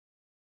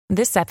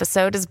This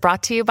episode is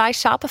brought to you by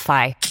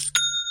Shopify.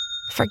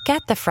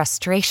 Forget the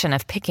frustration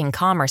of picking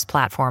commerce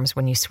platforms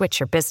when you switch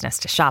your business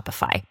to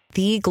Shopify,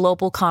 the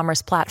global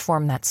commerce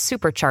platform that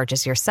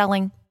supercharges your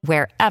selling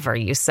wherever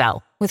you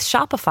sell. With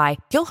Shopify,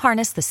 you'll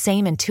harness the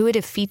same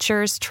intuitive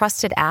features,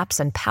 trusted apps,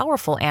 and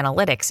powerful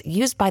analytics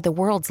used by the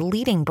world's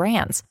leading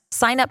brands.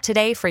 Sign up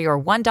today for your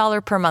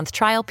 $1 per month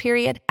trial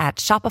period at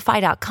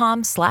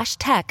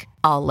shopify.com/tech,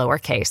 all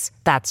lowercase.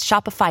 That's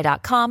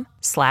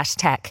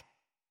shopify.com/tech.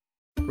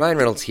 Ryan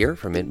Reynolds here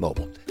from Mint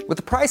Mobile. With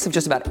the price of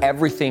just about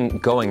everything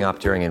going up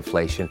during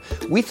inflation,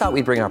 we thought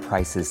we'd bring our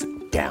prices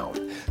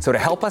down. So to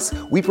help us,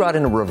 we brought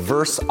in a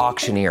reverse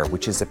auctioneer,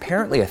 which is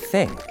apparently a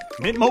thing.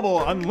 Mint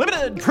Mobile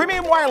Unlimited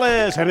Premium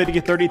Wireless. How to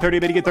get 30, 30,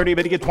 bit to get 30,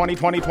 bit to get 20,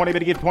 20, 20, bit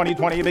to get 20,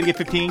 20, bit to get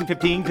 15,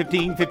 15,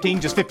 15,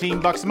 15, just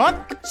 $15 a month?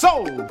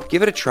 Sold!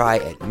 Give it a try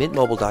at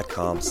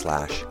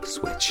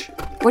mintmobile.com/switch.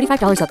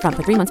 $45 up front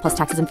for 3 months plus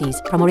taxes and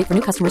fees. Promo rate for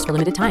new customers for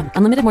limited time.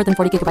 Unlimited more than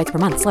 40 gigabytes per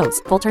month.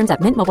 Slows full terms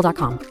at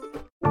mintmobile.com.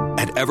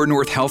 At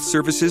Evernorth Health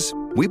Services,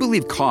 we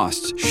believe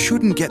costs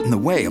shouldn't get in the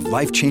way of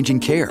life-changing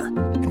care,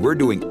 and we're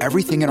doing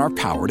everything in our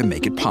power to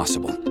make it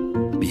possible.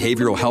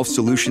 Behavioral health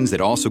solutions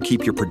that also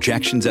keep your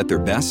projections at their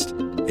best?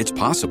 It's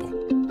possible.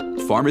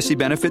 Pharmacy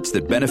benefits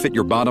that benefit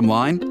your bottom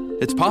line?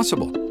 It's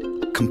possible.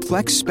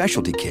 Complex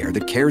specialty care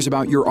that cares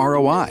about your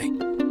ROI?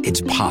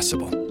 It's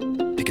possible.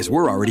 Because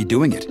we're already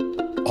doing it.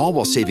 All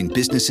while saving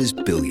businesses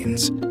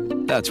billions.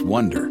 That's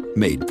Wonder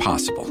made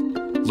possible.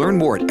 Learn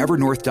more at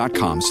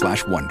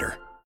evernorth.com/wonder.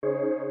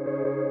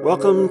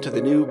 Welcome to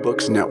the New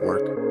Books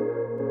Network.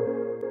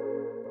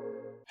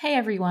 Hey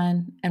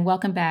everyone, and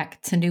welcome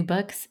back to New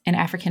Books in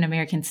African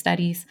American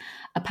Studies,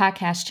 a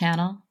podcast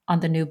channel on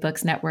the New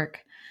Books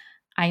Network.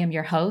 I am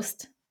your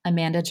host,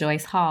 Amanda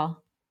Joyce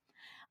Hall.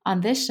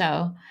 On this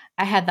show,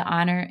 I had the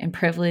honor and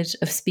privilege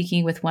of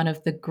speaking with one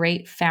of the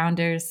great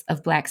founders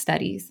of Black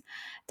Studies,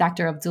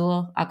 Dr.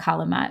 Abdul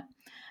Alkalimat,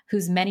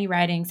 whose many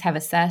writings have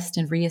assessed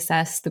and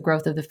reassessed the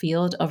growth of the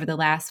field over the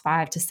last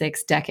 5 to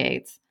 6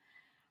 decades.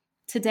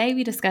 Today,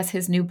 we discuss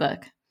his new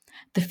book,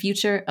 The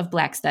Future of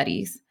Black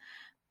Studies,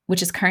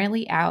 which is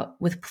currently out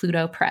with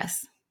Pluto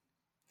Press.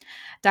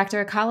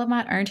 Dr.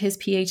 Alkalimat earned his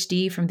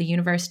PhD from the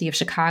University of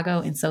Chicago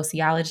in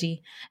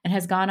sociology and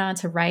has gone on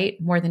to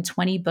write more than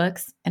 20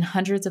 books and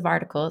hundreds of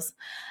articles.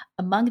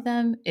 Among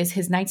them is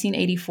his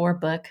 1984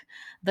 book,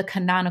 The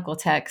Canonical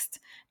Text,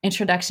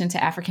 Introduction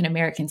to African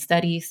American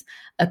Studies,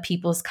 a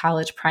People's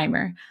College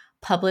Primer,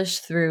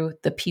 published through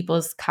the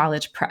People's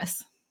College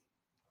Press.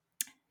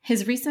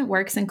 His recent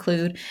works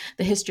include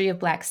The History of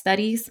Black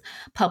Studies,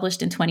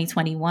 published in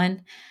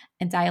 2021,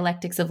 and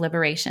Dialectics of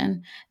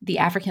Liberation, the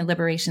African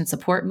Liberation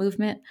Support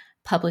Movement,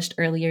 published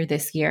earlier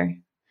this year.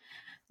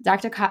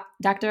 Dr.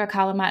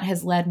 Alkalimat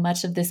has led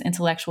much of this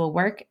intellectual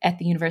work at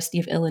the University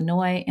of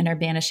Illinois in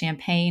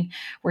Urbana-Champaign,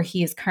 where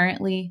he is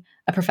currently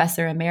a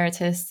professor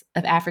emeritus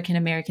of African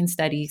American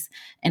Studies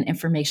and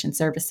Information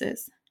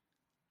Services.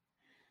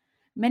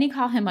 Many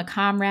call him a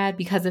comrade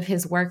because of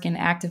his work in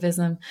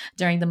activism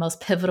during the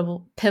most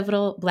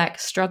pivotal Black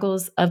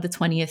struggles of the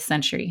 20th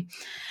century.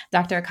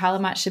 Dr.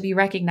 Alkalimat should be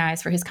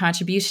recognized for his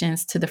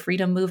contributions to the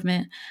freedom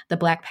movement, the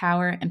Black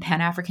Power and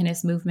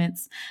Pan-Africanist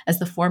movements, as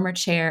the former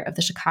chair of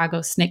the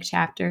Chicago SNCC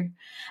chapter,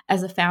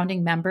 as a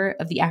founding member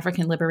of the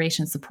African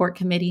Liberation Support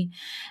Committee,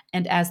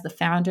 and as the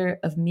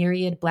founder of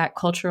myriad Black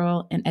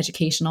cultural and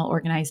educational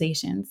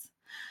organizations.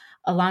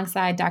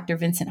 Alongside Dr.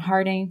 Vincent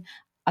Harding,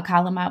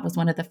 Alkalimat was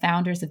one of the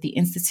founders of the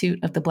Institute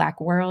of the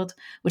Black World,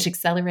 which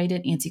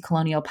accelerated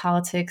anti-colonial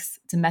politics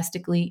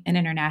domestically and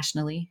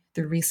internationally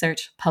through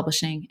research,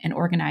 publishing, and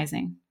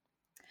organizing.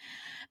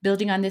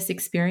 Building on this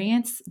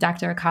experience,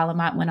 Dr.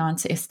 Alkalimat went on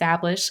to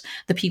establish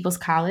the People's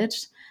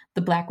College,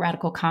 the Black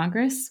Radical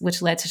Congress,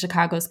 which led to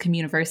Chicago's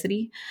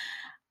Communiversity,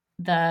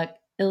 the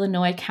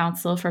Illinois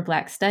Council for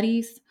Black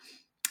Studies,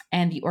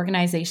 and the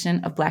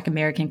Organization of Black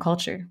American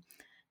Culture.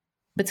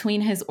 Between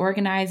his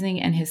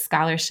organizing and his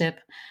scholarship,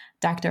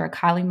 Dr.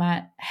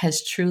 Alkalimat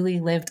has truly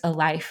lived a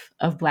life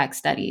of Black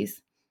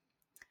studies.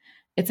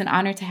 It's an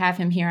honor to have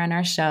him here on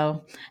our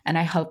show, and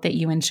I hope that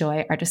you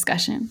enjoy our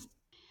discussion.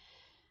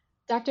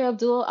 Dr.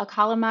 Abdul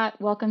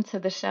Alkalimat, welcome to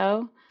the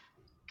show.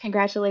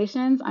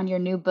 Congratulations on your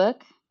new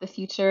book, The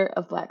Future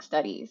of Black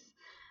Studies.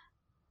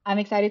 I'm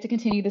excited to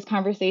continue this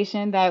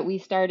conversation that we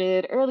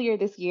started earlier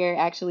this year,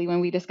 actually, when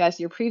we discussed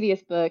your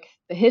previous book,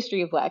 The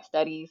History of Black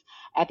Studies,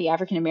 at the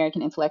African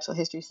American Intellectual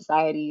History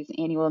Society's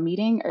annual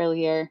meeting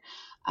earlier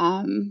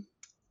in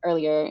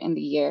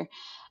the year.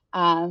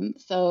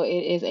 So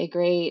it is a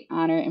great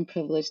honor and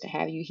privilege to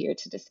have you here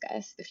to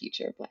discuss the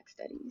future of Black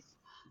Studies.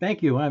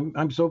 Thank you.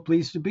 I'm so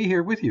pleased to be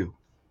here with you.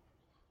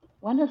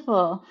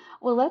 Wonderful.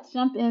 Well, let's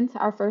jump into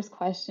our first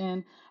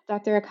question.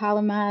 Dr.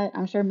 Alkalimat,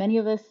 I'm sure many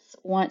of us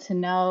want to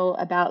know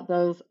about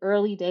those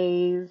early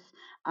days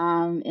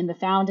in the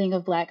founding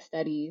of Black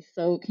Studies.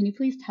 So can you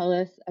please tell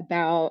us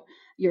about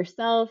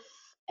yourself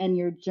and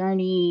your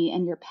journey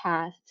and your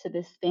path to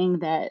this thing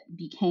that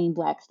became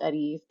Black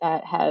Studies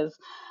that has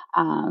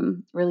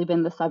really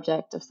been the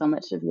subject of so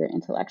much of your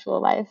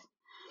intellectual life?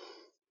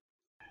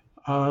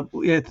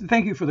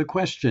 Thank you for the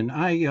question.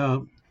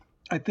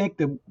 I think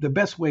the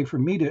best way for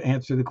me to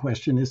answer the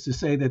question is to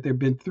say that there have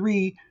been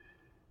three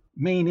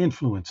main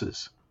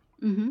influences.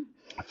 Mm-hmm.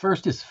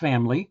 First is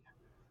family,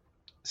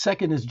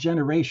 second is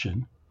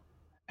generation,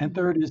 and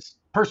third is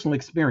personal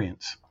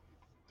experience.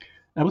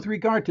 Now, with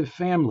regard to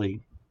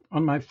family,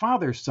 on my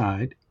father's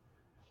side,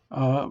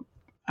 uh,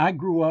 I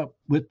grew up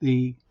with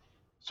the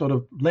sort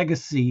of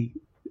legacy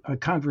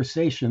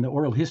conversation, the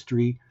oral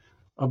history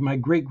of my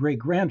great great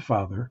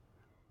grandfather,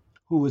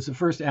 who was the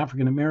first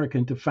African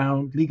American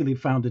to legally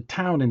found a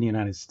town in the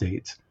United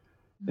States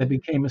that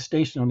became a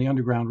station on the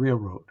Underground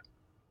Railroad.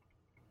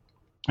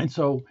 And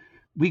so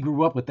we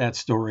grew up with that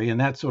story, and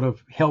that sort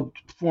of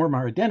helped form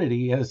our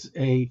identity as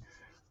a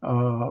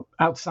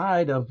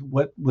outside of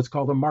what was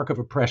called a mark of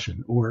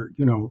oppression, or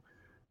the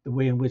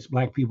way in which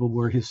Black people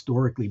were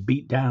historically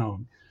beat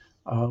down.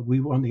 We,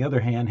 on the other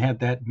hand, had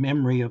that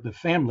memory of the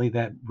family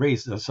that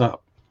raised us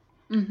up.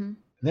 Mm-hmm.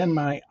 Then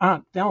my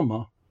aunt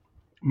Thelma,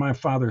 my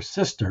father's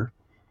sister,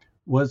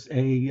 was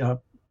a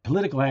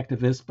political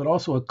activist, but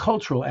also a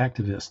cultural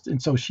activist.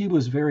 And so she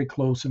was very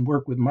close and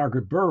worked with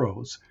Margaret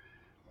Burroughs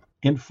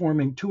in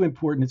forming two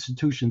important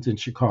institutions in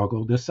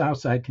Chicago, the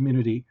Southside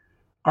Community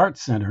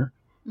Arts Center,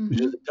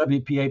 which is a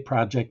WPA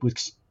project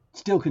which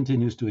still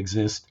continues to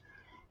exist,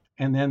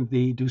 and then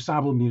the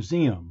DuSable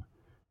Museum,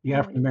 the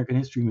African American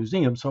History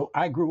Museum. So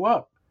I grew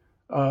up,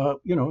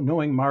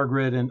 knowing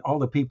Margaret and all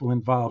the people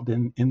involved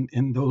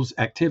in those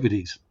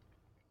activities.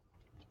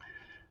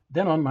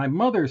 Then on my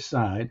mother's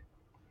side,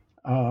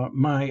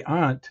 my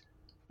aunt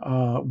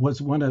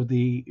was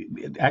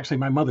actually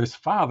my mother's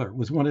father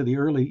was one of the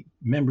early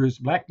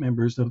Black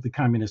members of the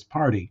Communist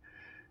Party.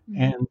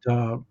 And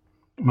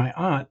my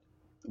aunt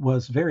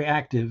was very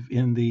active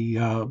in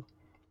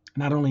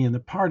not only in the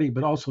party,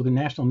 but also the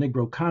National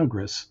Negro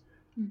Congress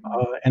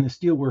and the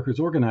Steelworkers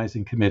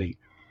Organizing Committee.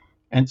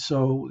 And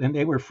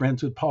they were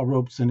friends with Paul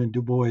Robeson and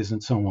Du Bois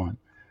and so on.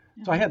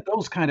 So I had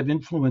those kind of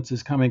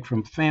influences coming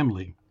from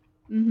family.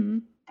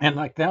 And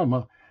like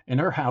Thelma, and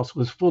her house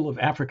was full of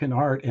African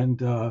art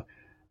and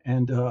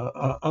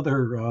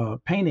other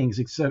paintings,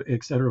 et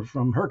cetera,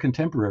 from her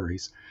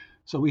contemporaries.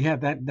 So we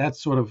had that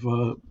sort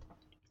of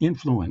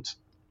influence.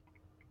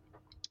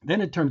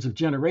 Then in terms of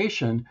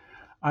generation,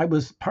 I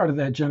was part of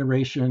that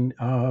generation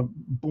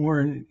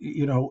born,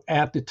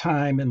 at the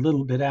time and a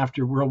little bit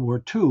after World War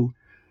II,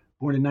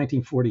 born in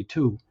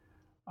 1942,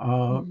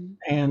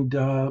 and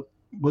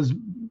was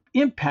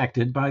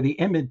impacted by the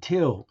Emmett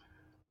Till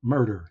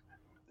murder,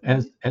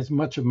 as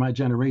much of my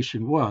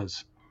generation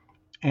was.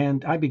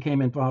 And I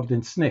became involved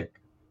in SNCC,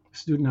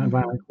 Student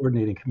Nonviolent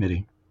Coordinating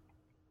Committee.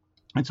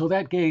 And so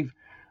that gave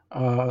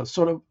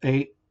sort of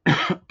a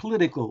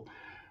political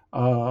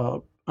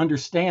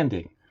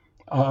understanding,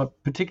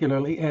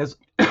 particularly as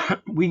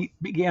we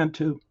began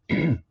to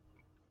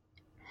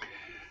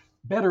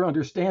better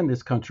understand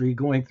this country,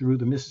 going through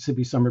the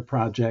Mississippi Summer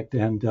Project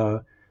and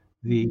the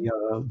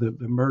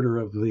murder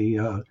of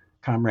the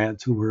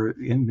comrades who were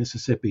in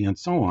Mississippi and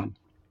so on.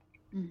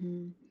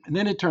 And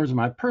then in terms of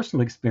my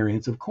personal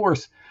experience, of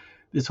course,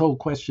 this whole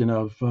question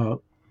of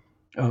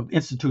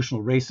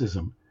institutional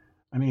racism.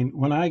 I mean,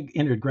 when I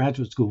entered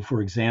graduate school,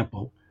 for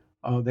example,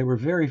 there were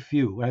very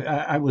few.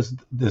 I was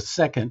the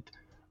second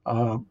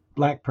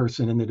Black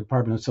person in the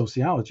Department of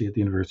Sociology at the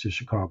University of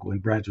Chicago in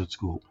graduate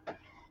school.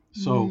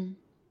 So,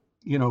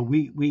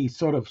 we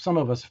sort of, some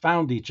of us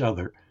found each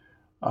other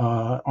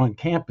on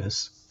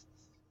campus.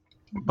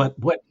 But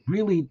what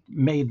really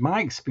made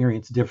my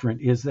experience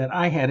different is that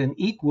I had an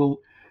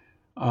equal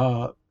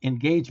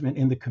engagement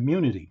in the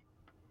community,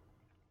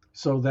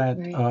 so that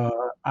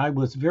I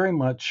was very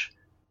much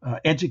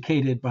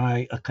educated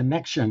by a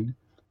connection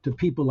to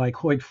people like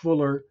Hoyt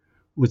Fuller,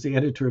 who was the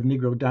editor of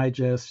Negro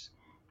Digest,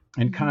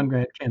 and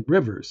Conrad Kent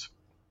Rivers.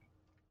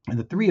 And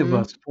the three of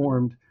us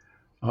formed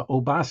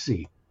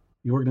OBASI,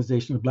 the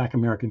Organization of Black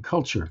American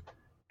Culture,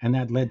 and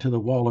that led to the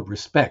Wall of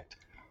Respect.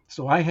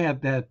 So I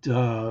had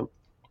that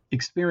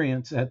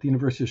experience at the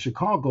University of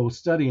Chicago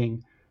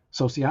studying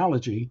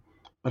sociology,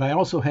 but I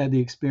also had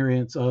the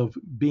experience of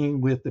being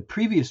with the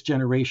previous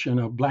generation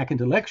of Black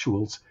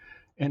intellectuals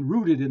and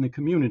rooted in the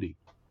community.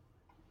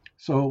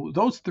 So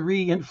those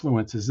three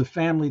influences, the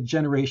family,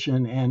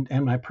 generation,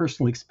 and my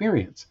personal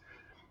experience.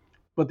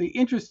 But the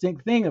interesting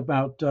thing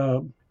about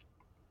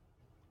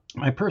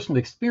my personal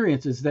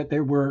experience is that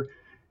there were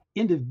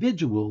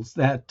individuals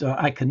that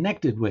I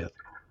connected with,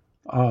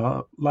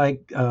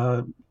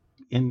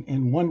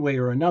 in one way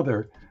or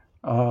another,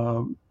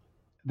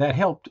 that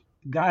helped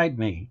guide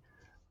me.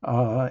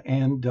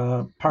 And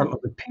part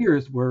of the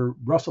peers were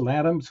Russell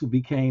Adams, who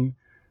became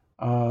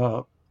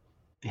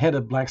head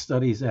of Black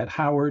Studies at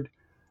Howard,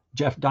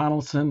 Jeff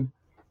Donaldson,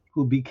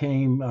 who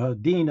became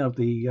dean of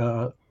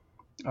the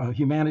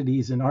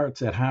Humanities and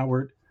Arts at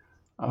Howard,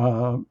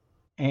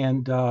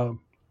 and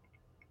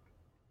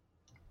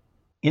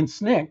in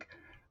SNCC,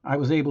 I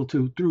was able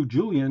to, through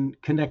Julian,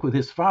 connect with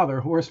his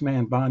father, Horace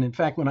Mann Bond. In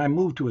fact, when I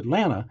moved to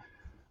Atlanta,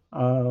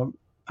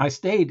 I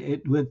stayed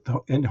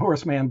in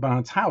Horace Mann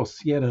Bond's house.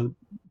 He had a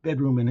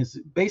bedroom in his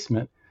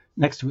basement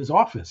next to his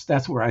office.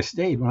 That's where I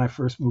stayed when I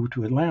first moved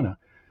to Atlanta.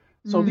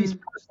 So these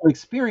personal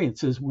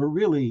experiences were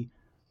really,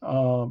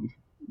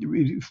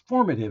 really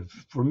formative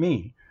for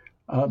me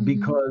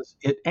because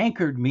it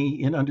anchored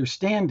me in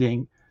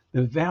understanding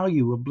the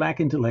value of Black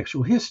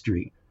intellectual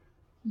history.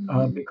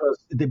 Because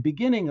the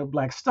beginning of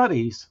Black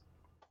studies,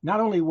 not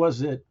only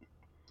was it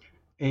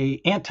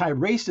a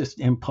anti-racist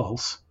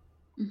impulse,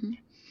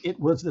 it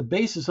was the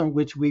basis on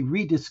which we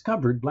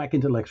rediscovered Black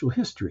intellectual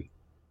history.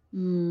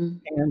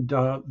 And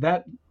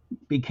that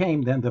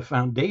became then the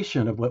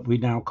foundation of what we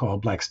now call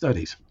Black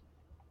studies.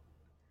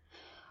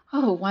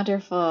 Oh,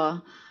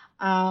 wonderful.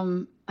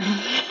 We're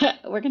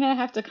going to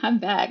have to come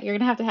back. You're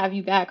going to have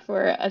you back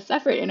for a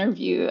separate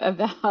interview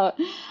about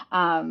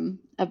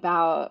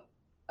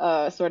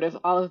sort of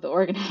all of the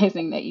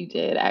organizing that you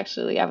did.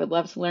 Actually, I would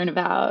love to learn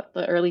about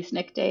the early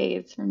SNCC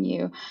days from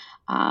you,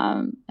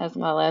 as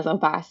well as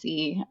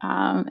Obasi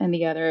and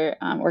the other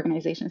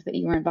organizations that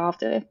you were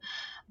involved with.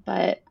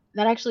 But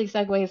that actually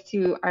segues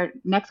to our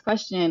next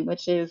question,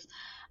 which is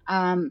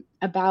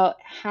about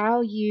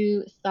how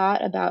you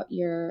thought about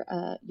your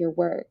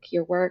work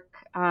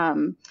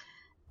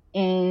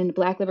in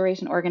Black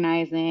liberation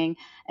organizing,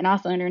 and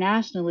also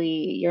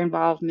internationally, your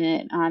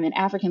involvement in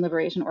African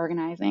liberation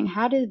organizing.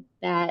 How did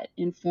that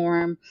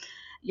inform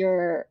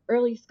your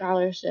early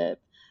scholarship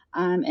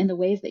and the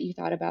ways that you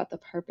thought about the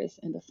purpose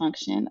and the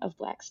function of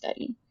Black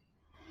study?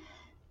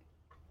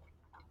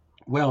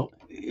 Well,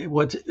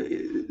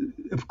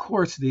 of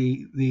course,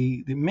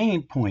 the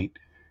main point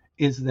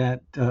is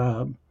that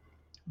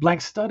Black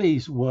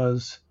studies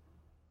was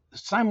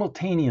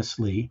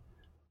simultaneously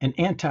an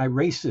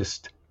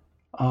anti-racist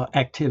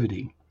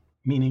activity,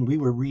 meaning we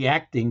were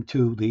reacting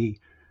to the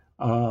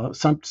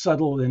some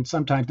subtle and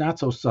sometimes not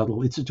so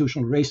subtle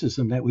institutional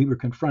racism that we were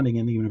confronting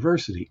in the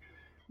university,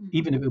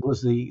 even if it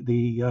was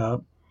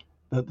the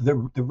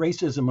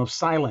racism of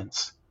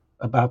silence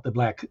about the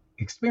Black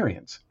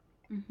experience.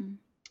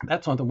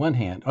 That's on the one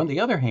hand. On the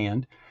other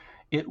hand,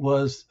 it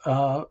was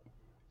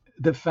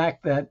the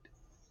fact that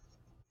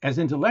as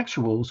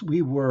intellectuals,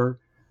 we were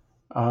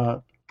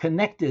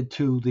connected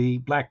to the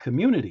Black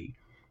community,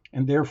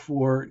 and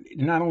therefore,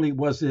 not only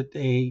was it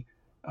a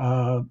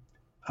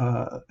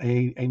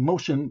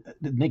motion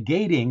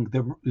negating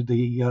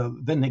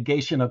the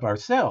negation of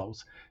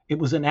ourselves, it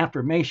was an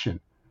affirmation.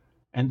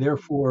 And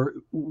therefore,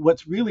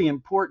 what's really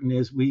important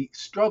is we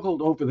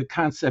struggled over the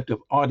concept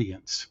of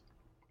audience,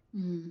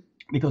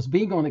 because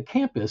being on a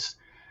campus,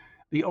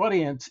 the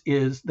audience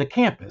is the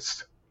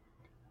campus.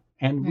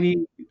 And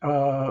we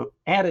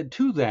added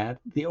to that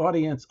the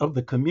audience of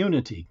the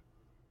community.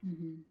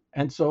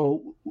 And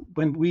so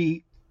when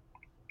we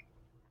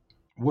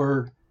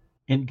were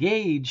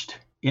engaged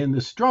in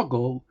the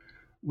struggle,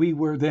 we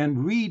were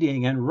then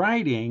reading and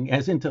writing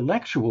as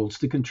intellectuals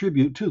to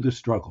contribute to the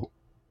struggle.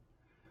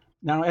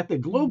 Now, at the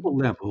global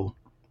level,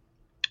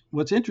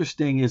 what's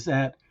interesting is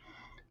that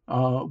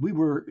we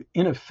were,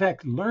 in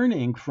effect,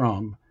 learning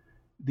from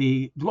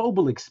the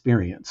global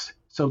experience.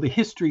 So the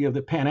history of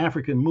the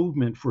Pan-African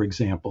movement, for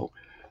example,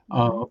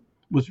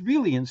 was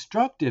really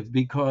instructive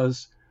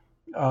because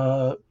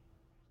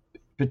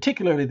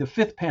particularly the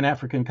Fifth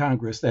Pan-African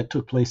Congress that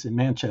took place in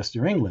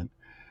Manchester, England,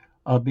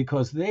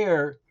 because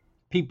there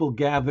people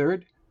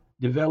gathered,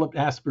 developed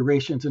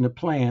aspirations and a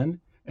plan,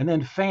 and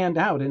then fanned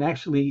out and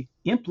actually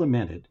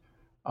implemented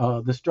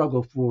the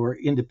struggle for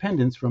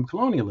independence from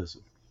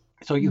colonialism.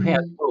 So you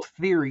had both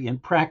theory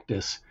and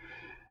practice.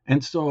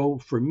 And so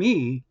for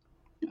me,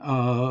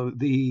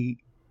 the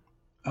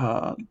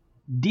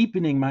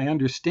deepening my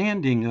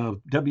understanding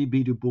of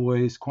W.B. Du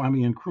Bois,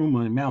 Kwame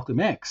Nkrumah, and Malcolm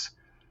X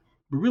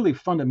were really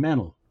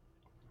fundamental.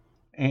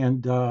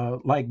 And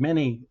like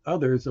many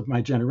others of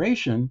my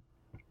generation,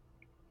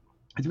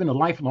 it's been a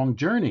lifelong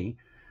journey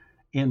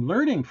in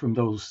learning from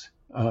those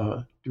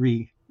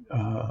three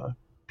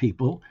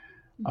people,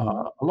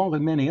 along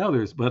with many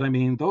others. But I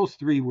mean, those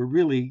three were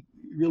really,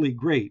 really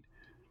great.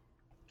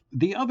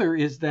 The other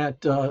is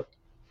that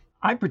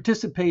I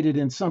participated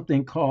in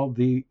something called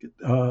the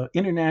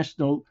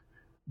International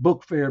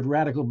Book Fair of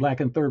Radical Black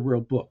and Third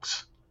World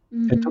Books.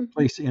 It took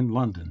place in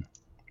London.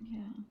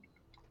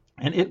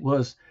 And it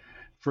was,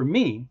 for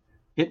me,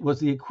 it was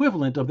the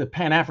equivalent of the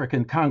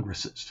Pan-African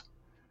Congresses,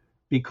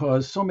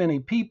 because so many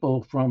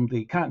people from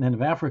the continent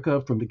of Africa,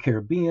 from the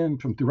Caribbean,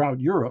 from throughout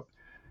Europe,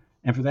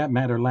 and for that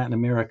matter, Latin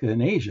America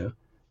and Asia,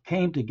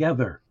 came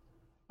together.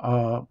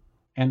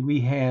 And we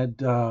had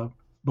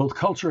both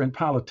culture and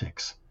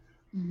politics.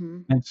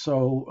 And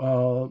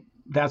so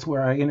that's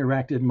where I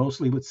interacted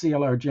mostly with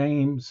C.L.R.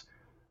 James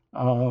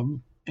and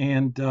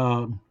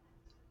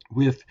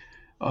with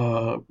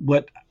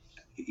what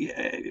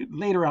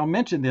later I'll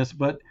mention this,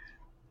 but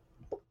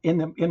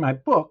in my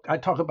book, I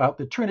talk about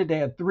the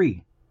Trinidad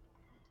Three,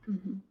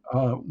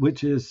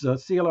 which is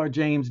C.L.R.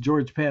 James,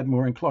 George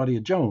Padmore, and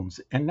Claudia Jones.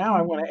 And now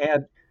I want to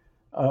add,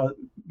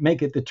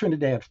 make it the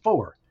Trinidad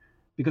Four,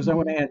 because I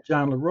want to add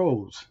John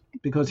LaRose,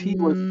 because he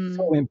was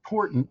so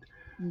important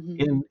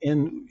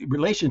in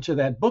relation to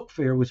that book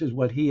fair, which is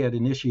what he had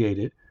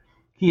initiated.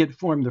 He had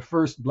formed the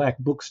first Black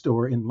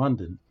bookstore in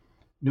London.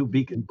 New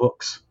Beacon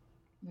books.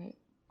 Right.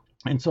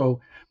 And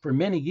so for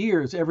many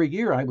years, every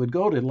year I would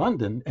go to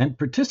London and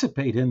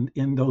participate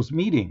in those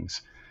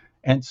meetings.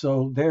 And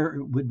so there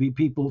would be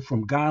people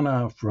from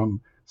Ghana,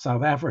 from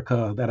South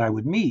Africa that I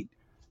would meet.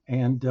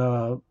 And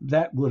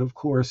that would, of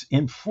course,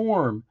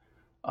 inform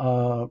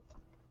uh,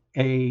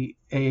 an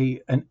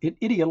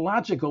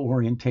ideological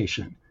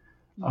orientation.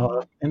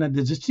 And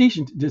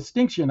the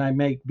distinction I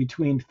make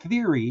between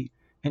theory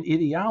and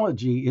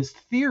ideology is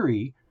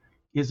theory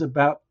is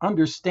about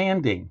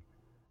understanding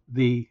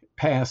the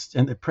past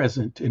and the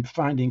present and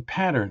finding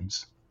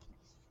patterns.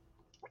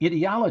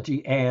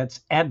 Ideology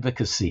adds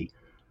advocacy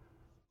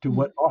to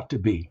what ought to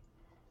be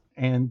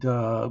and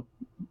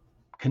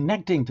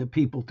connecting to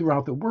people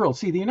throughout the world.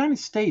 See, the United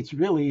States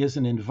really is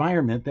an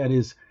environment that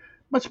is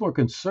much more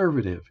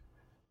conservative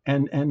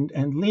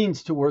and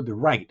leans toward the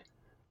right.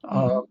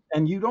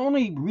 And you'd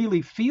only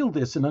really feel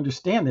this and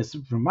understand this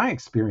from my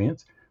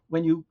experience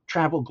when you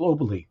travel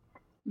globally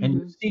and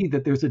you see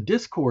that there's a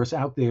discourse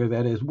out there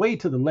that is way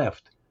to the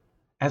left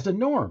as a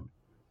norm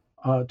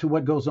to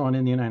what goes on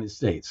in the United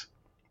States.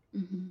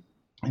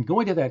 And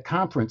going to that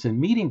conference and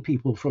meeting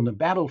people from the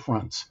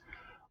battlefronts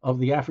of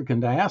the African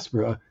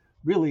diaspora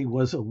really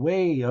was a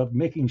way of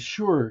making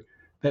sure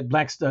that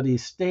Black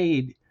studies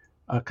stayed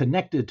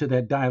connected to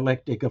that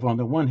dialectic of, on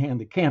the one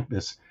hand, the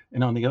campus,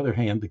 and on the other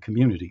hand, the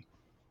community.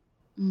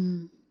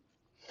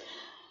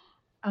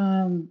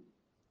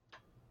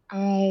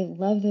 I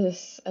love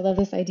this. I love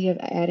this idea of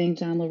adding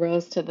John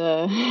LaRose to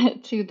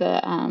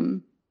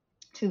the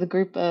to the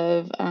group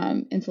of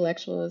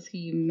intellectuals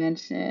he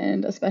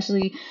mentioned,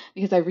 especially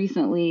because I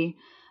recently,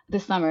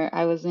 this summer,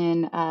 I was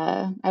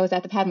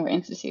at the Padmore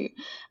Institute,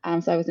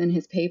 so I was in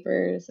his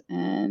papers,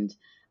 and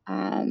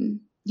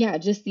yeah,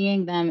 just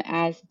seeing them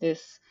as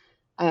this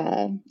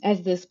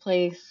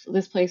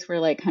place where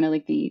like kind of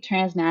like the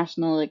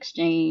transnational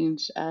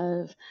exchange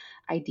of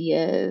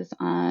ideas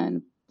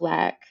on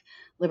Black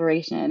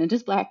liberation and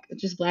just black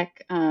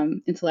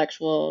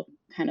intellectual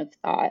kind of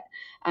thought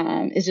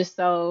is just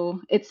so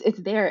it's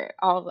there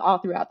all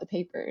throughout the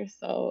papers.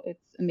 So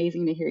it's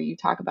amazing to hear you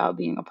talk about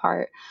being a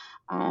part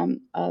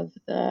of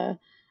the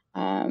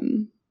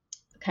kind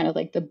of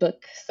like the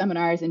book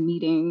seminars and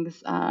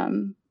meetings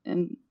and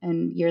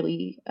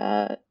yearly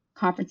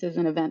conferences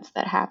and events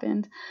that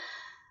happened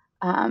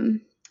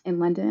in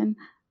London.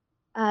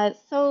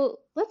 So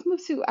let's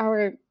move to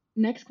our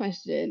next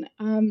question.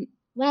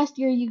 Last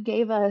year, you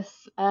gave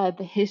us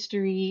the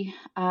history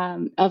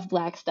of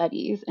Black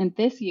studies, and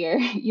this year,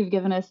 you've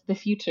given us the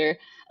future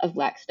of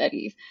Black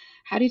studies.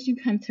 How did you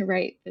come to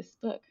write this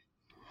book?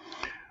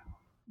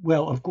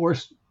 Well, of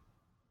course,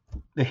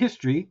 the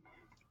history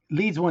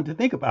leads one to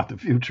think about the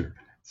future.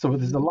 So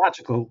there's a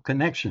logical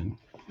connection.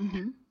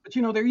 But,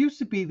 you know, there used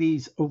to be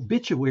these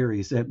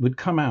obituaries that would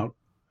come out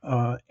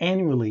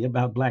annually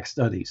about Black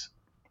studies.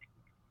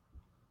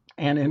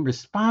 And in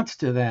response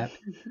to that,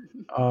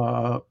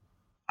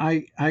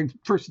 I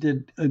first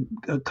did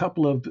a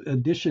couple of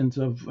editions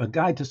of A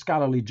Guide to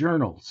Scholarly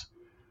Journals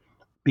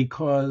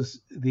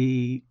because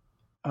the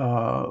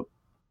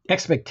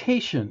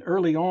expectation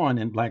early on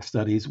in Black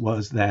studies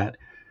was that,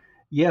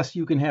 yes,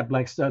 you can have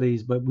Black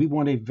studies, but we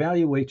want to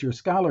evaluate your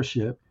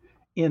scholarship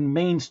in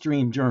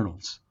mainstream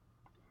journals.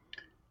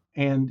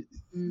 And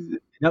in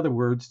other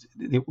words,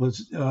 it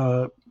was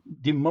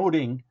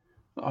demoting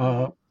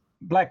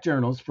Black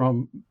journals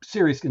from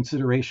serious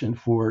consideration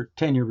for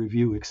tenure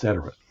review, et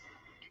cetera.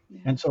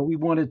 And so we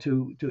wanted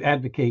to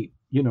advocate,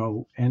 you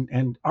know,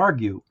 and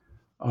argue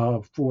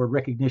for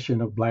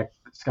recognition of Black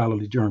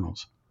scholarly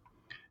journals.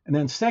 And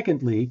then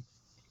secondly,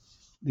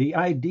 the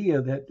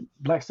idea that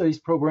Black studies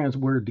programs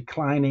were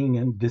declining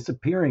and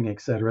disappearing, et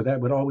cetera, that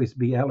would always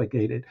be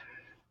alleged,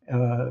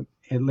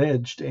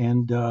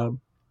 and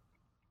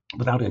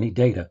without any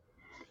data.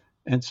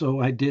 And so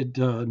I did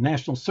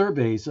national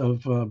surveys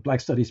of Black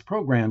studies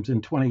programs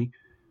in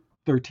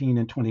 2013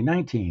 and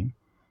 2019,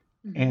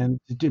 and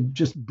to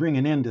just bring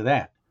an end to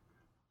that.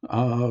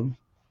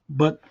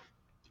 But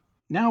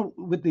now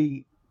with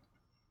the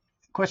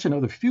question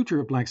of the future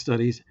of Black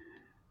studies,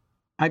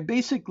 I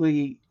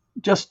basically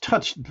just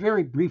touched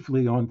very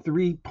briefly on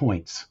 3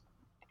 points.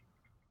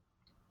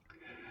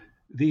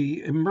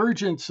 The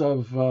emergence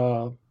of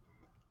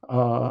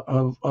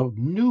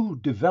new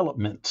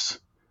developments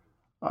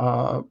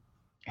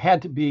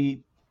had to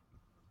be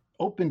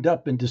opened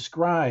up and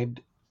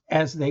described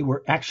as they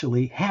were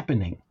actually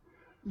happening.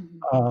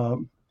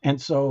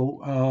 And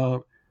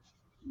so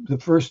the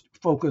first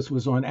focus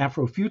was on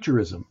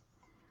Afrofuturism.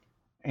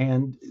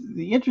 And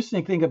the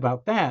interesting thing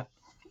about that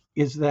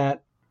is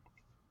that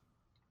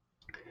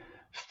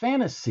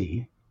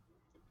fantasy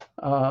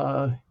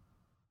can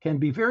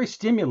be very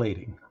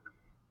stimulating.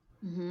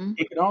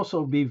 It can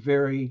also be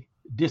very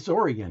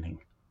disorienting.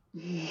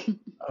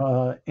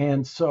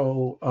 And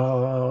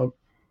so,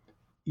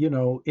 you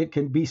know, it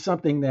can be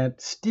something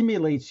that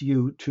stimulates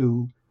you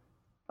to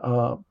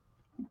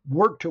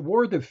work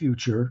toward the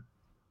future,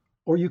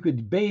 or you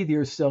could bathe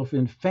yourself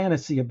in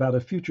fantasy about a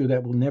future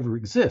that will never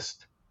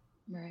exist.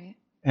 Right.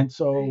 And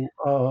so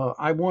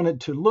I wanted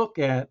to look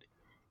at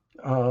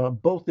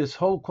both this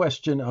whole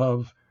question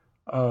of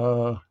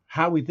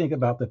how we think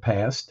about the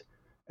past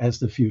as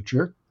the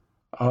future,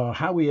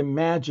 how we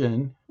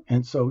imagine,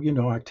 and so,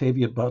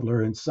 Octavia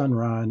Butler and Sun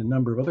Ra and a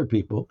number of other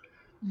people.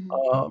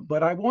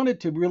 But I wanted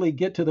to really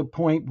get to the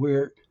point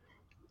where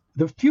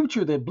the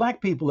future that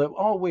Black people have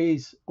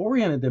always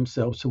oriented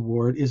themselves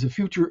toward is a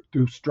future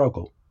through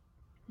struggle.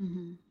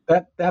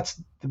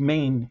 That's the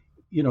main,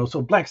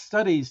 so Black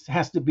studies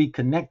has to be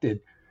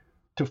connected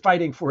to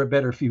fighting for a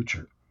better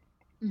future.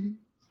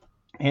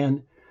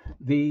 And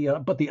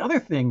but the other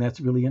thing that's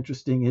really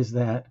interesting is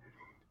that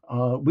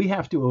we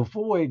have to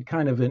avoid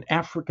kind of an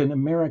African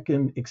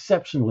American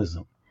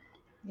exceptionalism,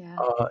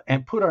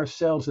 and put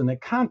ourselves in the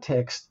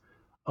context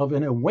of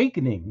an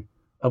awakening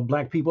of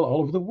Black people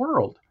all over the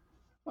world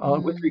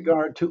with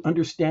regard to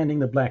understanding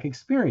the Black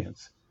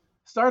experience,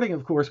 starting,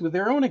 of course, with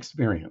their own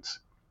experience,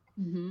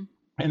 and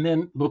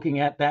then looking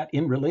at that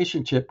in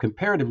relationship,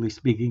 comparatively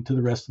speaking, to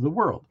the rest of the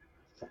world.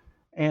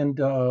 And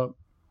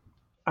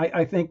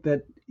I think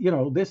that,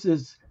 this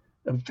is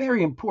a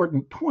very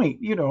important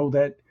point,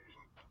 that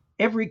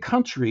every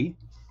country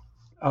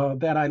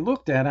that I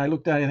looked at, I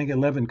think,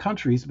 11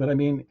 countries, but I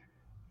mean,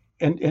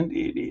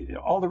 and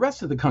all the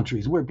rest of the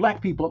countries where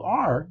Black people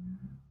are,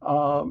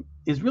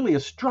 is really a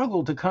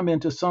struggle to come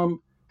into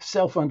some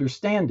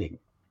self-understanding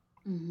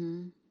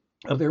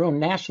of their own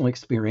national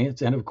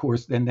experience. And of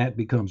course, then that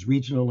becomes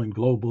regional and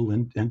global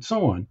and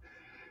so on,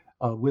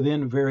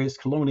 within various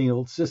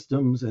colonial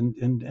systems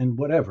and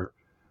whatever.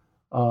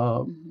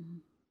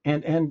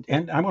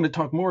 And I want to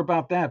talk more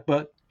about that.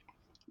 But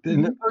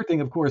then the third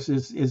thing, of course,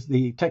 is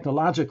the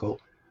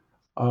technological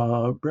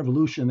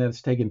revolution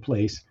that's taken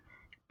place.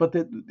 But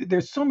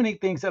there's so many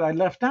things that I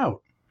left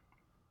out.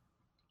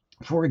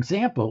 For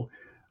example,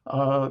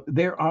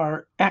 there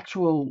are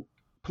actual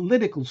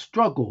political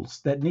struggles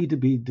that need to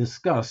be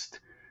discussed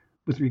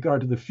with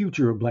regard to the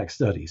future of Black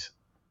studies,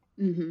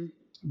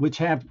 which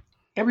have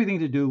everything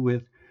to do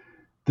with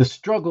the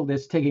struggle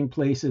that's taking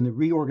place in the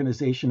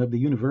reorganization of the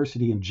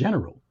university in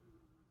general.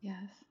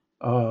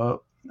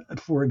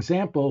 For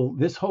example,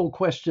 this whole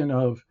question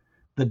of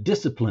the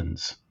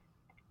disciplines,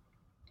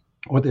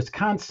 or this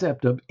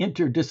concept of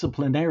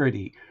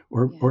interdisciplinarity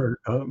or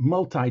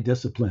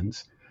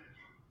multidisciplines.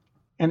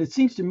 And it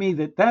seems to me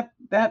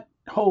that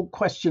whole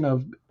question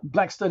of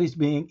Black studies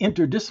being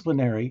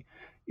interdisciplinary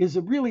is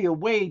really a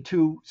way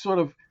to sort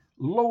of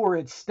lower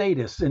its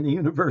status in the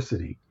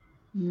university.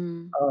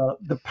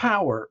 The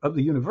power of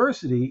the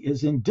university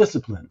is in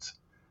disciplines,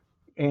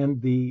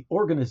 and the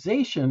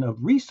organization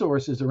of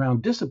resources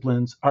around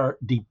disciplines are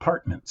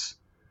departments,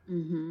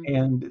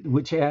 and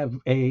which have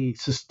a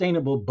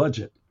sustainable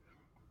budget,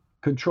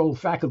 control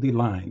faculty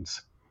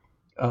lines,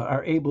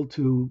 are able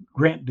to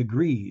grant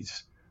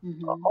degrees,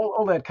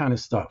 all that kind of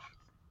stuff.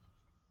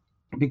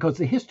 Because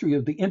the history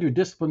of the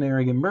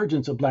interdisciplinary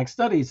emergence of Black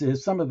studies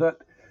is some of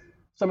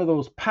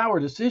those power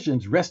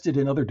decisions rested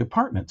in other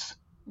departments.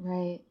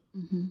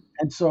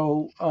 And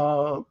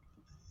so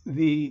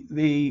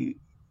the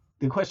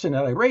question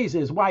that I raise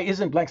is, why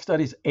isn't Black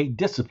studies a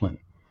discipline?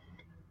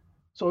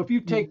 So if you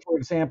take, for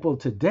example,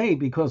 today,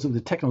 because of the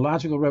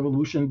technological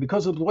revolution,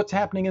 because of what's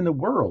happening in the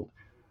world,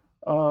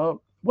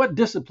 what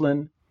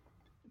discipline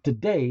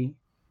today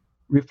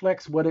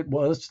reflects what it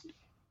was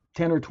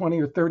 10 or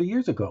 20 or 30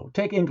 years ago?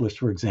 Take English,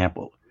 for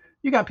example.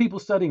 You got people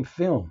studying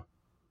film,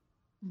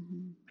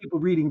 people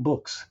reading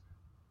books,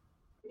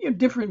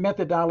 different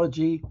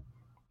methodology,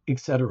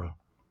 etc.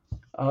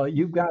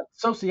 You've got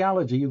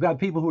sociology. You've got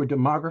people who are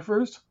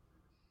demographers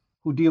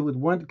who deal with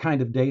one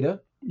kind of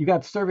data. You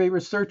got survey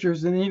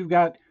researchers, and then you've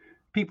got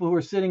people who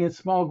are sitting in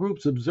small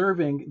groups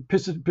observing,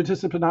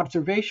 participant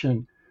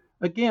observation.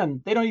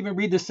 Again, they don't even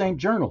read the same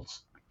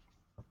journals.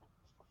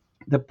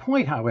 The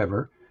point,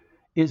 however,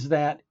 is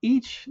that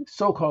each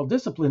so-called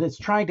discipline is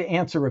trying to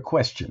answer a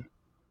question.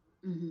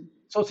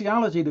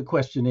 Sociology, the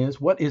question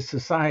is, what is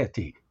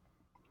society?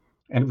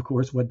 And of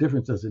course, what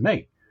difference does it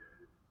make?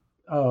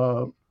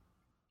 And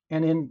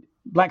in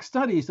Black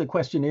studies, the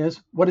question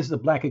is, what is the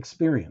Black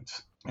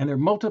experience? And there are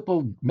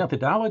multiple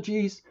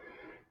methodologies,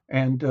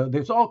 and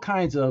there's all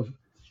kinds of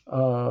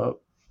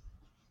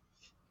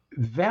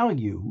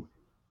value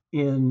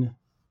in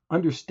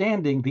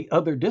understanding the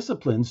other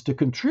disciplines to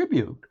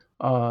contribute,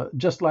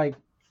 just like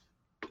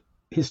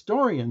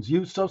historians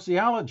use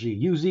sociology,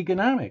 use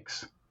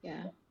economics.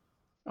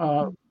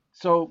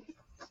 So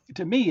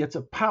to me, it's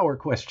a power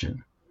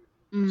question.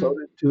 So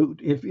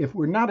if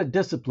we're not a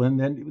discipline,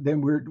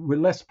 then we're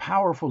less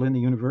powerful in the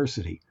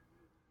university.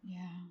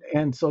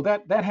 And so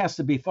that has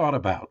to be thought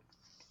about.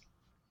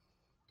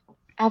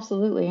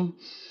 Absolutely.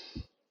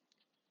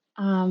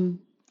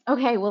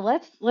 Okay, well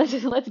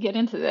let's get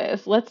into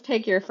this. Let's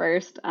take your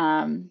first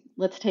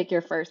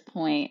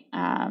point.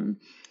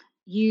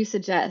 You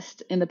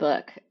suggest in the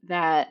book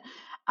that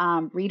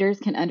readers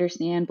can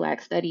understand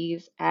Black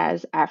studies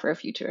as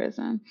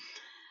Afrofuturism.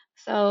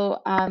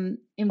 So,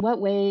 in what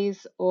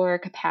ways or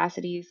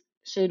capacities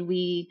should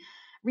we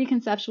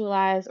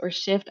reconceptualize or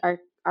shift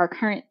our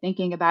current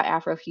thinking about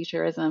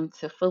Afrofuturism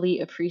to fully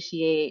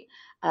appreciate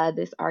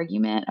this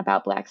argument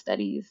about Black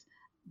studies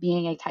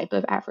being a type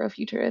of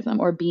Afrofuturism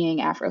or being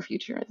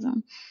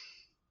Afrofuturism?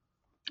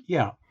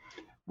 Yeah.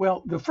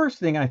 Well, the first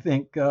thing I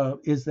think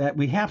is that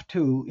we have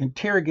to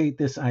interrogate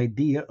this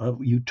idea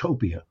of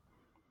utopia,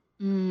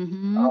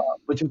 Mm-hmm.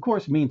 which of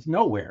course means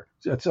nowhere.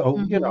 So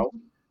Mm-hmm.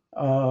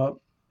 uh,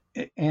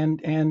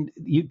 and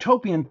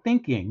utopian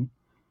thinking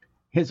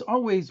has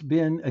always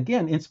been,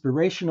 again,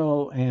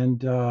 inspirational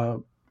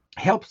and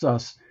helps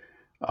us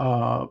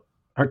uh,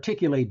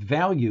 articulate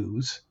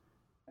values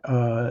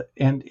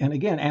and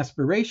again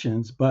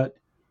aspirations. But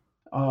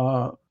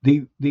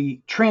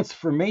the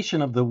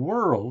transformation of the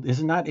world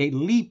is not a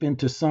leap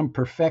into some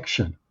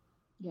perfection,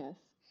 Yes.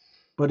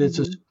 but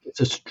Mm-hmm. it's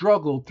a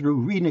struggle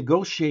through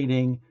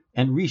renegotiating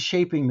and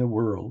reshaping the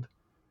world.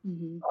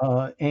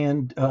 Mm-hmm.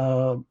 And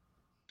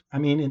I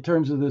mean, in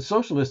terms of the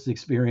socialist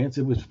experience,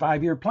 it was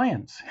 5-year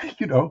plans,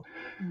 you know,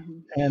 Mm-hmm.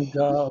 and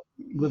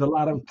with a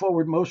lot of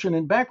forward motion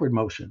and backward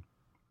motion.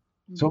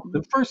 So Mm-hmm.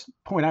 the first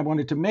point I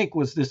wanted to make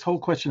was this whole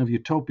question of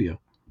utopia.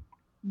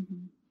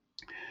 Mm-hmm.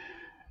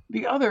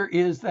 The other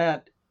is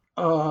that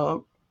uh,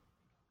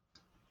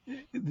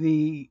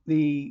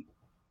 the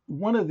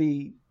one of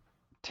the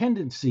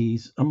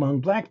tendencies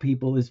among Black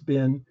people has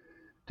been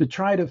to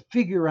try to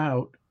figure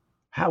out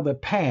how the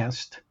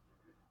past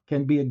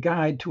can be a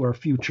guide to our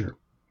future.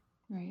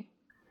 Right.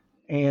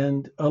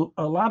 And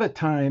a lot of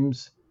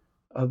times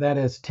that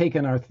has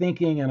taken our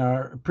thinking and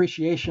our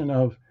appreciation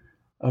of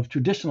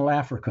traditional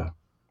Africa,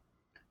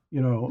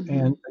 you know. Mm-hmm.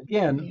 And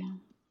again, Yeah.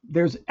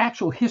 there's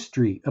actual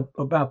history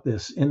about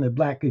this in the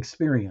Black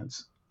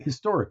experience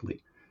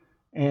historically.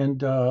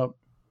 And,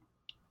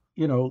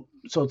 you know,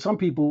 so some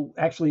people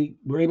actually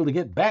were able to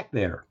get back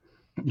there,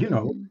 you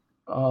know, Mm-hmm.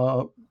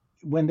 uh,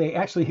 when they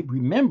actually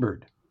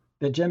remembered,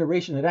 that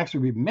generation that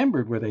actually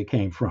remembered where they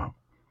came from.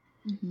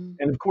 Mm-hmm.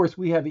 And of course,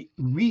 we have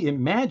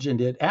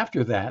reimagined it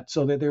after that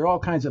so that there are all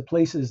kinds of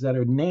places that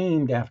are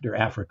named after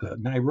Africa.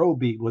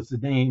 Nairobi was the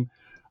name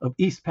of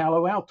East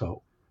Palo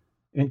Alto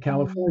in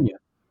California,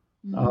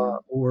 Mm-hmm.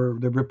 or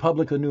the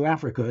Republic of New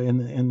Africa in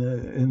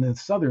the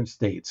southern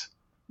states,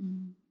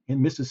 Mm-hmm.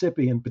 in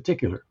Mississippi in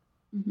particular.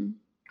 Mm-hmm.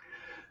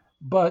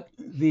 But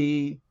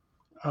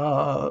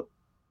uh,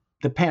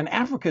 the Pan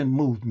African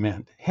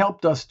movement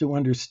helped us to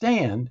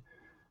understand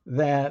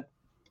that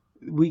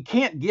we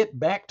can't get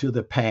back to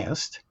the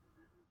past,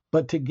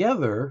 but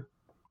together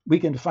we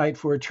can fight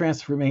for a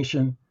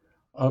transformation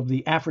of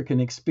the African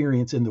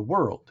experience in the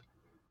world.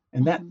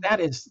 And that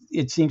is,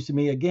 it seems to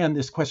me, again,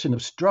 this question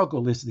of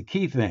struggle is the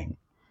key thing.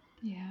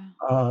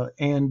 Yeah.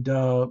 And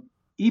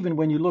even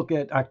when you look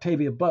at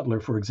Octavia Butler,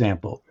 for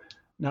example,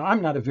 now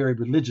I'm not a very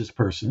religious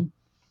person,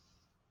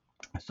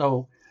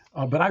 so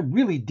but I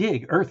really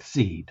dig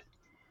Earthseed,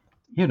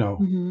 you know,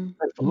 Mm-hmm.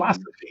 her Mm-hmm.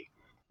 philosophy.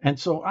 And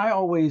so I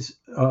always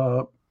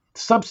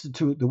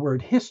substitute the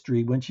word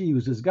history when she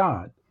uses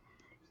God.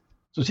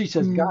 So she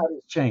says Mm-hmm. God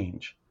is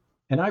change.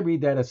 And I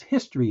read that as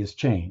history is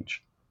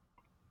change.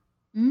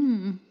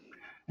 Mm-hmm.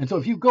 And so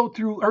if you go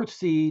through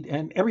Earthseed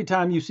and every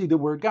time you see the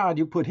word God,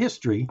 you put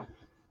history,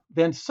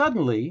 then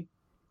suddenly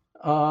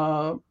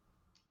uh,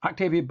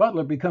 Octavia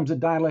Butler becomes a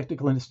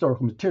dialectical and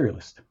historical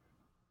materialist.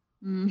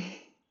 Mm-hmm.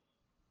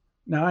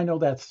 Now I know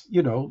that's,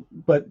 you know,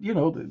 but you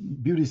know, the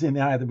beauty's in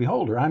the eye of the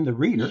beholder. I'm the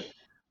reader.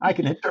 I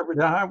can interpret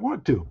it how I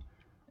want to.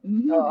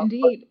 Mm-hmm. Uh, but,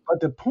 Indeed. but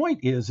the point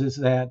is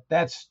that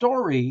that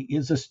story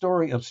is a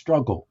story of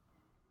struggle.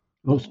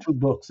 Those Yeah. two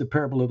books, The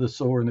Parable of the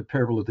Sower and The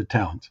Parable of the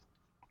Talents.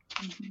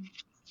 Mm-hmm.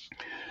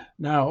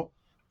 Now,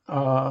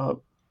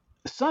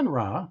 Sun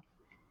Ra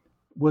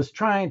was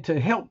trying to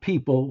help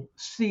people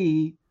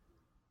see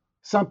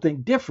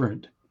something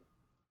different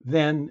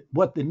than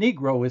what the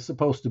Negro is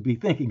supposed to be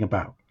thinking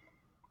about.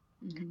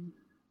 Mm-hmm.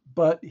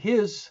 But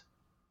his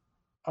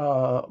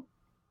uh,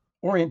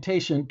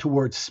 orientation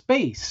towards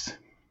space,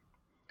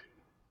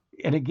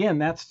 and again,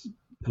 that's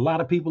a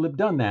lot of people have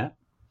done that.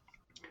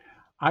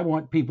 I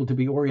want people to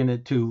be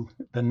oriented to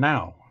the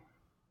now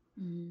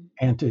Mm-hmm.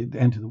 and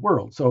to the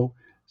world. So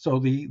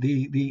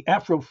the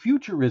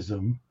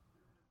Afrofuturism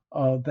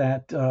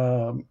that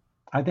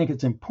I think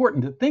it's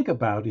important to think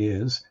about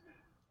is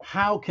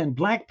how can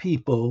Black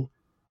people,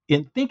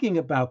 in thinking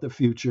about the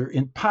future,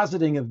 in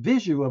positing a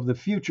vision of the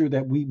future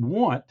that we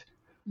want,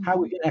 how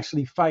we Mm-hmm. can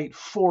actually fight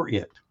for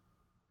it.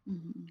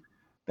 Mm-hmm.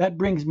 That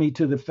brings me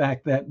to the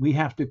fact that we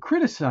have to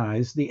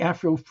criticize the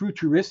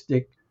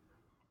Afrofuturistic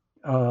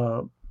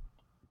uh,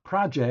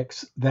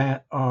 projects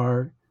that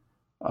are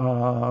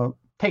uh,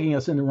 taking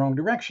us in the wrong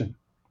direction.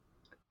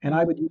 And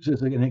I would use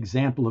as an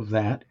example of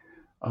that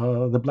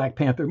the Black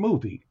Panther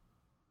movie.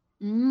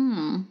 Here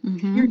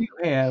Mm-hmm. you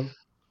have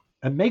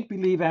a make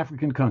believe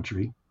African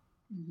country,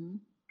 Mm-hmm.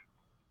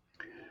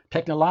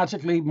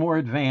 technologically more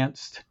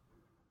advanced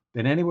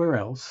than anywhere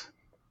else,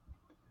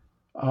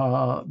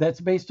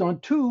 that's based on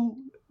two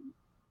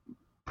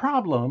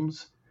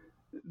problems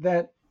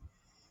that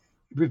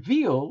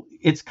reveal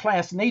its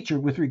class nature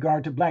with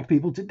regard to Black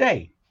people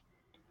today.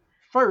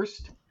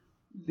 First,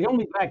 the Mm-hmm.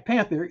 only Black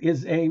Panther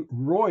is a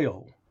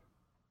royal,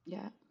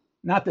 Yeah.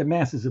 not the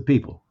masses of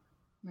people.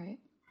 Right.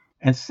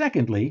 And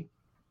secondly,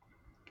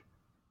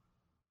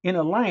 in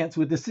alliance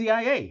with the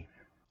CIA.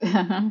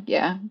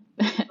 Yeah.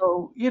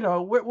 So,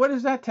 what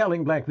is that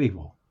telling Black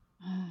people?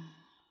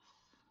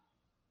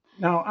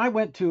 Now, I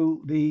went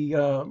to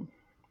the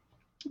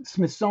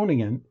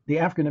Smithsonian, the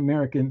African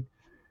American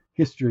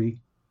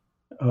history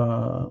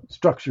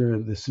structure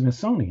of the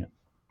Smithsonian.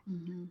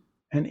 Mm-hmm.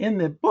 And in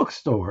the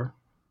bookstore,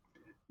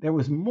 there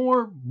was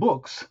more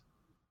books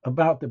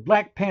about the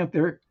Black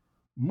Panther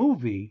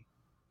movie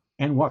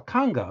and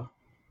Wakanda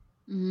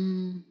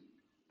Mm,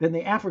 than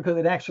the Africa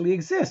that actually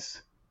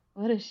exists.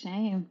 what a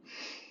shame.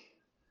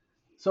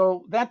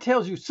 So that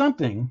tells you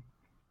something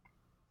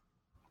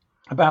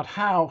about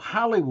how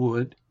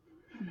Hollywood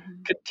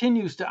Mm-hmm.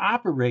 continues to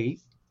operate,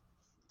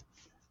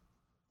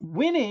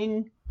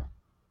 winning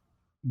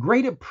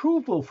great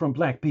approval from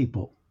Black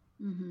people.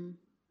 Mm-hmm.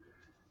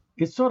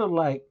 It's sort of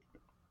like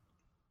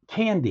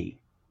candy,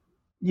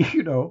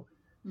 you know.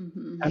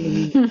 I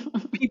mean,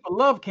 Mm-hmm. people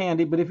love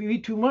candy, but if you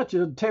eat too much,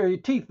 it'll tear your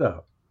teeth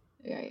up.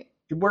 Right.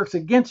 It works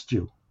against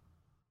you,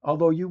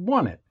 although you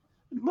want it.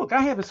 Look,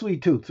 I have a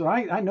sweet tooth, so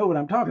I know what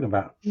I'm talking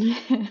about,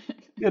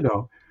 you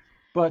know.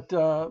 But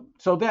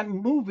so that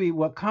movie,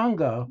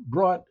 Wakanga,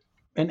 brought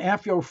an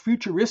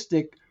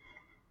Afrofuturistic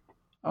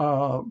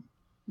uh,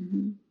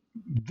 Mm-hmm.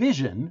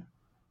 vision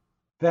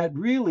that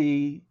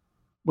really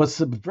was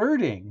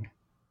subverting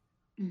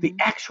the Mm-hmm.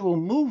 actual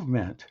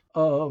movement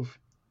of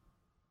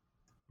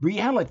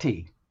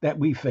reality that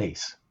we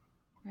face.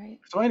 Right.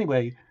 So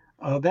anyway,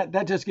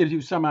 that just gives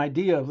you some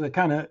idea of the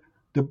kind of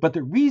but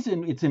the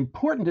reason it's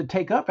important to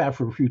take up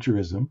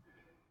Afrofuturism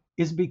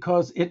is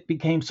because it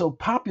became so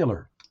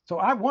popular. So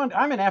I'm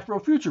an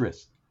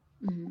Afrofuturist,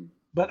 Mm-hmm.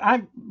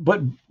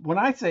 but when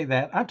I say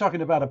that, I'm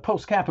talking about a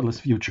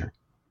post-capitalist future,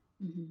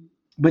 Mm-hmm.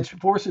 which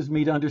forces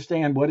me to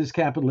understand what is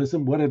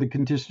capitalism, what are the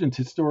conditions,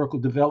 historical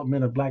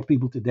development of Black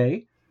people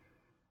today,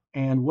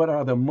 and what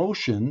are the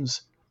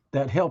motions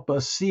that help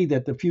us see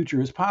that the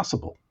future is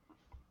possible.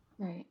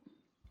 Right.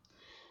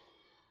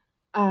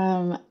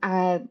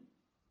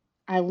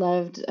 I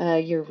loved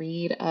your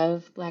read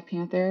of Black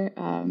Panther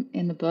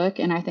in the book,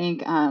 and I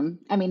think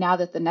I mean now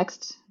that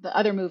the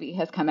other movie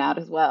has come out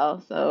as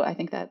well, so I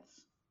think that's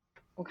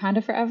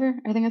Wakanda Forever.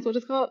 I think that's what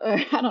it's called. Or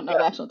I don't know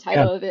the actual Yeah,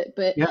 title of it,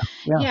 but yeah,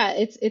 yeah, yeah,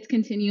 it's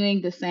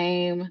continuing the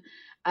same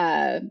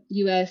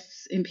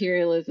U.S.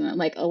 imperialism,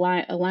 like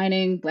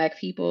aligning Black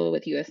people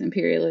with U.S.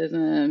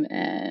 imperialism,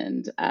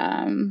 and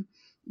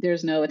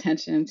there's no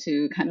attention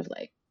to kind of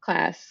like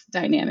class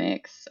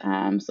dynamics.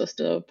 So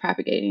still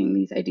propagating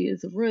these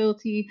ideas of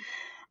royalty.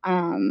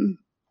 Um,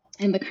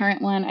 in the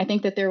current one, I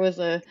think that there was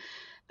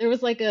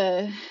like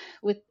a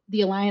with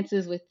the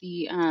alliances with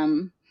the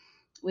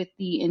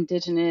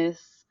indigenous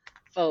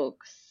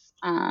folks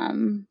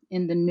in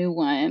the new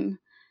one.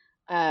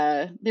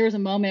 There was a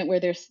moment where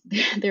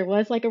there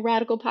was like a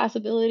radical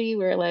possibility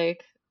where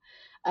like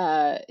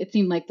it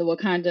seemed like the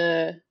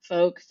Wakanda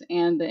folks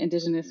and the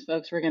indigenous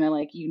folks were gonna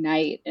like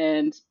unite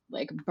and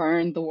like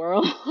burn the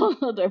world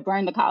or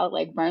burn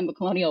the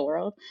colonial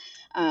world.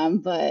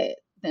 But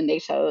then they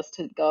chose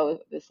to go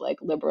with this like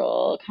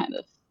liberal kind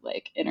of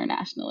like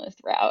internationalist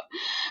route.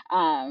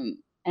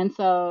 And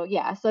so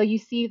yeah, so you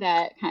see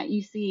that kind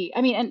you see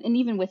I mean and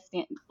even with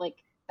like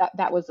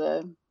that was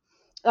a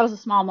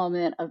small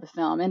moment of the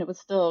film, and it was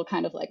still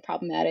kind of like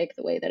problematic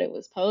the way that it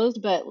was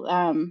posed, but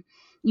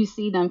you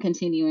see them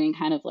continuing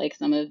kind of like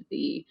some of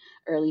the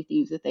early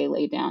themes that they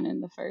laid down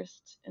in the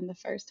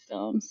first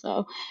film.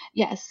 So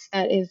yes,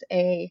 that is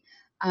it's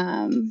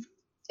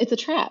a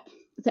trap.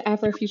 It's an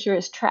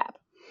Afrofuturist trap.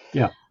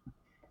 yeah.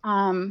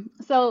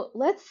 So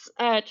let's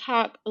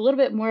talk a little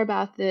bit more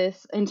about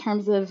this in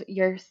terms of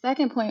your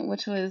second point,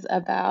 which was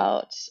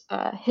about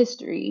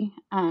history.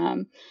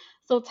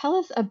 So tell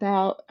us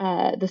about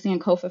the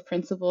Sankofa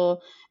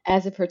principle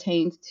as it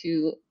pertains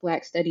to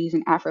Black studies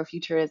and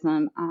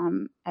Afrofuturism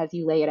as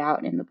you lay it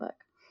out in the book.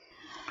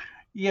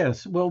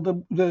 Yes, well,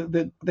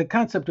 the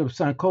concept of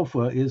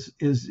Sankofa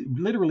is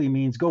literally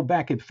means go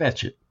back and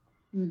fetch it,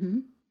 Mm-hmm.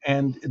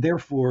 and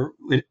therefore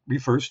it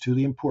refers to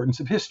the importance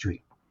of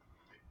history.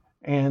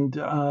 And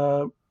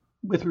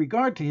with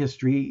regard to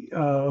history,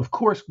 of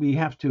course, we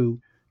have to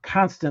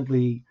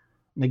constantly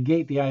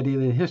negate the idea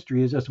that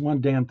history is just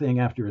one damn thing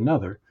after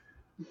another,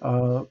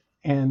 uh,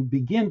 and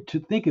begin to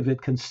think of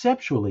it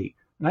conceptually.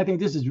 And I think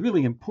this is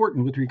really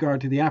important with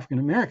regard to the African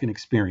American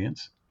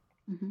experience,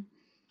 Mm-hmm.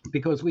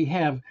 because we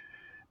have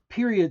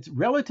periods,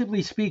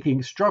 relatively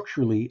speaking,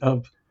 structurally,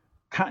 of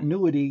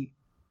continuity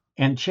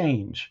and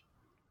change.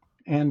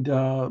 And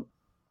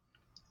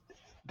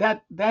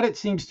that it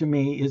seems to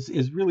me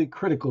is really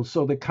critical.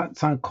 So the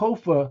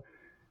Sankofa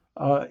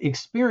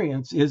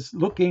experience is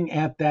looking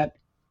at that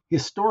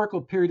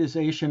historical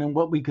periodization and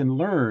what we can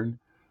learn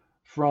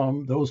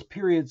from those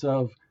periods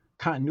of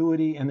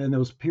continuity and then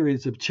those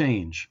periods of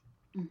change.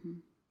 Mm-hmm.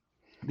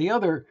 The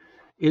other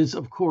is,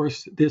 of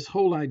course, this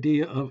whole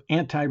idea of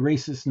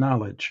anti-racist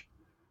knowledge.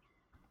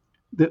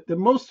 The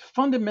most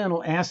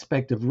fundamental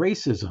aspect of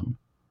racism,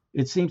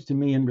 it seems to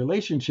me, in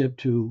relationship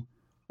to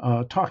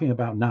talking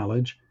about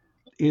knowledge,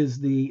 is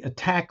the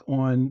attack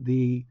on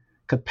the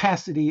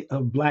capacity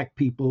of Black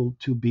people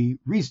to be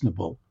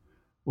reasonable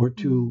or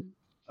to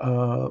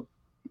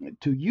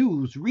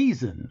use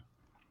reason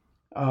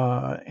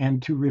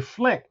and to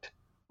reflect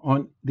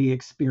on the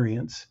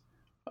experience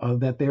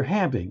that they're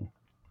having.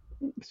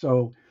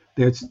 So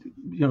there's,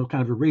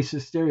 kind of a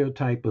racist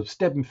stereotype of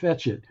step and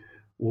fetch it,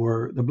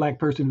 or the Black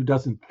person who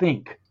doesn't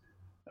think,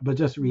 but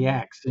just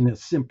reacts in a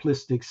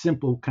simplistic,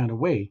 simple kind of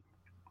way.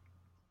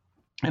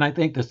 And I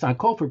think the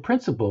Sankofa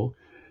principle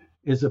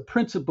is a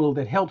principle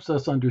that helps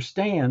us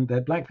understand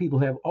that Black people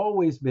have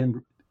always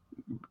been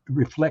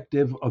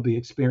reflective of the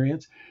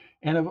experience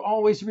and have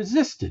always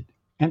resisted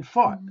and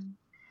fought.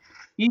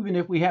 Even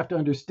if we have to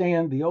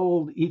understand the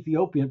old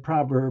Ethiopian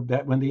proverb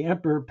that when the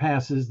emperor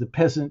passes, the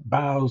peasant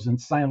bows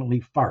and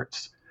silently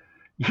farts.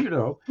 In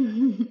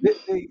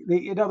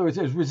other words,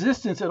 there's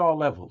resistance at all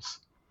levels.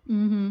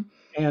 Mm-hmm.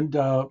 And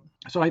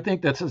so I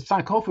think that the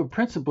Sankofa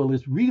principle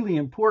is really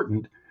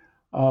important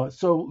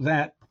so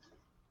that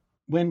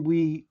when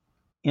we,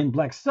 in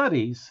Black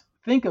studies,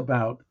 think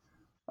about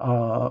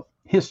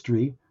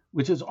history,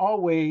 which is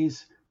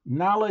always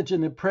knowledge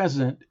in the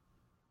present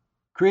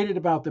created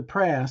about the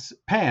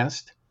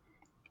past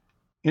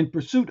in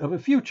pursuit of a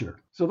future.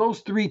 So those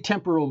three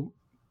temporal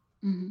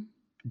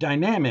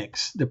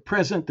dynamics, the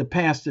present, the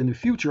past, and the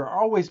future, are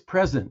always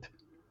present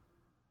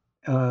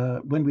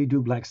when we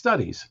do Black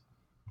studies.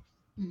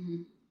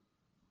 Mm-hmm.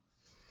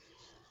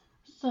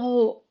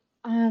 So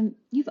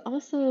you've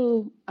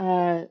also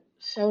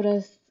showed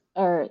us,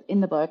 or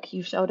in the book,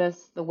 you showed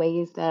us the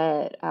ways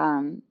that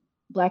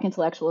Black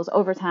intellectuals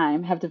over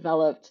time have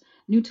developed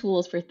new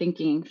tools for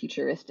thinking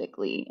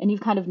futuristically, and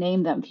you've kind of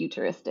named them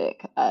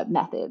futuristic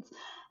methods.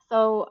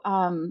 So,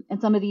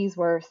 and some of these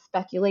were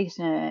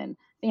speculation,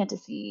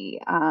 fantasy,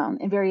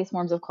 and various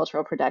forms of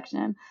cultural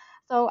production.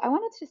 So, I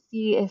wanted to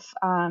see if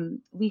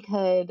we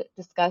could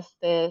discuss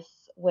this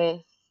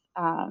with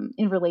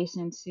in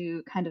relation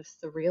to kind of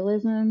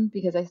surrealism,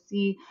 because I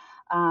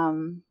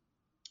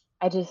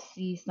just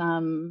see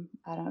some,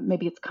 I don't know,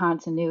 maybe it's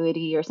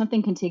continuity or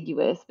something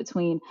contiguous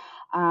between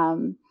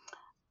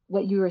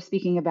what you were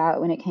speaking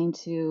about when it came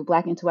to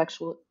Black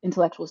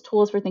intellectuals'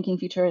 tools for thinking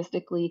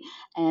futuristically,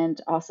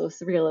 and also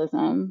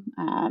surrealism,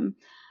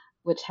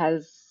 which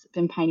has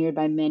been pioneered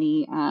by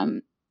many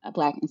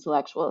Black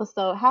intellectuals.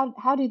 So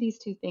how do these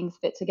two things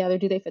fit together?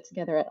 Do they fit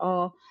together at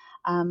all?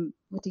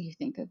 What do you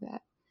think of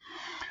that?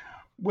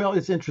 Well,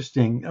 it's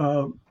interesting.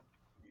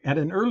 At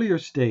an earlier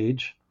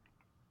stage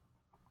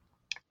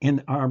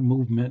in our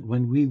movement,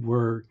 when we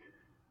were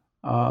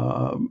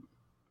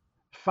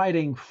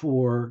fighting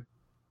for,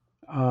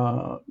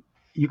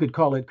 you could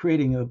call it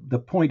creating the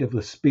point of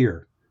the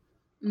spear.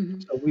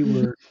 Mm-hmm. So we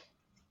were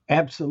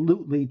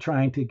absolutely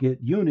trying to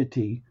get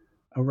unity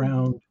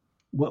around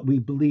what we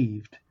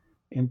believed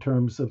in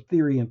terms of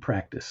theory and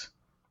practice.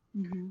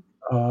 Mm-hmm.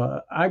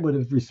 I would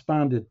have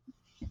responded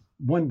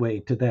one way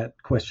to that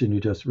question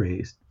you just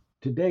raised.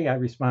 Today, I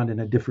respond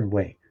in a different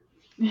way.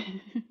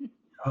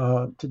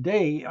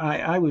 Today,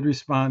 I would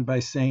respond by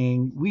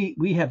saying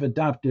we have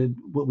adopted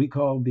what we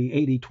call the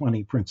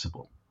 80-20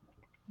 principle.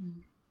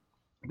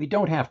 We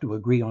don't have to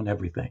agree on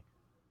everything,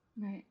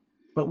 Right.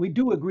 but we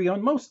do agree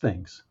on most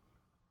things.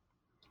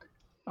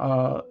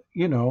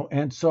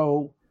 And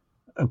so,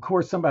 of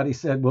course, somebody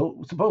said,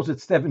 well, suppose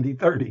it's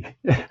 70-30.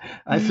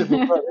 I said,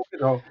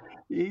 well,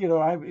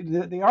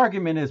 the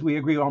argument is we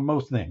agree on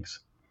most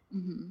things.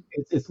 Mm-hmm.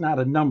 It's not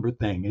a number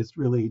thing. It's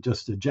really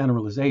just a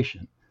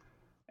generalization.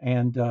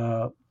 And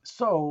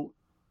so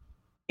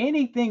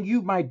anything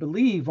you might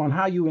believe on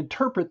how you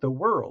interpret the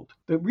world,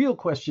 the real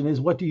question is,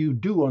 what do you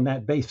do on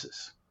that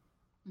basis?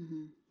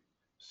 Mm-hmm.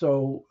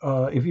 So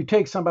if you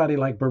take somebody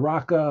like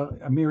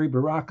Amiri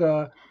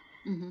Baraka,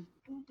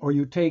 or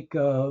you take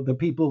the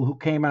people who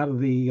came out of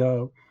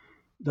the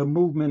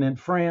movement in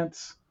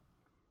France,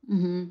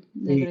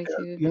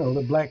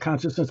 the Black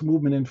consciousness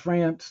movement in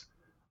France,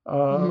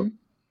 the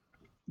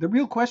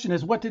real question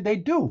is, what did they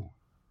do?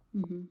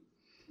 Mm-hmm.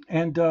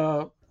 And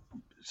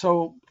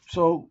so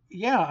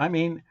yeah, I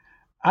mean,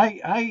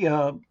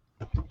 the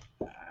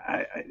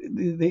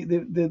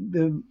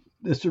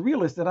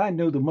surrealist that I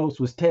knew the most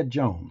was Ted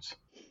Jones,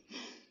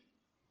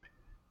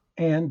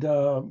 and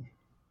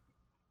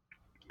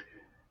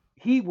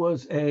he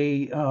was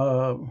a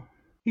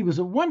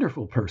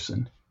wonderful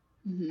person,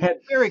 had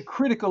very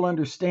critical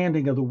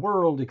understanding of the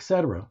world,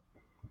 etc.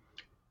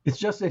 It's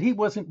just that he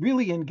wasn't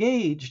really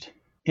engaged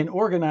in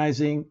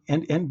organizing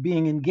and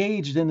being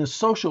engaged in the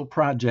social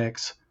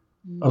projects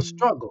of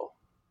struggle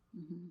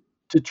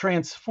to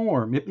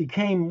transform. It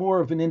became more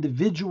of an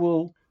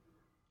individual,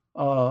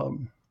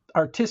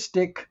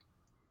 artistic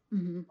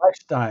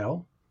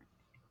lifestyle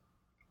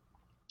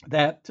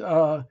that,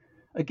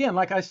 again,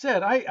 like I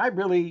said, I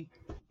really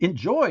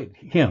enjoyed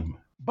him.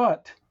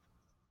 But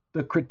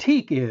the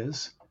critique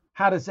is,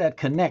 how does that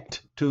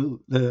connect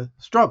to the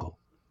struggle?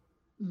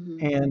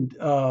 And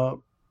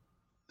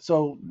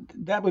so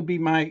that would be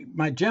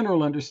my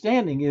general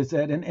understanding, is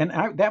that,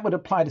 that would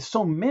apply to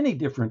so many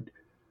different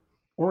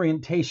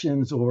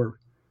orientations or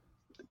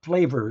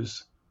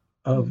flavors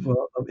of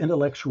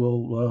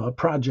intellectual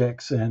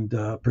projects and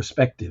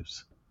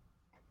perspectives.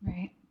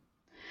 Right.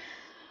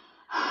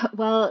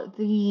 Well,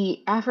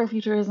 the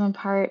Afrofuturism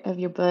part of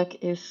your book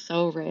is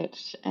so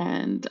rich,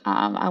 and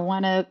I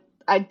want to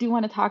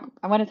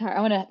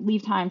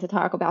leave time to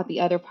talk about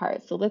the other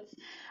parts. So let's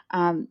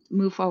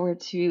move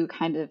forward to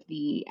kind of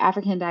the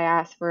African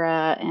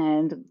diaspora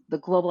and the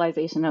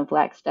globalization of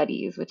Black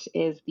studies, which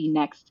is the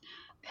next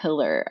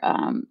pillar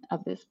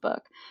of this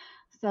book.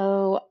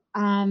 So,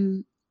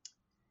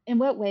 in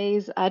what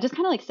ways, just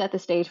kind of like set the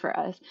stage for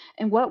us,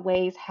 in what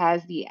ways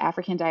has the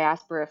African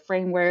diaspora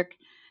framework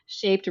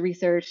shaped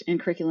research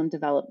and curriculum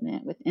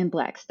development within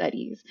Black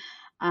studies?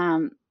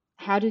 Um,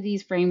 how do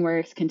these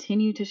frameworks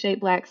continue to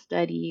shape Black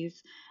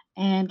studies?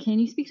 And can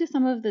you speak to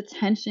some of the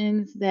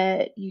tensions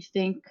that you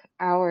think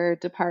our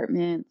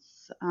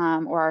departments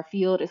or our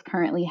field is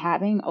currently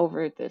having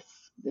over this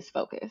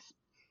focus,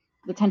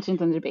 the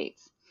tensions and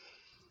debates?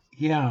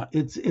 Yeah,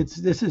 this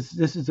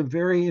is a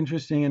very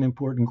interesting and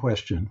important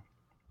question.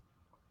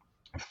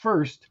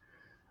 First,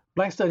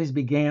 Black Studies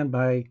began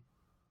by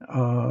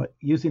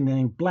using the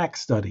name Black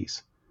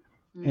Studies,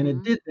 and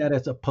it did that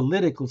as a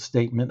political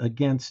statement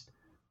against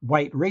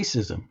white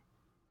racism.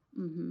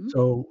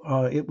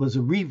 So it was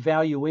a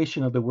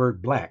revaluation of the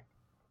word Black.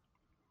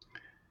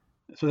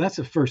 So that's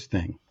the first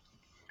thing.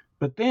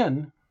 But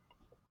then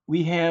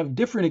we have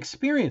different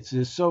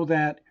experiences, so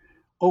that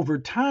over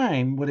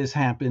time, what has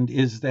happened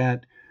is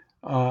that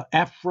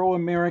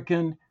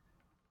Afro-American,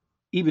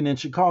 even in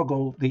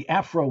Chicago, the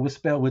Afro was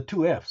spelled with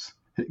two F's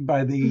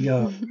by the,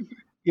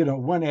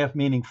 one F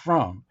meaning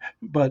from,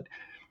 but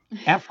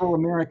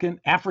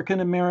Afro-American,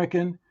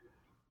 African-American,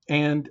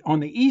 and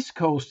on the East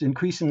Coast,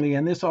 increasingly,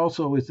 and this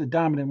also is the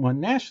dominant one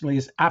nationally,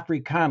 is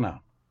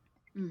Africana.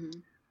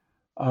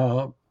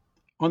 On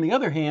the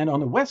other hand,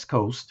 on the West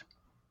Coast,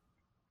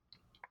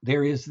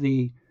 there is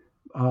the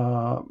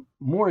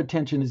more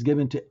attention is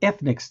given to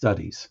ethnic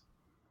studies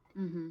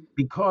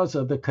because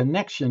of the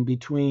connection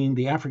between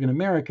the African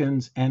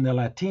Americans and the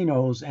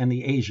Latinos and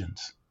the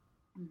Asians.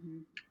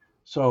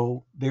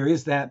 So there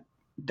is that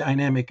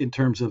dynamic in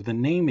terms of the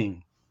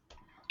naming.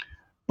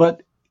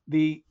 But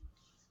the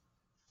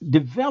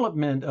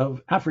development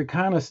of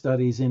Africana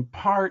studies in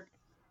part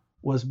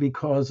was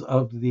because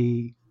of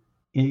the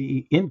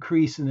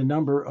increase in the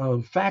number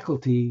of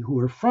faculty who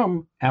are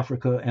from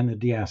Africa and the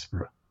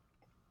diaspora.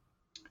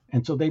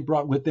 And so they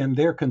brought with them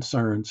their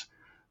concerns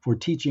for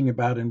teaching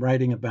about and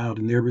writing about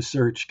and their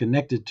research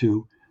connected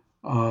to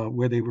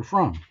where they were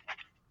from.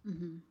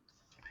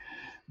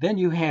 Then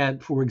you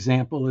had, for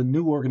example, a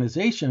new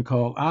organization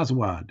called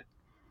ASWAD,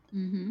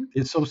 the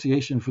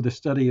Association for the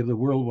Study of the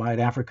Worldwide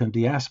African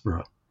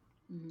Diaspora.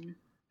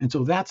 And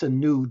so that's a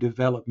new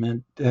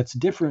development that's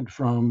different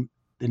from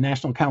the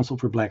National Council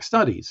for Black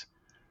Studies,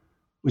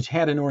 which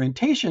had an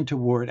orientation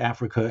toward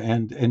Africa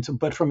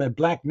but from a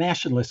Black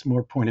nationalist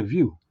more point of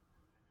view.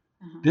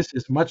 This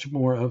is much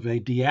more of a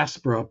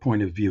diaspora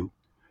point of view.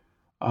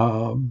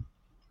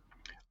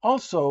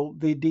 Also,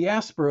 the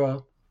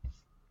diaspora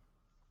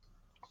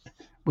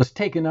was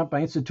taken up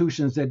by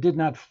institutions that did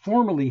not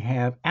formally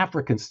have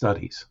African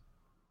studies.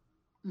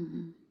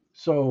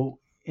 So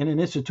in an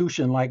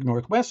institution like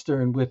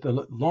Northwestern with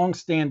a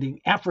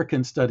long-standing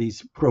African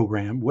studies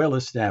program, well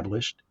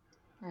established,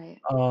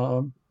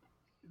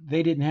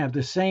 they didn't have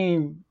the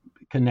same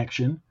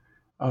connection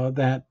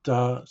that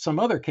some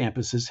other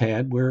campuses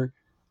had, where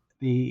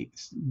the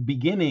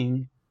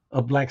beginning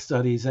of Black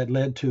studies that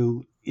led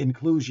to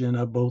inclusion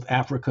of both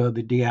Africa,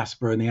 the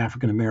diaspora, and the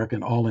African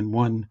American all in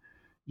one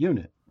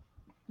unit.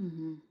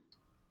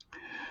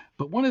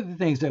 But one of the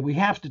things that we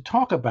have to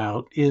talk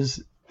about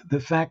is the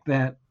fact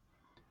that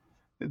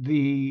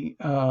the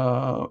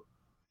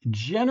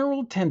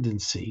general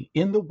tendency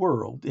in the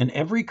world, in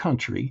every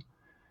country,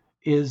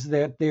 is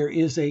that there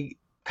is a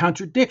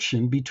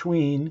contradiction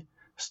between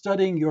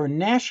studying your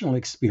national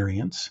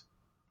experience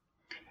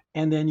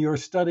and then your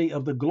study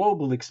of the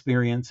global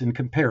experience in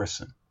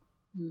comparison.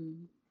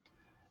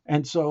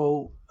 And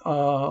so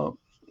no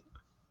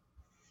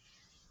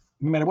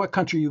matter what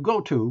country you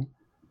go to,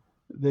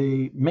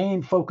 the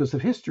main focus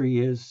of history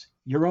is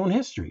your own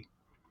history.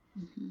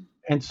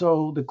 And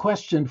so the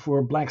question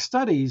for Black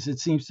studies, it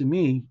seems to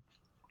me,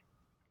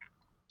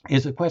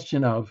 is a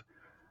question of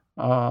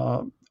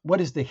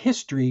what is the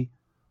history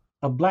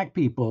of Black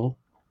people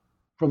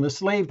from the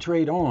slave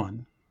trade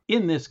on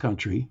in this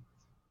country,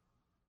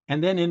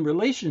 and then in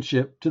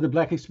relationship to the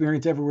Black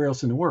experience everywhere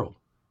else in the world.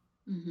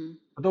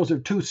 But those are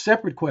two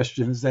separate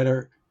questions that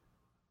are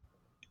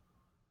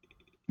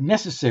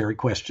necessary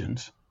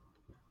questions,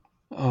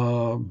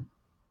 and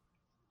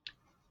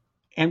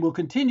will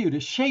continue to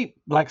shape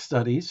Black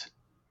studies,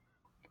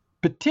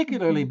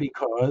 particularly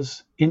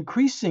because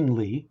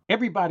increasingly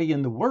everybody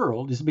in the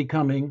world is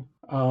becoming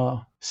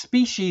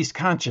species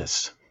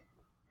conscious.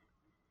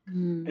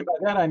 And by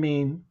that I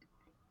mean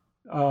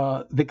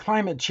the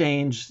climate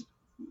change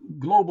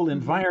global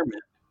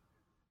environment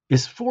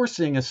is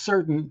forcing a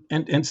certain,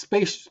 and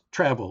space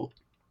travel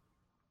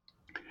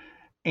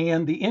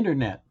and the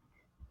internet,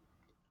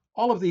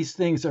 all of these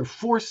things are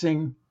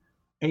forcing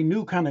a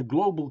new kind of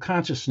global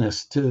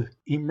consciousness to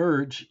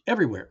emerge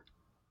everywhere.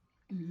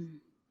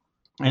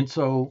 Mm-hmm. And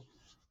so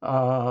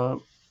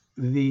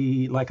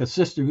like a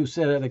sister who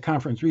said at a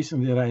conference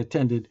recently that I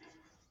attended,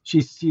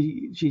 she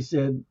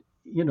said,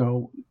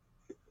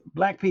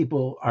 Black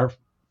people are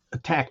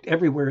attacked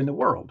everywhere in the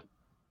world.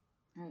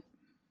 Right.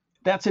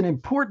 That's an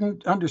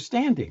important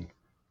understanding.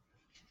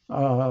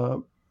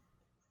 But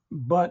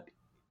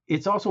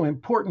it's also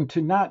important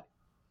to not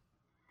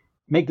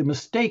make the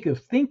mistake of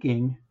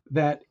thinking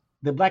that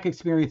the Black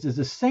experience is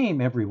the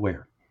same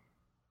everywhere.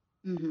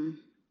 Mm-hmm.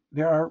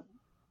 There are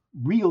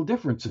real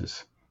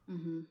differences.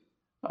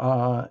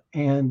 Mm-hmm.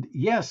 And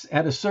yes,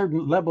 at a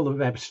certain level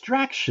of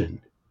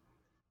abstraction,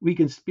 we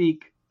can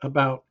speak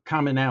about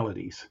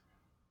commonalities.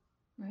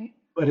 Right.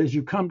 But as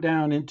you come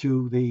down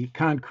into the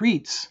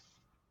concretes,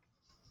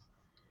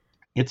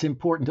 it's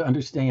important to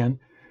understand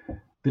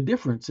the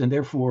difference, and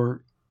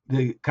therefore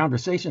the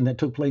conversation that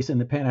took place in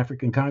the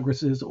Pan-African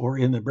Congresses or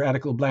in the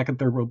Radical Black and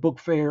Third World Book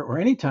Fair or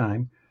any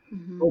time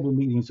mm-hmm. global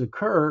meetings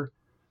occur,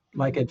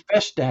 like mm-hmm. at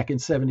Festac in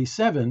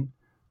 1977,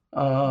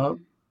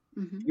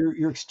 mm-hmm.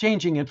 you're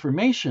exchanging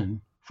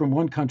information from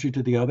one country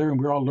to the other, and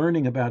we're all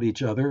learning about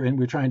each other, and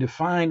we're trying to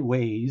find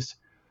ways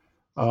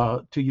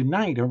to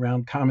unite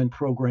around common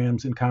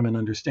programs and common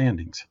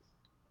understandings.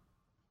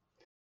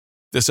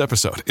 This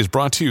episode is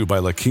brought to you by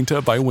La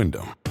Quinta by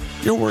Wyndham.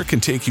 Your work can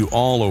take you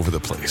all over the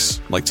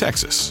place, like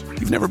Texas.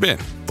 You've never been,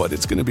 but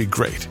it's going to be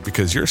great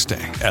because you're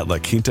staying at La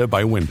Quinta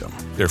by Wyndham.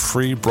 Their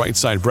free Bright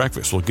Side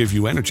breakfast will give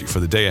you energy for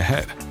the day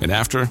ahead. And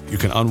after, you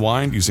can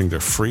unwind using their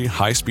free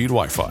high-speed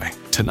Wi-Fi.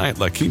 Tonight,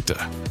 La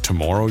Quinta.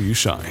 Tomorrow, you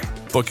shine.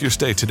 Book your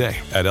stay today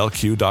at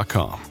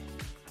lq.com.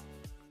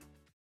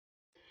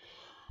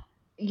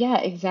 Yeah,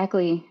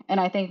 exactly. And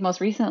I think most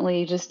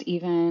recently, just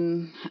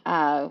even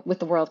with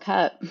the World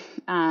Cup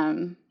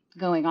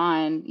going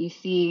on, you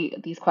see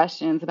these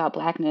questions about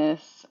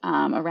Blackness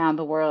around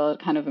the world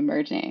kind of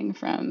emerging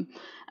from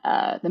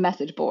the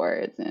message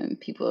boards, and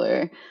people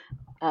are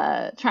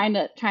trying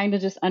to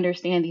just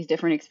understand these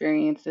different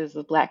experiences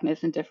of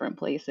Blackness in different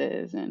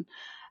places, and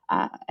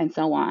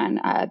so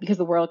on, because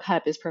the World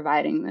Cup is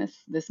providing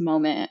this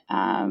moment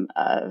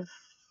of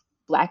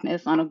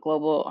Blackness on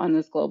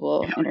this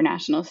global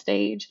international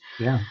stage.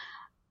 Yeah.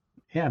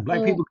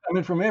 Black people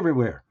coming from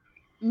everywhere.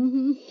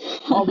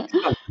 Mm-hmm. All these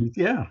countries.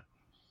 Yeah.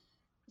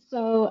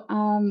 So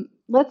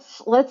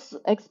let's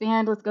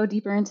expand. Let's go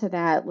deeper into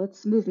that.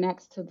 Let's move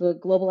next to the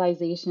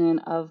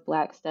globalization of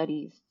Black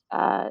studies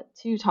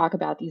to talk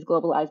about these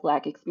globalized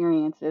Black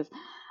experiences.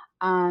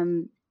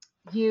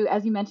 As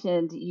you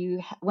mentioned,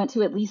 you went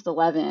to at least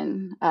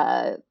 11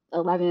 kind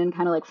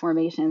of like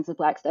formations of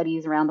Black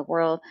studies around the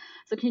world.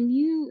 So can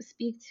you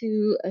speak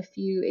to a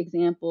few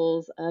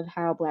examples of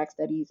how Black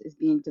studies is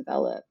being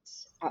developed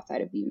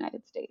outside of the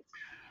United States?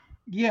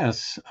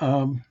 Yes.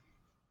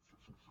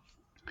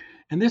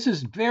 And this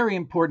is very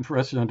important for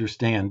us to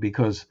understand,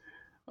 because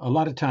a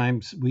lot of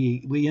times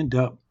we end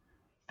up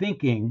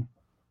thinking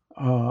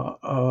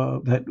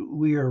that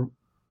we're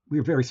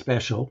very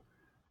special,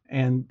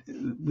 and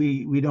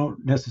we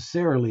don't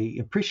necessarily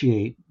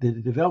appreciate the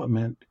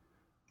development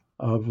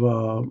of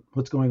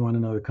what's going on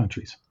in other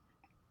countries.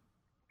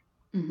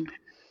 Mm-hmm.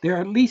 There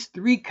are at least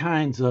three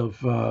kinds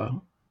of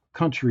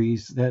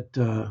countries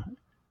that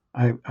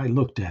I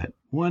looked at.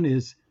 One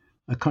is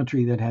a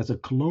country that has a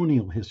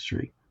colonial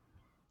history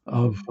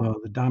of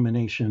the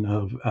domination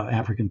of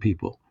African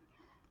people.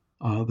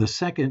 The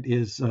second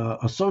is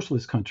a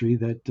socialist country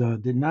that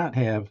did not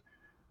have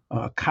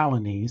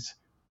colonies,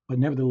 but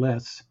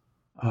nevertheless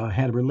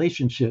had a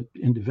relationship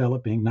in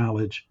developing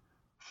knowledge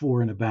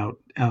for and about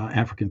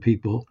African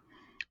people.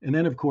 And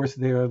then, of course,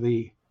 there are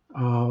the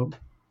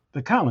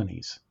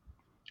colonies,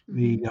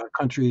 the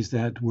countries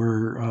that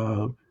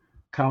were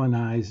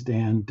colonized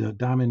and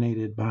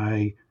dominated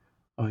by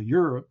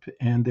Europe,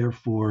 and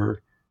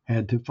therefore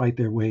had to fight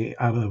their way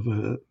out of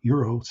a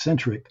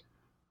Eurocentric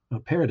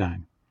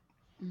paradigm.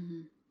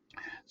 Mm-hmm.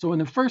 So in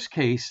the first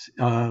case,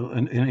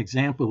 an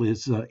example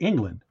is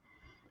England.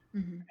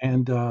 Mm-hmm.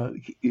 And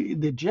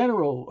the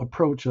general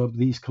approach of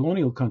these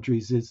colonial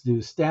countries is to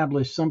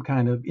establish some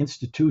kind of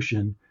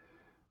institution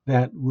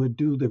that would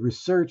do the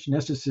research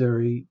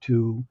necessary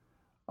to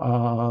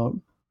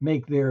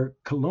make their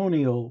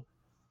colonial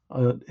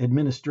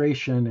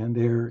administration and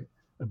their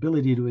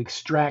ability to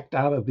extract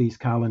out of these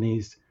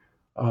colonies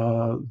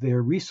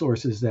their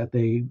resources that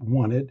they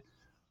wanted.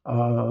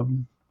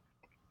 And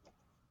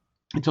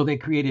so they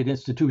created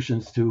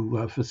institutions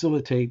to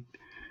facilitate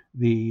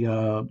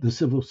the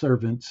civil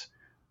servants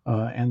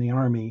and the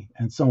army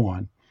and so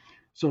on.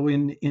 So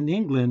in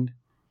England,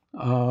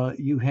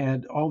 you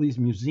had all these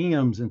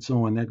museums and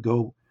so on that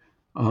go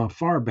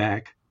far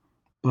back,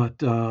 but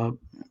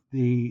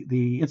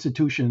the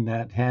institution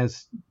that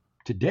has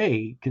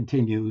today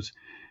continues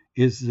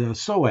is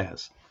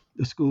SOAS,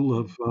 the school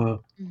of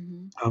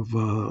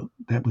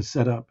that was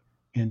set up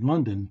in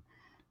London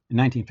in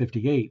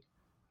 1958,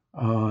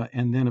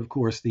 and then of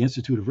course the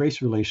Institute of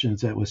Race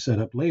Relations that was set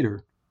up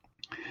later.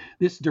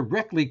 This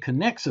directly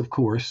connects, of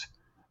course,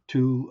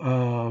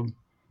 to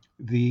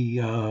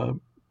the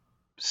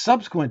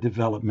subsequent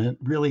development,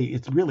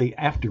 it's really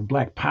after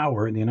Black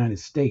Power in the United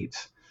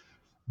States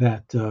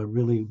that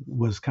really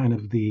was kind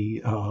of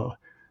the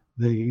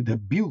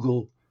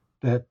bugle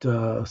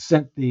that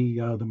sent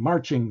the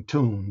marching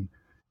tune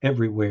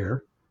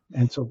everywhere,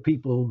 and so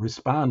people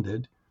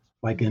responded.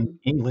 Like in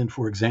England,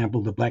 for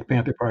example, the Black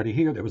Panther Party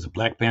here, there was a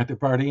Black Panther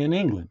Party in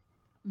England,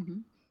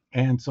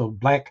 and so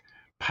Black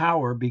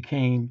Power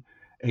became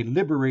a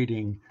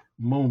liberating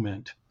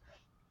moment.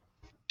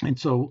 And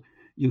so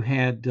you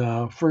had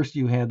first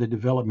you had the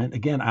development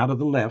again out of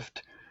the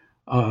left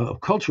of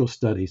cultural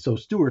studies. So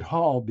Stuart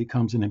Hall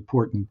becomes an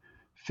important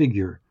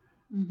figure.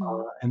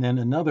 And then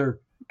another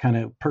kind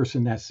of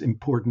person that's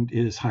important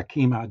is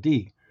Hakim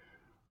Adi,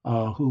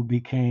 who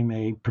became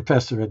a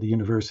professor at the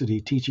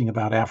university teaching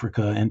about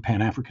Africa and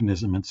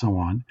Pan-Africanism and so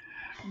on.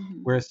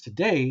 Whereas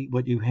today,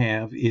 what you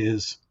have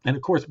is, and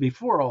of course,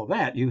 before all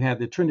that, you had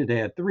the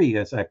Trinidad Three,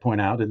 as I point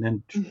out, and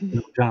then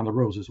John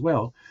LaRose as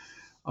well.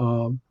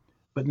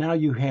 But now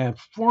you have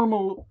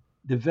formal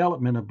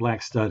development of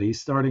Black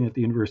studies starting at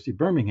the University of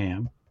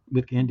Birmingham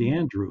with Kehinde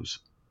Andrews.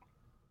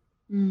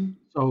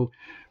 So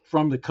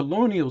from the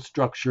colonial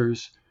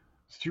structures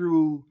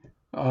through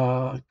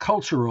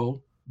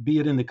cultural, be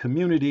it in the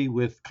community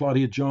with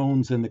Claudia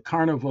Jones and the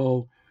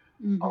Carnival,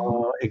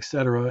 et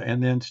cetera,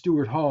 and then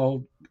Stuart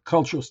Hall,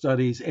 cultural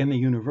studies, and the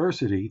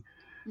university.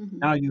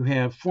 Now you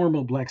have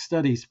formal Black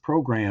studies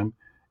program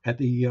at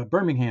the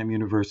Birmingham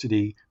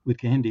University with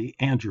Kehinde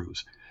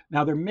Andrews.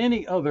 Now there are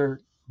many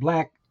other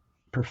Black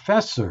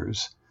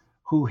professors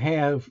who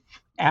have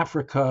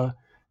Africa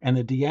and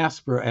the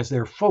diaspora as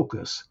their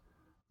focus,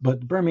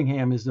 but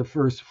Birmingham is the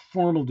first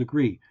formal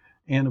degree.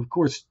 And of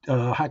course,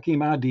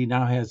 Hakim Adi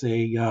now has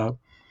an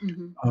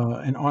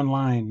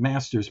online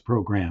master's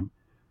program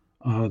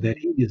that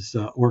he is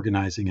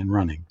organizing and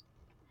running.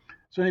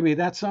 So anyway,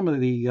 that's some of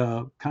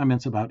the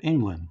comments about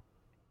England.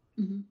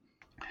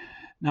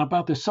 Now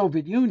about the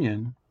Soviet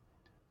Union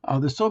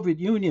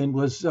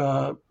was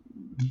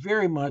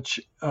very much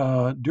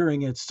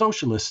during its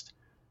socialist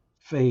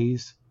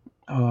phase,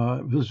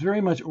 was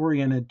very much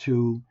oriented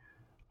to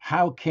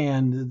how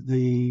can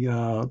the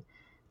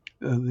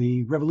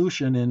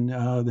revolution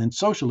in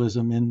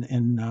socialism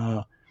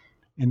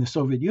in the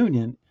Soviet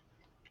Union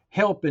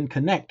help and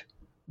connect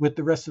with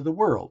the rest of the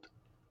world,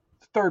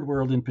 the third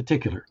world in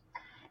particular.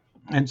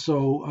 And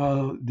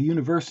so the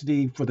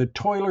University for the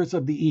Toilers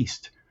of the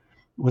East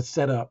was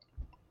set up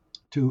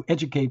to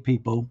educate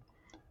people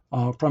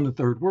from the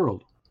third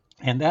world.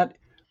 And that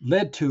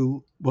led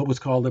to what was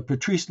called the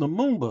Patrice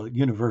Lumumba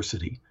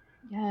University,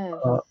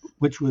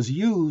 which was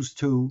used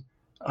to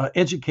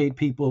educate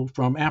people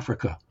from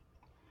Africa,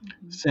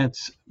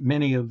 since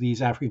many of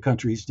these African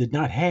countries did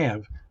not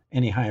have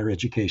any higher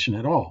education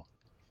at all.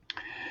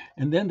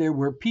 And then there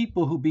were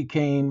people who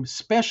became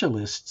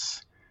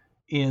specialists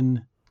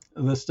in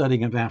the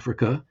studying of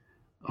Africa,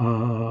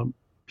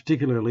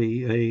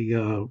 particularly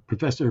a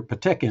Professor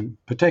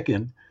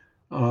Patekin,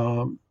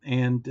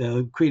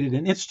 and created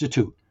an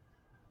institute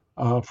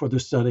for the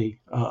study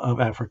of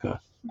Africa.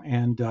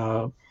 And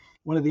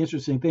one of the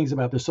interesting things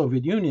about the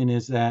Soviet Union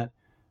is that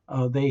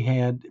they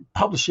had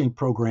publishing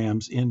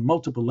programs in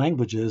multiple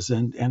languages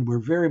and were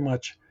very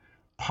much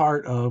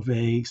part of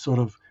a sort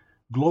of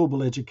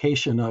global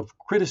education of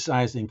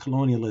criticizing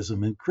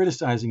colonialism and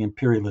criticizing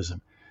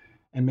imperialism,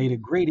 and made a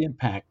great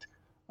impact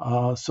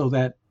so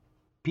that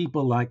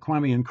people like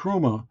Kwame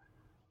Nkrumah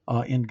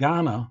in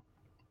Ghana,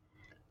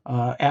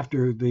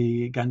 after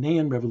the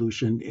Ghanaian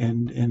Revolution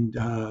and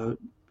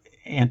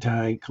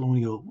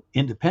anti-colonial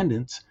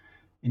independence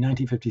in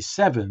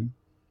 1957,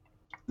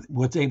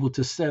 was able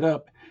to set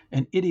up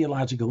an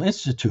ideological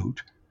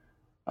institute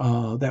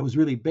that was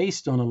really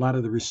based on a lot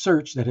of the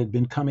research that had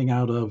been coming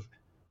out of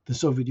the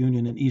Soviet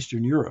Union and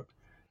Eastern Europe.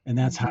 And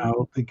that's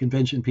how the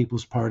Convention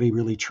People's Party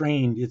really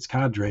trained its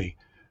cadre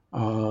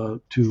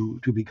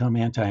to become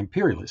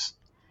anti-imperialist.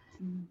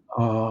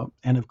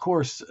 And of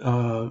course,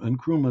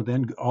 Nkrumah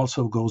then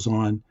also goes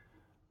on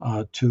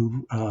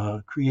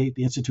to create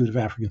the Institute of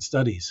African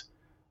Studies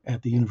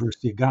at the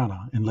University of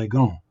Ghana in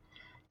Legon.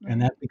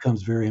 And that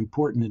becomes very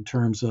important in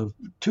terms of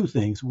two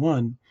things.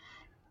 One,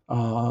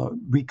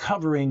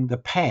 recovering the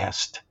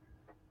past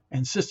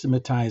and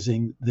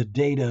systematizing the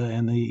data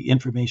and the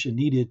information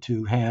needed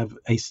to have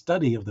a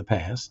study of the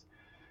past,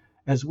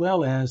 as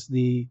well as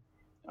the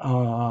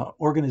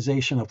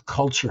organization of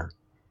culture,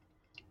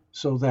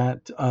 so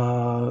that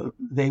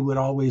they would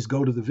always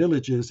go to the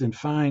villages and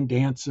find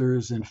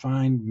dancers and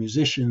find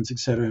musicians, et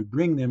cetera, and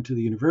bring them to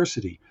the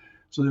university.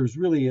 So there was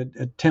really an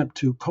attempt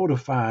to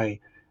codify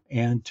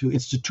and to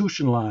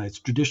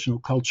institutionalize traditional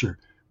culture,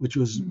 which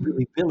was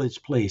really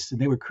village placed, and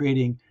they were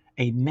creating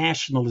a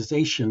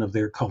nationalization of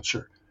their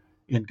culture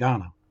in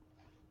Ghana.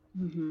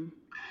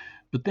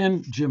 But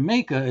then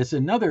Jamaica is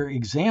another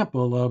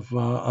example of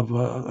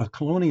a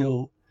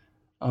colonial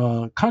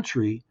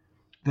country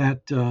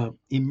that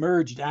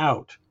emerged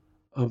out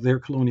of their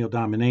colonial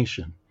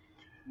domination.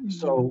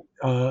 So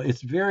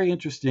it's very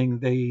interesting.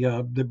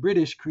 The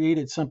British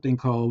created something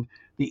called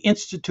the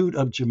Institute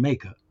of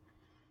Jamaica.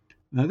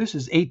 Now, this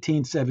is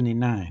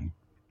 1879.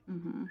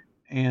 Mm-hmm.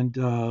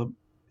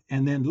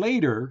 And then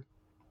later,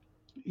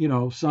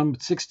 some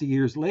 60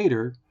 years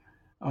later,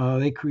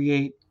 they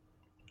create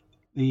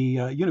the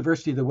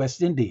University of the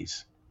West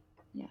Indies.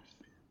 Yes.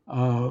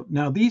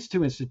 Now, these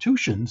two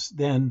institutions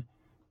then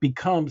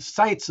become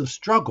sites of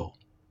struggle,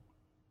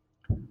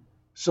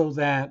 so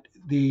that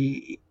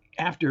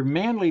after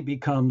Manly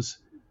becomes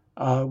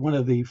one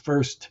of the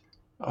first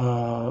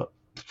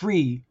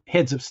free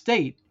heads of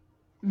state,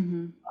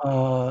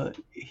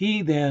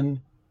 he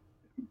then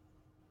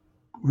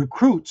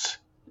recruits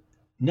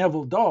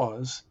Neville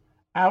Dawes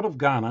out of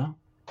Ghana,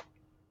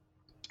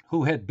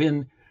 who had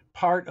been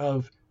part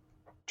of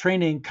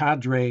training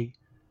cadre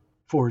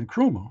for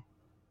Nkrumah.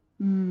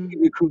 He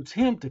recruits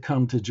him to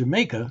come to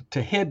Jamaica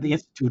to head the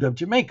Institute of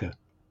Jamaica.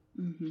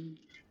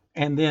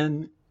 And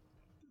then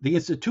the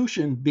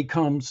institution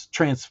becomes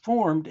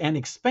transformed and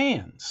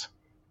expands.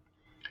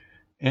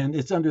 And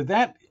it's under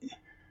that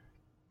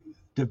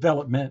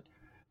development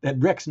that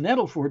Rex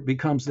Nettleford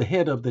becomes the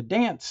head of the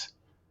dance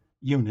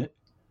unit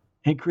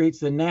and creates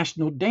the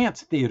National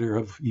Dance Theater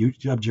of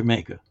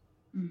Jamaica.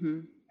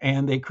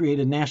 And they create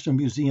a National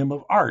Museum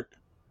of Art.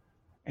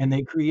 And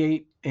they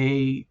create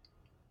a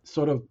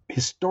sort of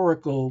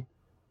historical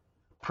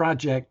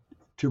project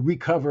to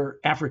recover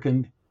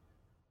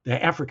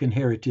the African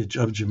heritage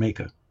of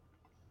Jamaica.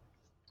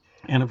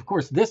 And of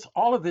course,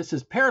 all of this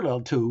is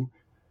parallel to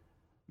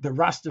the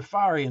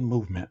Rastafarian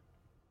movement.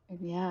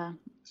 Yeah.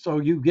 So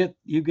you get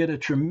a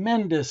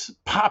tremendous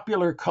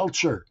popular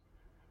culture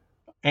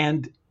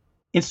and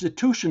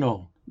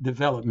institutional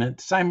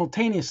development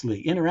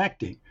simultaneously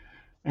interacting.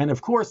 And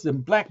of course, the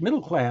black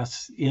middle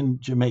class in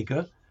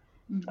Jamaica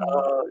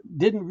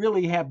didn't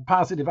really have a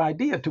positive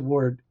idea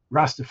toward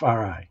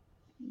Rastafari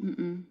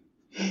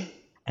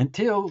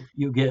until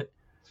you get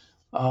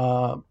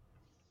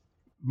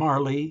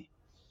Marley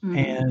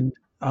and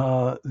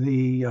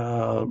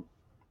the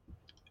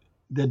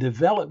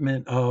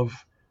development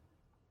of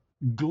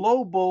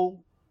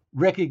global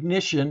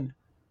recognition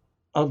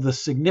of the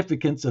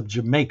significance of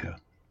Jamaica.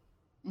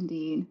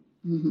 Indeed.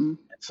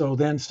 So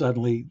then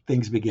suddenly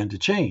things begin to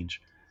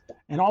change,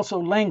 and also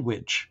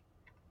language.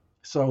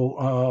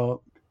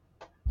 So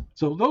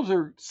those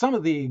are some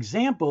of the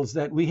examples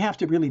that we have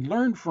to really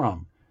learn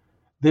from.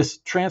 This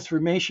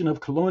transformation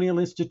of colonial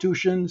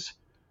institutions,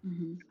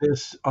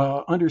 this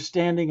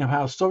understanding of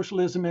how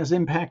socialism has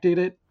impacted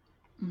it,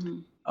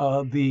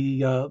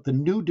 the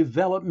new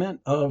development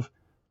of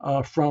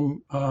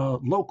from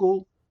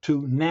local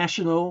to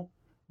national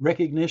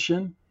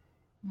recognition.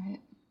 Right.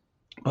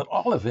 But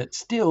all of it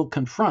still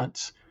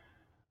confronts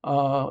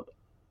the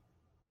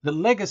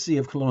legacy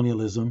of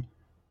colonialism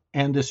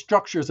and the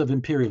structures of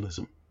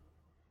imperialism.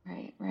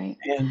 Right.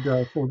 And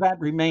so that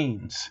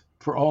remains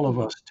for all of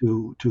us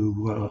to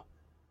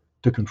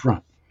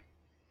confront.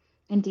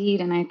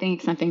 Indeed, and I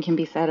think something can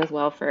be said as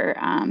well for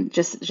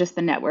just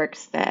the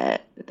networks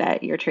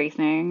that you're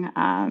tracing.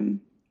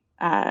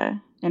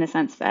 In a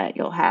sense that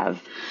you'll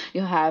have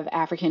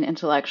African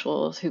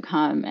intellectuals who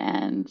come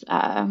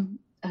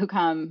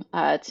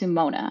to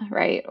Mona,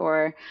 right?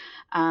 Or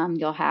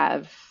you'll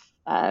have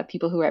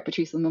people who are at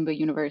Patrice Lumumba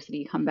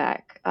University come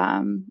back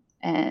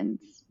and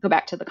go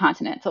back to the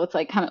continent. So it's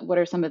like, kind of, what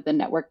are some of the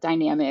network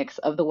dynamics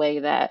of the way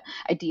that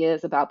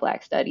ideas about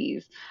Black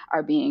studies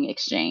are being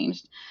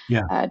exchanged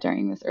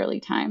during this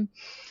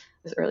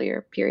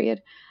earlier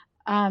period?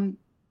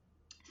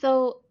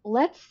 So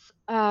let's.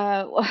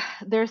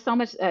 There's so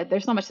much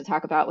to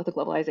talk about with the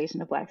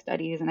globalization of Black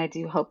studies, and I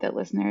do hope that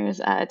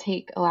listeners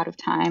take a lot of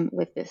time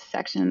with this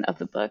section of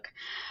the book.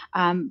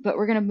 But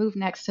we're going to move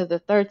next to the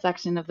third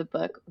section of the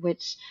book,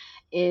 which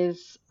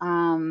is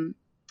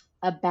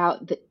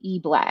about the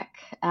E-Black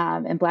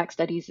and Black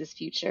Studies'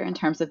 future in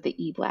terms of the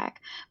E-Black.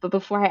 But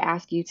before I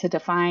ask you to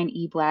define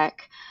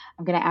E-Black,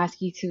 I'm going to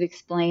ask you to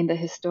explain the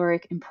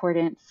historic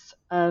importance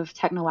of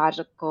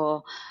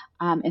technological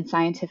and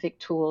scientific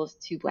tools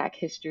to Black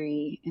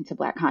history, into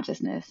Black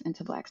consciousness,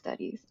 into Black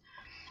studies.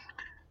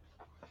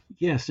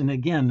 Yes, and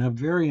again, a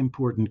very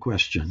important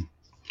question.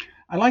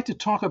 I like to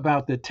talk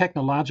about the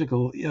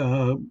technological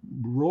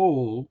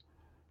role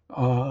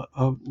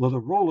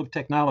the role of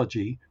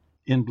technology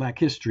in Black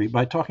history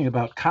by talking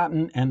about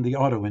cotton and the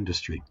auto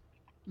industry.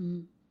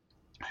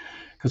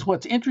 Because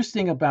what's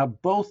interesting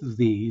about both of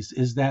these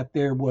is that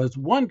there was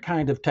one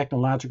kind of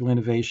technological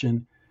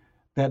innovation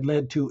that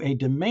led to a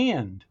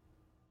demand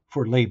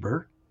for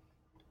labor,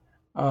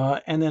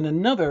 and then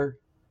another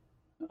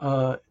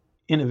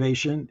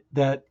innovation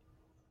that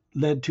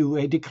led to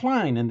a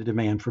decline in the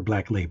demand for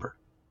Black labor.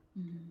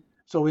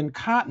 So in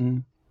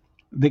cotton,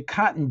 the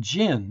cotton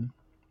gin,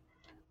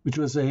 which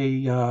was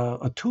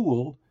a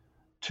tool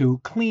to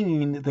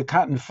clean the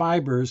cotton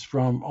fibers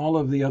from all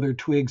of the other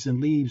twigs and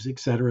leaves, et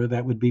cetera,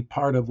 that would be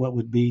part of what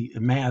would be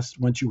amassed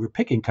once you were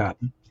picking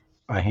cotton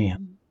by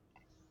hand.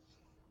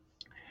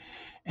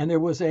 And there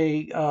was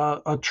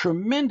a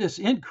tremendous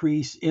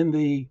increase in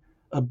the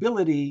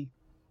ability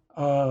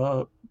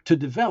to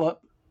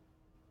develop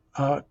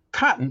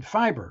cotton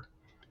fiber.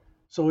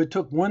 So it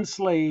took one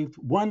slave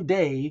 1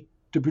 day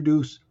to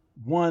produce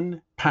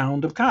 1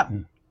 pound of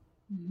cotton.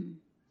 Mm-hmm.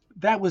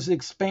 That was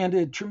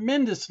expanded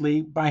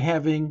tremendously by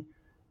having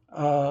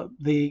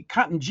the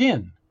cotton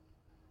gin.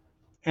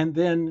 And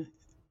then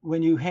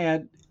when you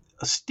had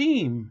a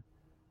steam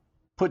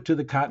put to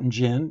the cotton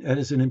gin, that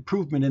is an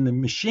improvement in the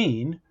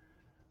machine,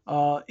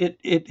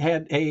 it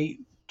had a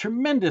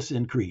tremendous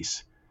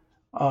increase.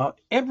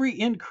 Every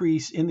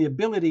increase in the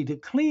ability to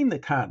clean the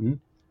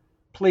cotton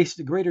placed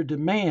a greater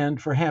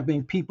demand for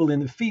having people in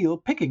the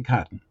field picking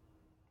cotton.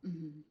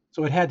 Mm-hmm.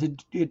 So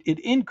it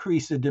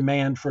increased the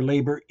demand for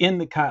labor in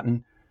the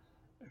cotton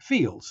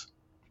fields.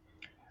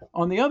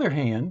 On the other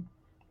hand,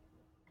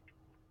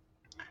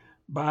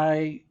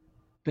 by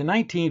the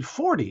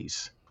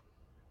 1940s,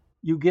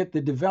 you get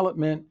the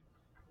development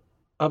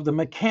of the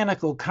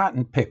mechanical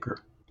cotton picker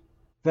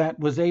that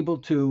was able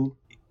to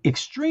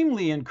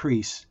extremely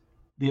increase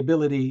the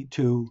ability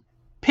to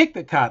pick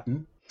the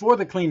cotton for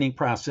the cleaning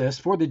process,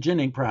 for the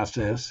ginning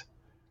process,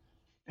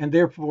 and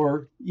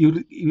therefore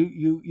you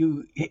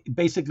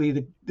basically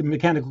the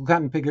mechanical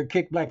cotton picker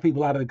kicked black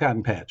people out of the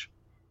cotton patch.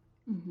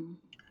 Mm-hmm.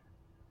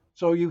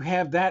 So you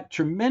have that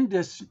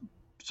tremendous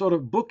sort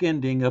of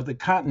bookending of the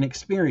cotton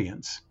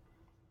experience,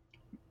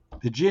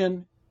 the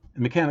gin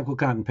and mechanical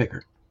cotton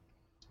picker.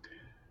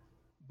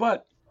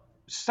 But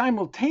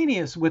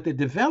simultaneous with the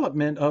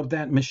development of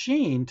that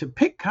machine to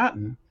pick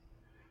cotton,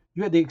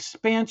 you had the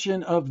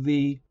expansion of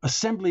the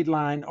assembly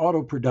line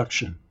auto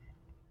production,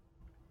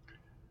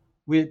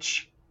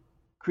 which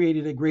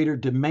created a greater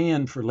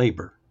demand for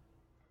labor.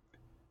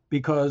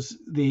 Because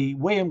the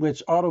way in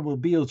which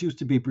automobiles used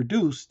to be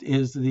produced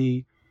is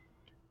the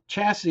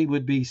chassis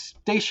would be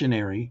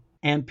stationary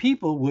and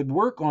people would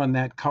work on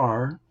that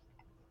car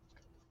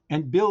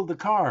and build the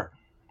car.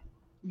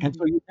 And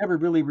so you never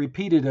really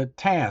repeated a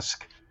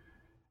task.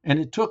 And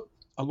it took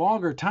a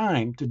longer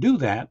time to do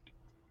that.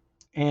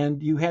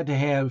 And you had to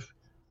have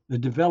the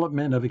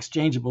development of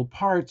exchangeable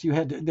parts.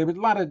 There was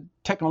a lot of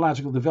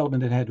technological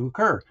development that had to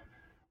occur.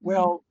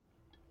 Well,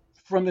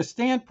 from the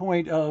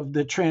standpoint of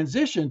the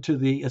transition to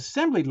the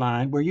assembly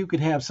line, where you could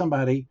have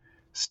somebody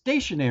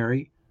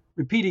stationary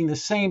repeating the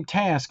same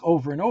task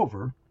over and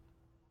over,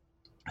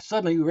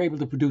 suddenly you were able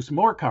to produce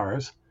more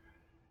cars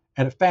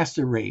at a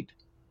faster rate.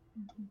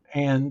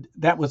 And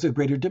that was a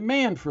greater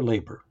demand for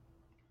labor.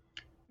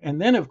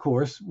 And then, of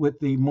course, with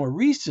the more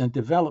recent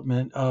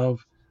development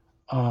of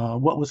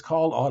what was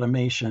called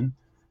automation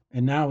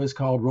and now is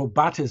called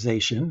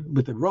robotization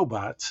with the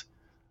robots,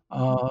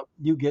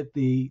 you get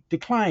the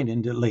decline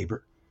in the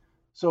labor.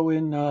 So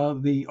in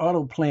the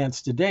auto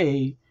plants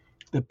today,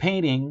 the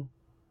painting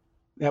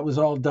that was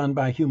all done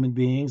by human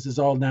beings is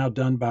all now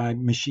done by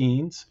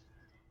machines.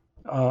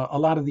 A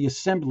lot of the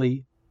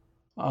assembly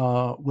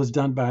was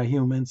done by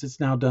humans.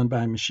 It's now done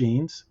by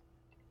machines.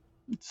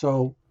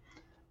 So,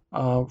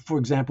 for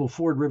example,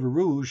 Ford River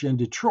Rouge in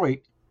Detroit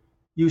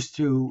used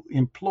to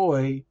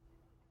employ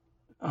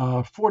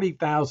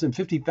 40,000,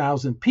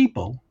 50,000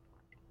 people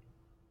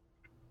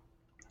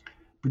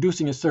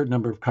producing a certain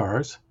number of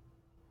cars.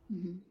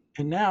 Mm-hmm.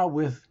 And now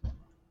with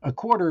a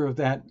quarter of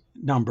that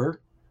number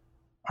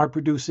are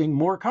producing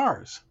more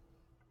cars.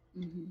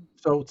 Mm-hmm.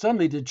 So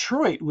suddenly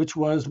Detroit, which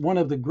was one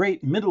of the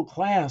great middle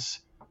class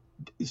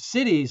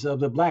cities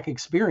of the Black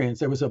experience,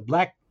 there was a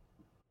Black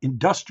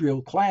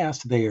industrial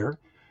class there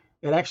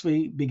that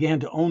actually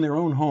began to own their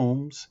own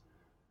homes.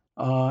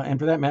 And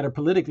for that matter,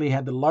 politically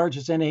had the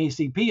largest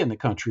NAACP in the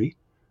country.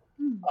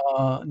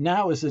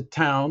 Now is a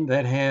town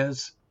that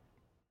has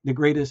the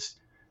greatest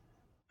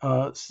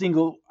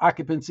single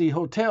occupancy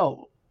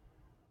hotel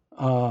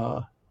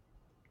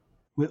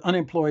with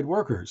unemployed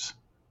workers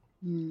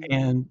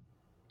and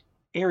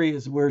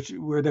areas where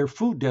there are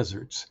food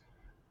deserts,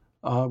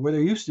 where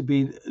there used to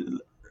be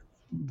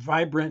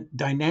vibrant,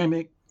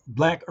 dynamic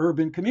Black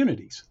urban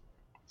communities.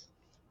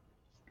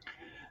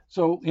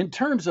 So in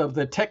terms of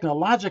the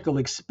technological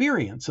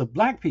experience of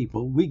Black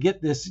people, we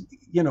get this,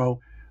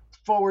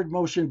 forward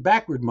motion,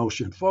 backward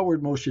motion,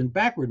 forward motion,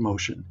 backward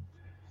motion.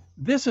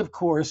 This, of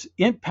course,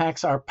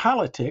 impacts our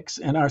politics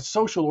and our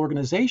social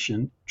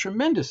organization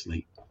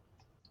tremendously.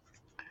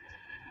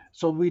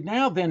 So we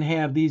now then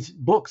have these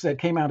books that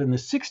came out in the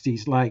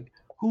 60s, like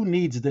Who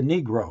Needs the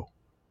Negro?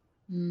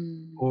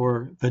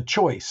 Or The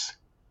Choice.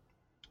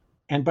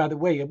 And by the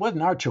way, it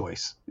wasn't our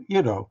choice,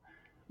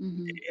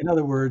 In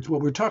other words,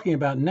 what we're talking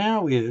about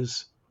now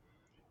is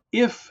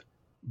if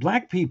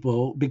Black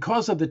people,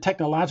 because of the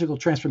technological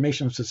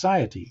transformation of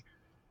society,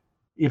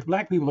 if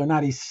Black people are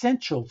not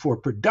essential for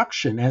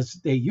production as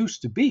they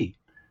used to be,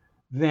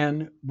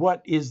 then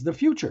what is the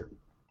future?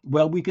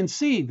 Well, we can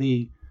see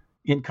the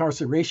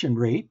incarceration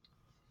rate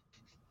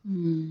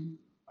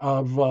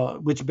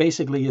of which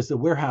basically is the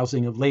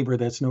warehousing of labor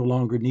that's no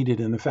longer needed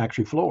in the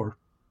factory floor.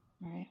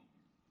 Right.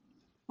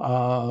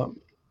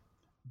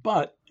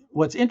 But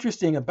what's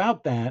interesting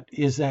about that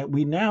is that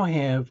we now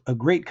have a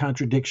great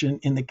contradiction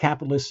in the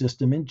capitalist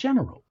system in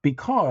general,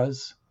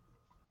 because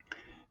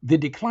the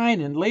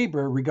decline in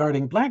labor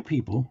regarding Black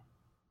people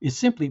is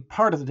simply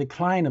part of the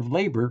decline of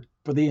labor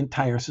for the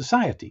entire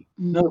society.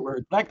 In other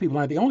words, Black people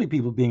aren't the only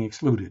people being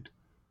excluded.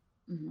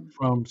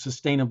 from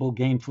sustainable,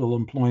 gainful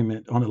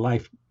employment on a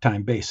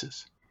lifetime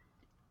basis.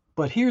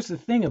 But here's the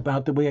thing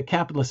about the way a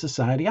capitalist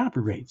society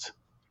operates.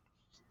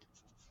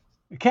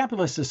 A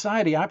capitalist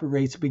society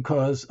operates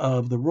because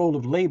of the role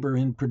of labor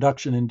in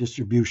production and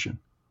distribution,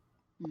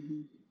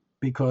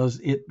 because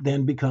it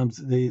then becomes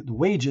the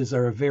wages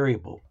are a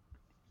variable.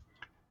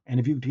 And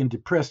if you can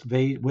depress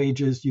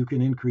wages, you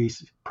can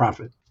increase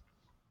profit.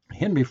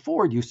 Henry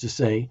Ford used to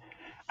say,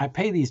 I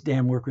pay these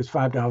damn workers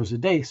 $5 a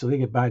day so they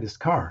can buy this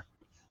car.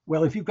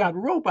 Well, if you've got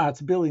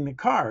robots building the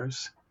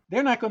cars,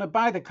 they're not going to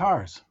buy the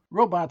cars.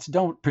 Robots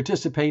don't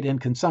participate in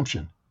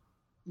consumption.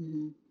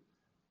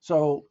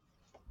 So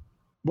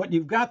what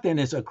you've got then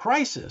is a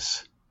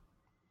crisis.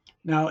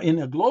 Now, in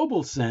a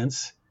global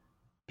sense,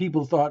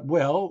 people thought,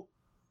 well,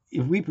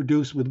 if we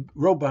produce with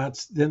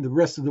robots, then the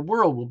rest of the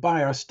world will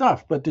buy our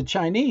stuff. But the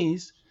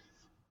Chinese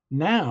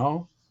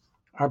now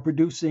are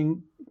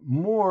buying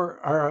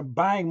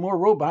more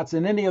robots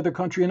than any other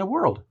country in the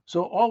world.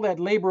 So all that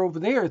labor over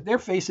there, they're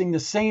facing the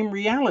same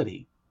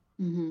reality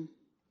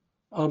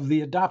of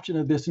the adoption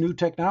of this new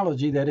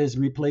technology that is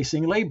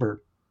replacing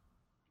labor.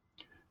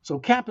 So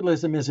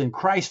capitalism is in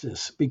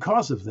crisis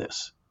because of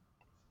this.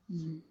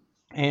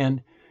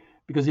 And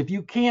because if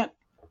you can't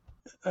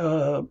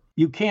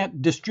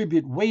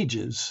distribute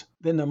wages,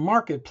 then the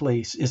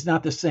marketplace is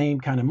not the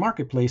same kind of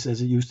marketplace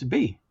as it used to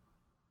be.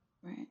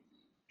 Right.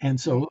 And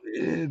so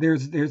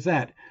there's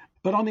that.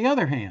 But on the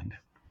other hand,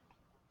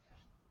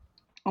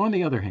 one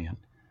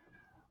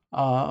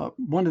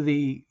of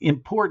the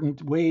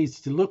important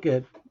ways to look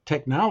at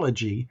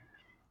technology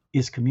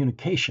is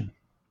communication,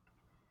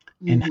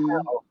 and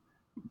how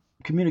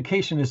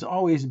communication has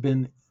always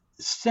been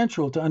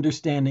central to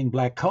understanding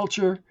Black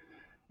culture,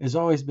 has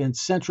always been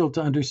central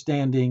to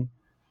understanding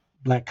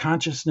Black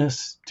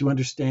consciousness, to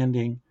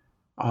understanding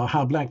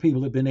how Black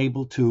people have been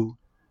able to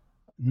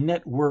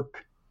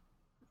network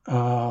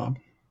and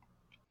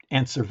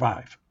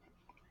survive.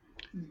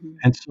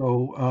 And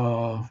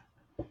so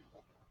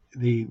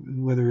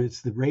whether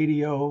it's the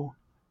radio,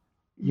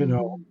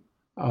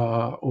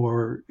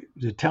 or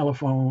the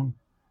telephone,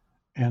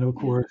 and of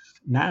course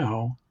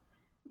now,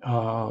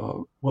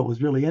 what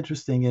was really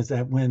interesting is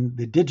that when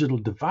the digital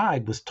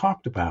divide was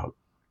talked about,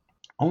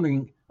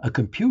 owning a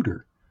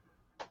computer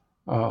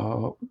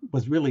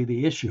was really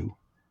the issue.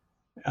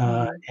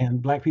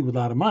 And Black people with a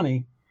lot of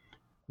money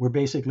were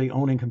basically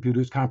owning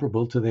computers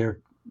comparable to their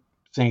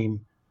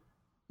same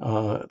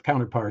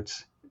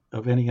counterparts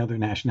of any other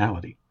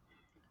nationality.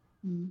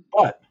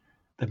 But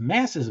the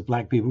masses of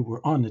Black people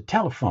were on the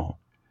telephone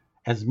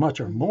as much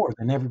or more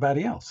than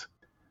everybody else.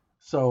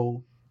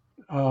 So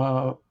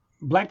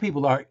Black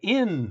people are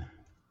in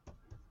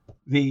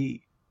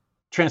the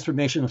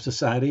transformation of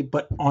society,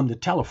 but on the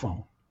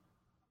telephone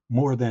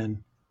more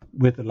than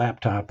with a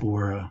laptop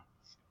or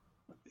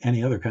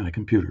any other kind of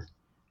computer.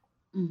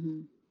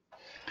 And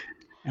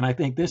I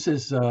think this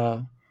is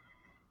a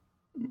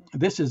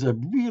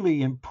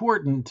really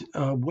important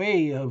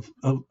way of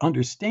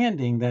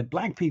understanding that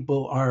Black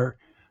people are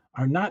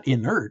not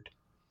inert,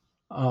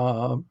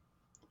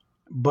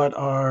 but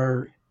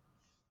are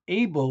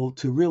able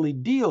to really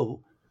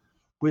deal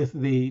with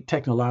the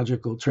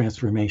technological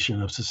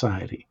transformation of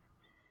society.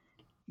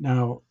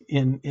 Now,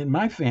 in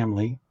my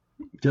family,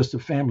 just a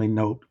family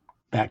note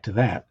back to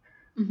that,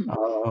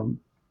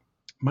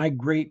 my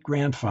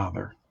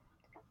great-grandfather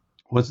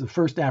was the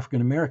first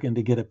African-American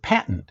to get a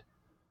patent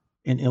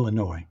in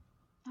Illinois.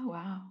 Oh,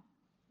 wow.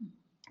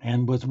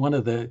 And was one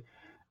of the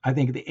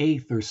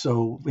eighth or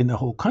so in the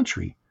whole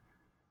country.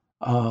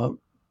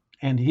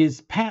 And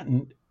his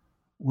patent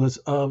was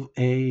of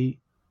a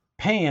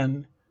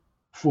pan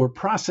for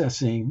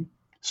processing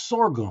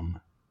sorghum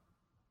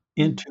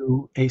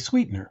into a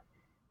sweetener.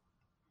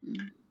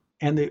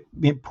 And the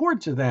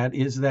importance of that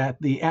is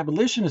that the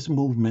abolitionist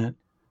movement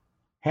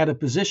had a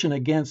position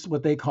against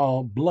what they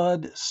call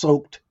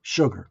blood-soaked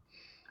sugar.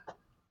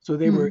 So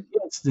they were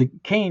against the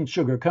cane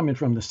sugar coming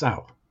from the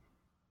South.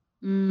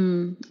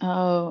 Oh,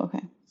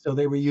 okay. So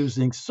they were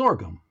using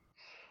sorghum.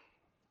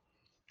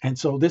 And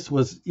so this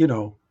was,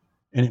 an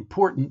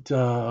important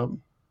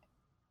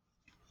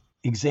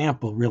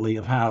example, really,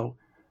 of how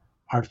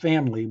our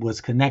family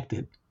was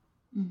connected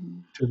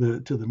to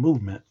the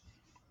movement.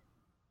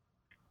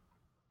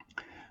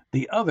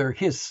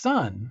 His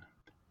son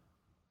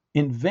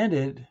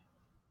invented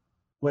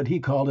what he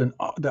called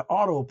the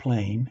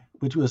autoplane,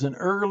 which was an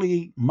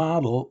early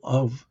model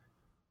of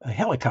a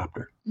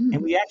helicopter.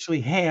 And we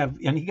actually have,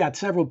 and he got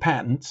several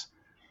patents,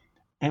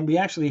 and we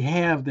actually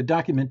have the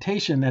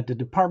documentation that the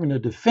Department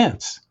of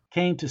Defense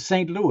came to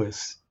St.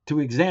 Louis to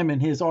examine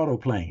his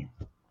autoplane.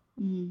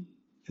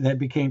 That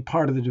became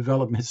part of the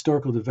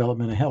historical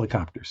development of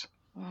helicopters.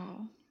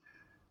 Wow.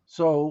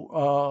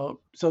 So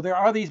there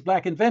are these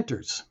Black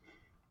inventors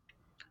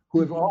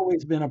who have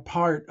always been a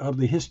part of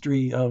the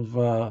history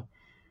of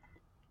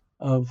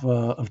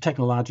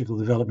technological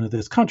development of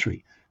this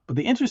country. But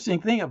the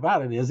interesting thing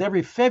about it is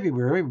every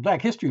February,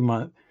 Black History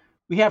Month,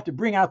 we have to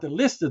bring out the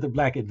list of the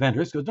Black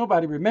inventors because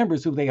nobody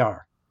remembers who they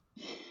are.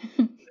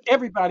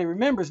 Everybody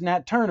remembers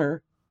Nat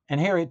Turner and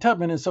Harriet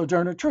Tubman and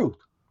Sojourner Truth.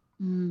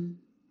 Mm.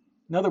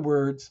 In other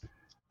words,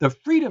 the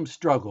freedom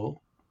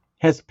struggle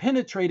has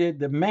penetrated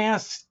the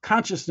mass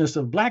consciousness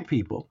of Black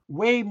people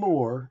way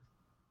more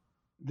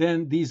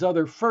than these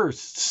other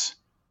firsts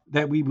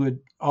that we would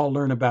all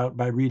learn about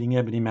by reading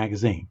Ebony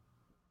magazine.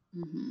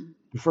 Mm-hmm.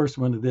 The first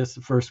one of this,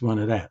 the first one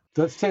of that.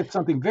 So it said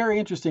something very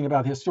interesting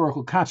about the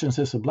historical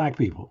consciousness of Black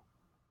people.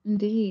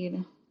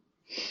 Indeed.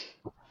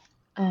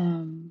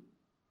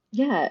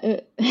 Yeah,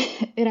 it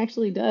it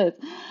actually does.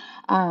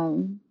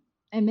 And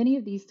many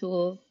of these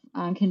tools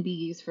can be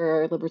used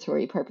for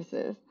liberatory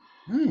purposes.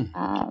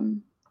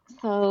 Um,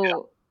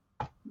 so,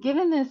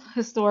 given this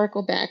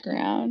historical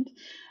background,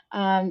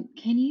 can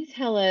you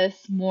tell us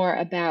more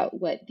about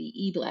what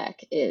the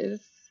e-Black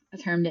is, a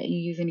term that you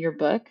use in your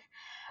book?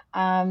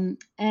 And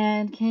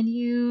can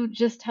you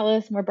just tell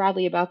us more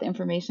broadly about the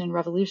information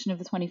revolution of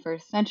the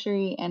 21st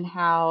century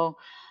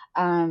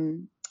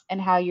um,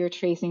 and how you're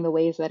tracing the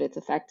ways that it's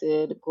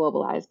affected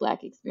globalized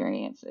Black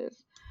experiences?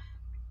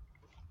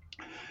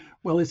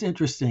 Well, it's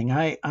interesting.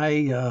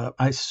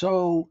 I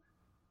so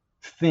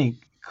think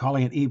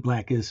calling it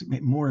e-Black is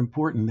more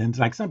important than,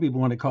 like, some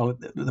people want to call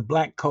it the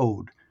Black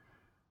Code.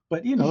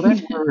 But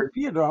that word,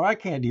 I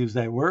can't use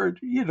that word.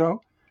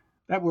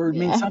 That word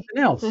means Yeah, something it's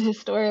a else.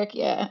 historic,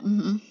 yeah.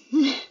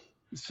 Means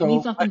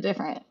So, something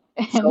different.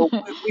 so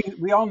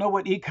we all know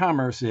what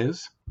e-commerce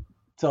is.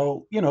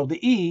 So, the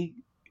E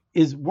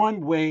is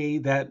one way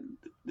that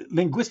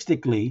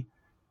linguistically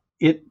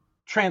it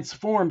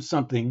transforms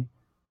something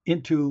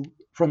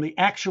from the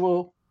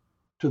actual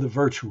to the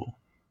virtual.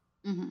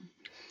 Mm-hmm.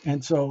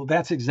 And so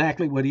that's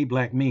exactly what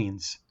e-Black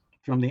means,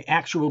 from the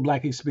actual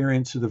Black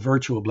experience to the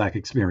virtual Black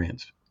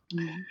experience.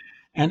 Mm-hmm.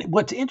 And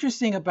what's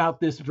interesting about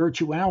this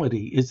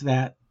virtuality is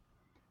that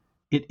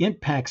it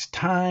impacts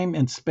time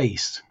and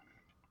space.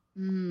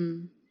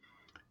 Mm.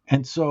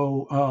 And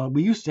so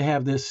we used to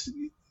have this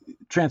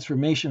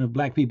transformation of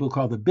Black people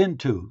called the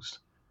Bentus.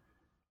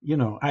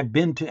 I've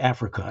been to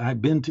Africa,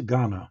 I've been to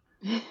Ghana,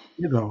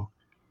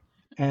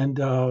 and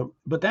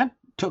but that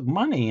took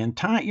money and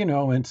time,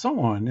 and so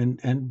on.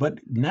 But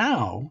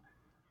now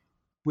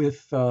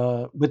with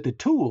the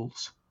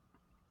tools,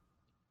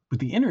 with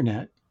the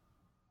internet,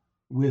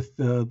 with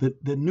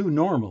the new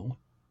normal,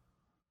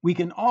 we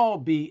can all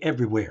be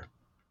everywhere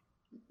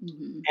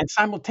Mm-hmm. and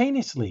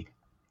simultaneously.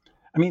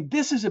 I mean,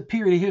 this is a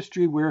period of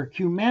history where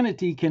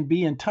humanity can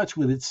be in touch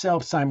with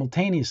itself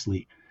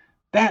simultaneously.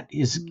 That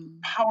is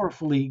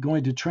powerfully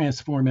going to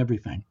transform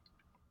everything.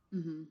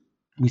 Mm-hmm.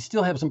 We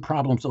still have some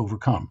problems to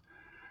overcome,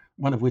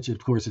 one of which,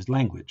 of course, is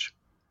language.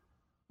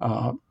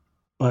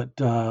 But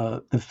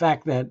the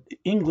fact that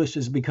English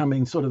is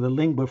becoming sort of the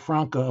lingua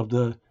franca of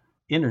the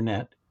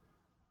internet,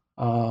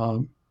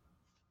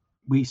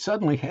 we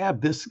suddenly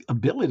have this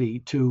ability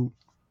to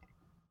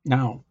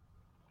now.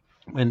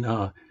 When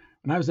I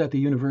was at the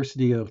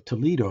University of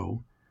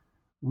Toledo,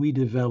 we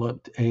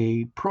developed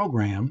a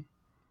program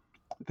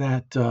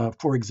that,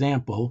 for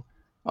example,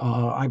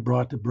 I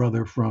brought the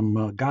brother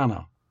from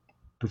Ghana,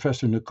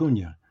 Professor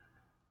Nakunya,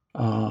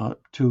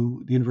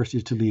 to the University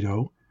of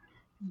Toledo.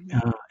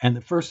 And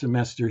the first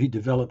semester, he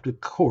developed a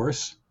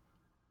course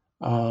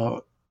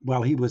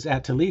while he was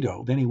at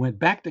Toledo. Then he went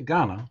back to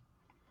Ghana,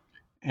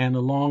 and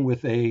along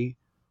with a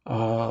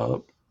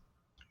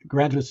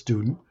graduate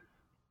student,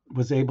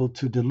 was able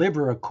to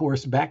deliver a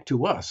course back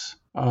to us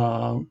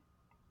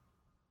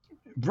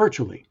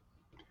virtually.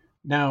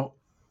 Now,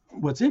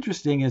 what's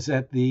interesting is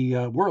that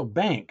the World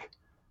Bank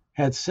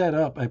had set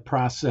up a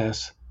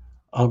process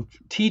of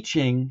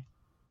teaching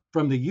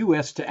from the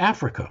U.S. to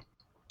Africa.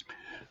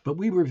 But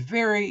we were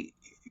very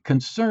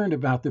concerned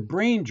about the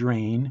brain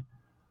drain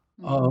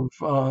of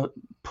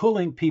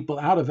pulling people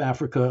out of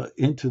Africa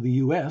into the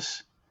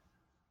U.S.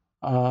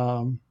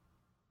 And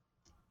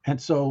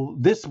so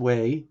this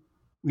way,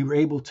 we were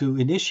able to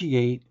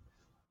initiate,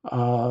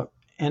 and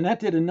that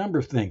did a number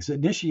of things,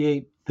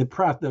 initiate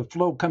the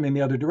flow coming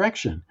the other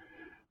direction.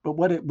 But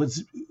what it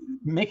was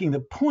making the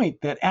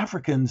point that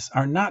Africans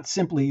are not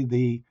simply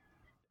the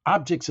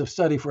objects of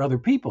study for other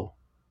people.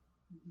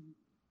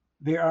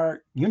 There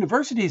are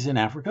universities in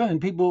Africa and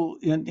people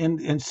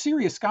in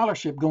serious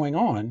scholarship going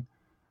on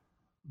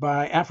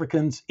by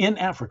Africans in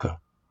Africa.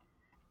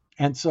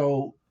 And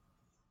so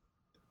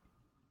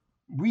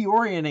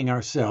reorienting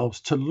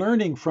ourselves to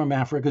learning from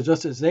Africa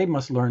just as they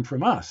must learn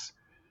from us.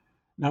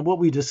 Now, what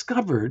we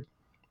discovered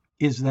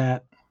is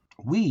that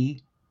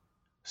we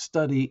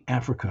study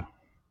Africa,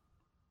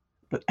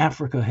 but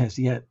Africa has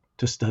yet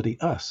to study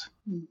us.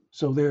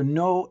 So there are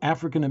no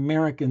African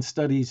American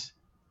studies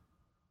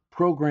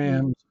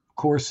programs,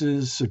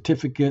 courses,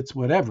 certificates,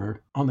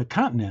 whatever, on the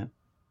continent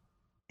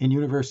in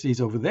universities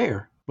over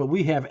there, but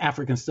we have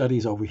African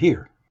studies over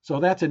here. So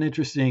that's an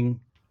interesting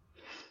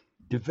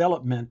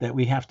development that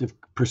we have to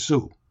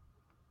pursue.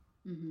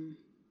 Mm-hmm.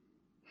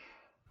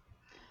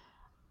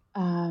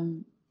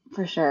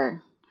 For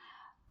sure.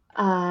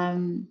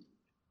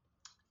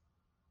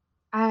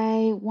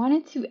 I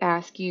wanted to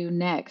ask you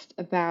next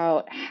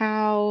about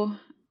how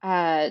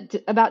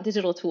about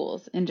digital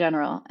tools in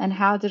general and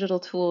how digital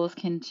tools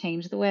can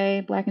change the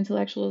way Black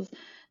intellectuals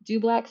do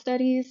Black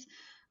studies.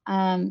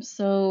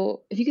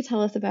 So, if you could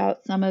tell us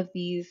about some of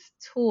these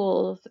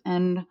tools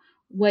and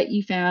what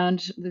you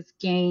found was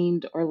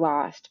gained or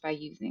lost by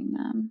using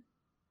them.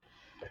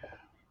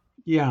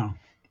 Yeah.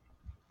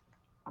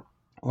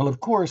 Well, of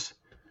course,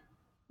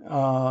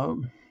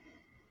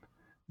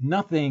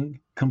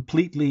 nothing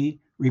completely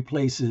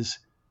replaces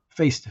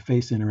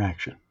face-to-face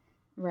interaction.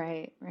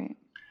 Right, right.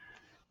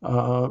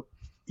 Uh,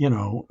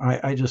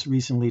 I just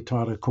recently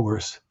taught a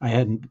course. I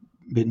hadn't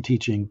been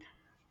teaching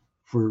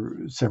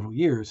for several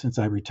years since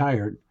I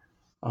retired,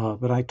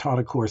 but I taught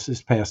a course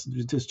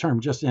this term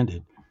just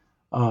ended,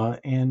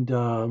 and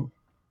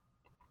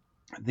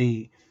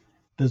the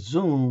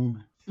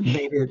Zoom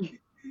made it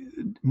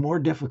more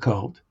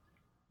difficult.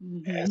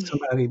 As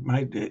somebody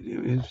might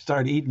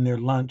start eating their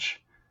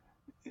lunch,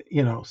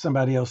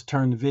 somebody else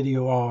turned the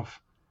video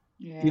off.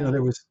 Yeah.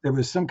 There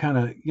was some kind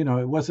of,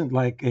 it wasn't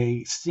like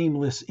a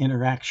seamless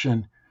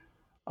interaction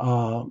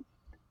uh,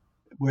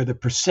 where the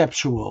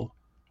perceptual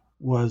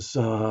was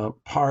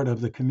part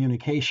of the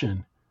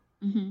communication.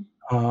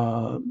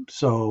 Mm-hmm.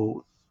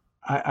 So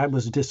I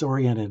was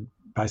disoriented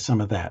by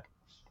some of that.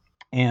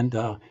 And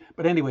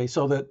but anyway,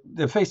 so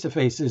the face to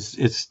face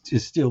is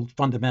still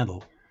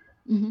fundamental.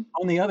 Mm-hmm.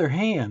 On the other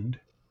hand,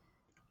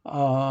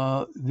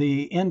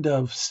 the end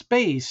of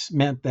space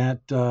meant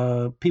that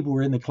people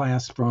were in the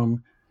class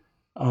from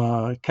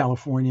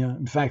California.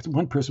 In fact,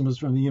 one person was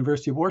from the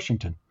University of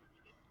Washington,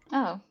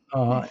 Oh,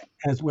 nice.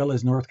 as well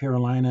as North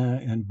Carolina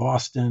and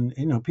Boston.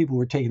 People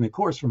were taking the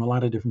course from a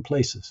lot of different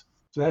places.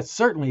 So that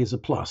certainly is a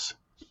plus.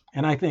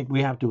 And I think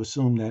we have to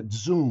assume that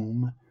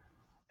Zoom,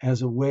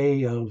 as a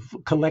way of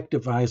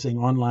collectivizing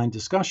online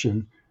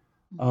discussion,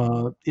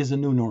 is a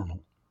new normal.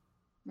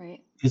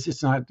 Right.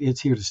 It's not.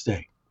 It's here to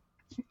stay.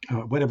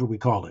 Whatever we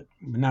call it.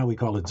 Now we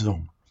call it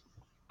Zoom.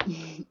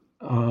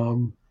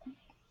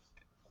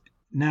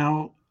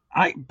 Now,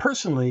 I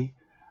personally,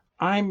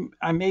 I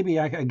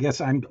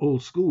guess I'm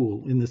old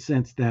school in the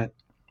sense that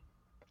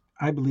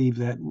I believe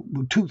that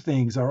two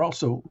things are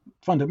also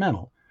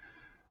fundamental.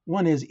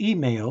 One is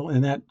email,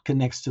 and that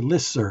connects to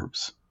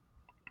listservs.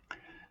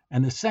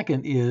 And the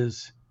second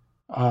is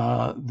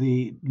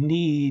the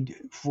need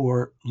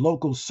for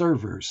local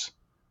servers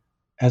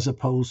as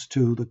opposed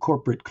to the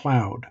corporate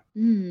cloud.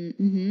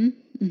 Mm-hmm.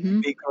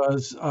 Mm-hmm.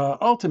 Because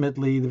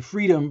ultimately, the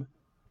freedom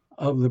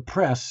of the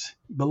press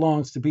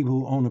belongs to people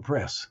who own a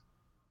press.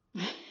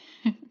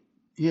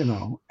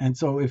 And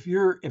so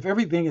if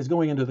everything is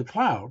going into the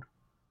cloud,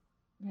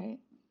 Right.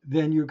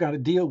 then you've got to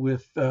deal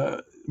with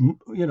the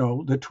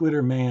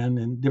Twitter man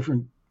and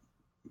different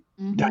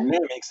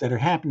dynamics that are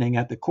happening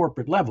at the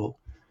corporate level,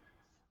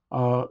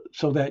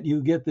 so that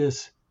you get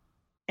this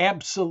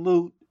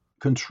absolute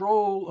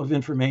control of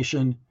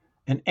information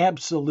and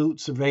absolute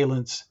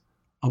surveillance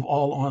of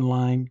all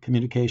online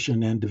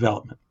communication and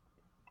development.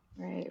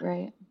 Right,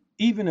 right.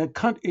 Even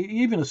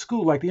a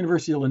school like the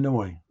University of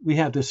Illinois, we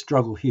have this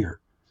struggle here.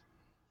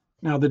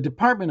 Now, the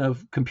Department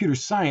of Computer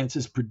Science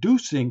is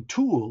producing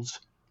tools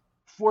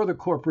for the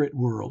corporate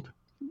world.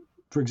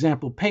 For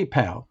example,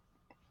 PayPal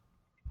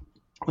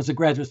was a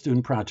graduate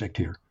student project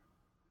here.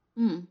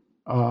 Mm.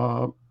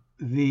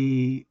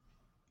 The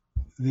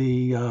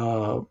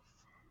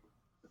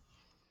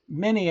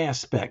many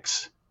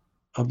aspects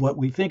of what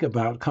we think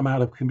about come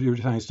out of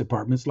computer science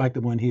departments like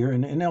the one here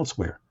and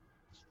elsewhere.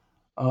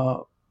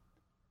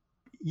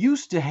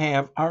 Used to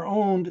have our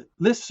own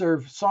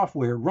listserv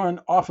software run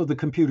off of the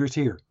computers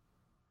here.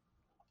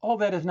 All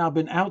that has now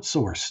been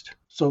outsourced.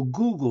 So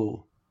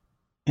Google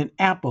and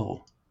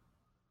Apple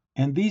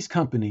and these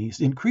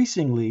companies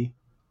increasingly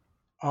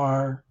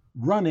are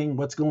running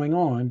what's going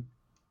on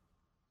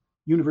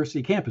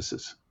university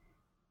campuses.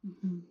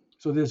 Mm-hmm.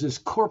 So there's this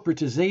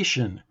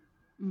corporatization,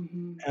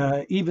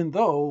 even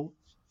though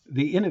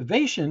the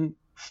innovation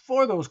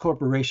for those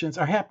corporations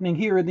are happening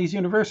here in these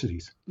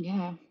universities.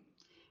 Yeah.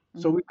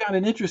 So we've got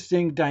an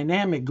interesting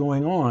dynamic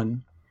going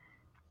on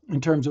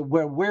in terms of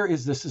where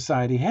is the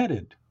society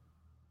headed?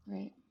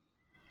 Right.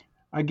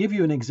 I give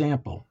you an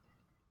example.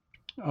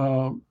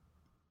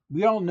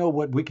 We all know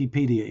what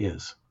Wikipedia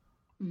is.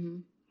 Mm-hmm.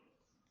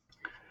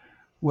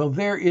 Well,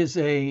 there is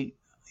a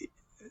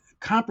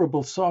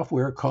comparable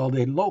software called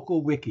a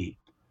local wiki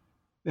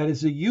that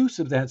is the use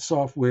of that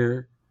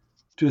software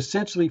to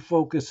essentially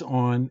focus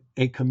on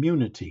a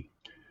community.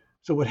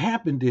 So what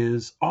happened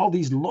is all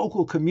these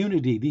local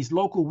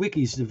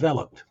wikis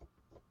developed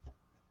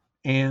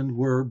and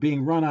were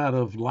being run out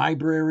of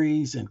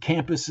libraries and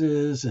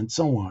campuses and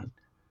so on.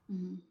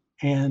 Mm-hmm.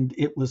 And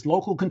it was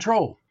local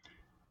control.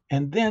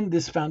 And then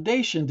this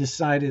foundation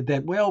decided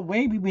that, well,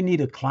 maybe we need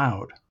a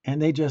cloud.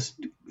 And they just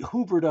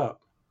hoovered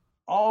up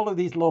all of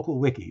these local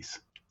wikis.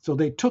 So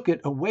they took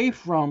it away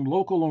from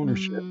local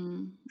ownership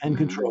and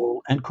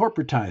control and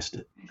corporatized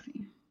it.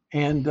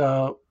 And,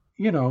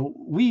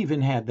 we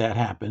even had that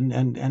happen.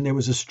 And there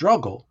was a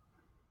struggle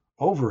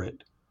over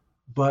it.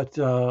 But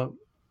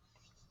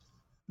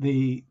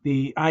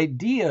the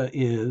idea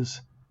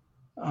is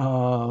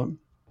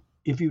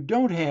if you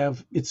don't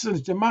have, it's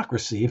a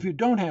democracy, if you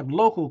don't have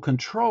local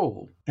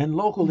control and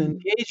local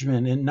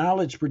engagement in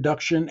knowledge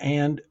production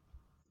and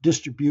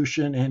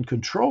distribution and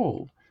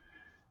control,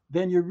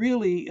 then you're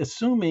really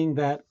assuming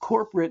that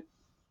corporate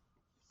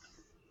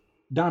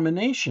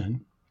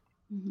domination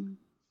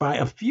by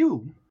a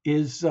few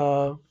is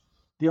the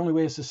only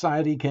way a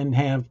society can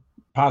have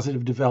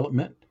positive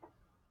development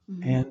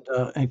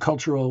and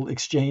cultural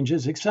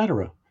exchanges,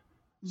 etc.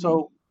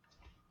 So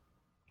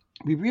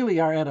we really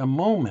are at a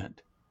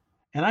moment.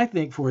 And I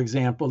think, for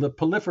example, the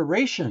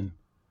proliferation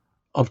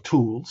of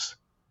tools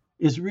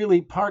is really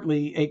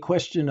partly a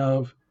question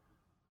of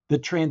the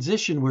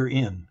transition we're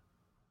in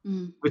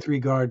with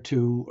regard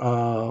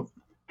to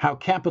how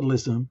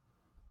capitalism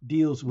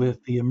deals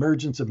with the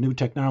emergence of new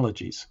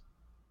technologies.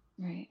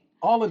 Right.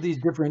 All of these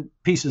different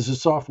pieces of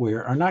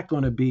software are not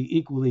going to be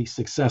equally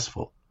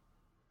successful.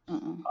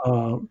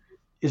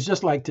 It's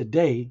just like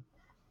today.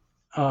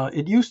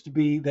 It used to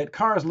be that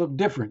cars look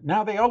different.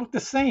 Now they all look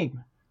the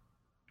same.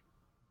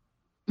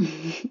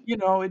 You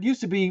know, it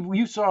used to be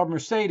you saw a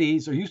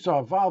Mercedes or you saw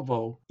a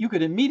Volvo, you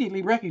could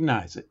immediately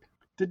recognize it.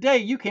 Today,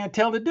 you can't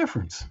tell the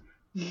difference.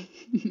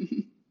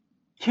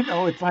 You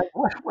know, it's like,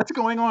 what's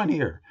going on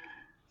here?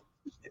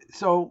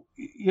 So,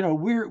 you know,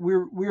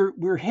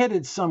 we're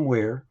headed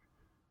somewhere,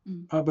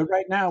 but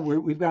right now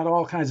we've got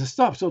all kinds of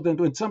stuff. So then,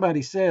 when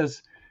somebody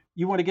says,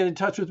 "You want to get in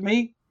touch with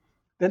me,"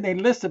 then they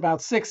list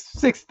about six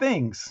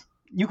things.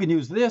 You can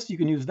use this, you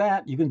can use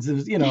that, you can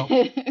use, you know.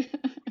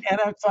 And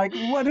it's like,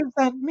 what does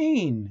that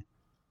mean?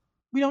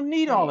 We don't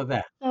need all of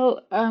that.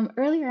 So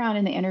earlier on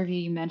in the interview,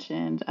 you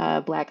mentioned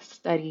Black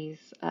studies,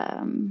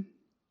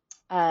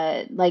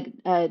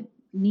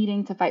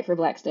 needing to fight for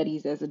Black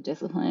studies as a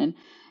discipline.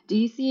 Do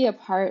you see a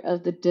part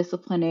of the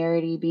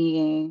disciplinarity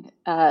being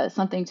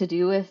something to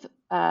do with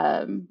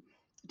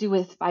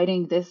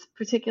fighting this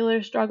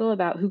particular struggle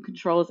about who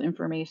controls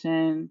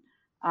information,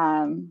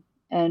 and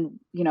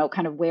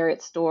kind of where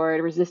it's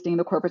stored, resisting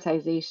the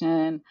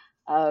corporatization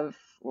of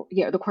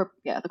the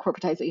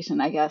corporatization,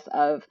 I guess,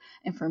 of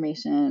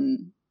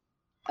information,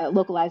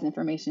 localized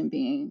information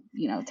being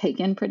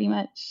taken pretty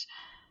much?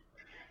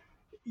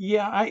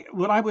 Yeah,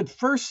 I would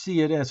first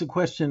see it as a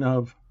question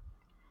of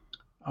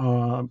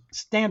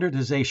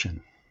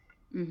standardization.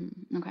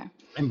 Okay.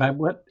 And by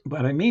what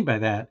I mean by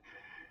that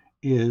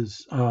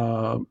is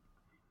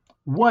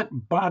what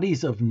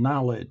bodies of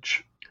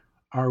knowledge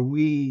are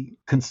we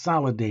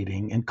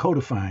consolidating and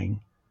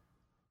codifying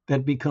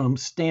that become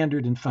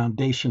standard and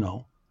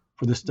foundational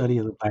for the study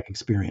of the Black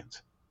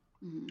experience?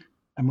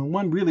 I mean,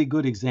 one really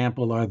good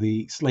example are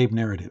the slave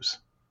narratives.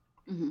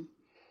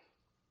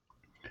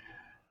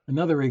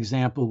 Another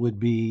example would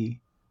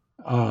be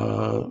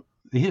the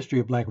history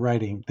of Black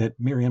writing that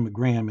Miriam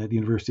McGraham at the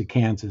University of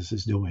Kansas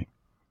is doing.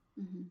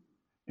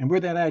 And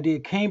where that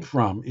idea came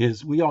from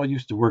is we all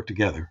used to work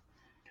together.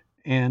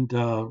 And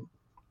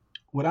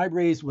what I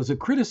raised was a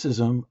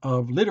criticism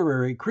of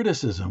literary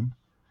criticism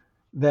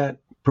that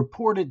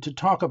purported to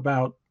talk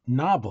about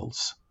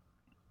novels,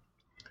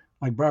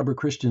 like Barbara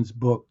Christian's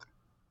book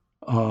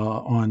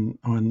on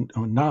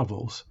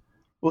novels.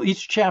 Well,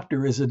 each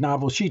chapter is a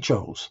novel she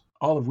chose,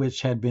 all of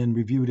which had been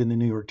reviewed in the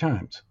New York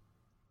Times.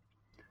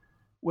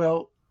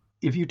 Well,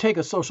 if you take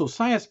a social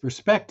science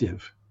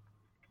perspective,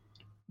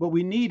 what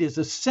we need is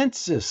a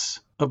census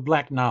of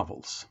Black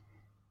novels.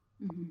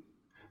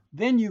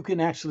 Then you can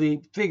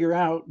actually figure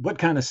out what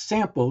kind of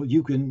sample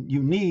you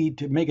need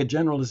to make a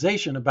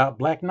generalization about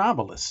Black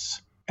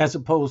novelists, as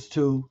opposed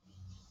to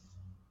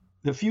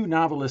the few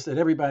novelists that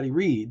everybody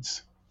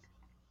reads.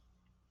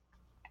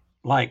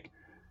 Like,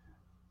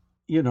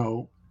 you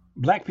know,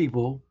 Black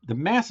people, the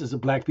masses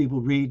of Black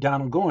people read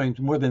Donald Goines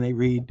more than they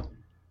read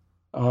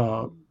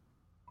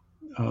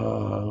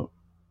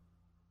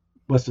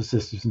what's the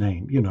sister's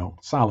name? You know,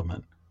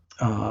 Solomon.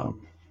 You're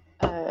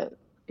talking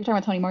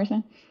about Toni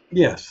Morrison?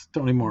 Yes,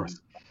 Toni Morrison.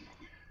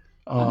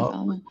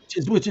 Solomon.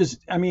 Which is,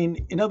 I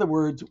mean, in other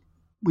words,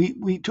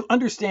 we to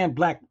understand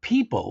Black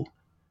people,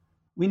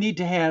 we need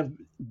to have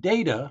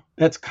data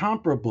that's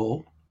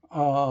comparable,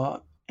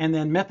 and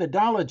then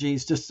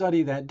methodologies to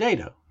study that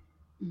data.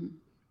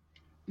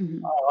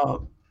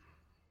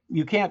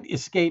 You can't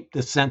escape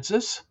the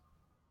census,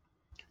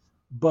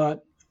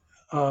 but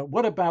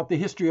what about the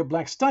history of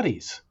Black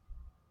studies?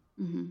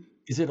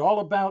 Is it all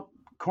about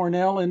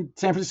Cornell and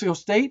San Francisco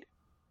State?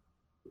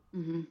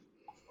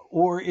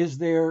 Or is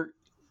there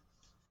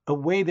a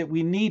way that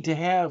we need to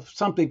have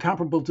something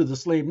comparable to the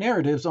slave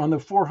narratives on the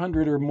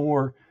 400 or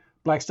more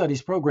Black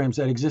studies programs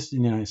that exist in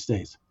the United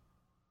States?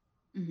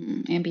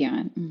 And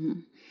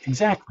beyond.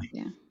 Exactly.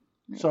 Yeah.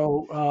 Right.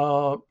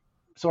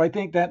 So I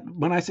think that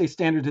when I say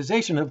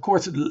standardization, of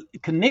course,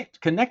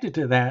 connected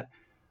to that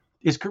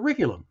is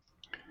curriculum.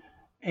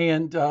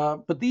 And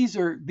but these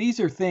are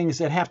things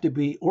that have to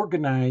be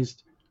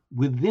organized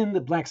within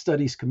the Black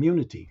studies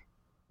community.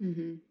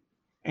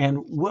 And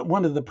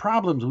one of the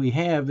problems we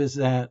have is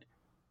that,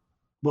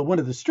 well, one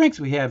of the strengths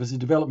we have is the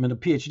development of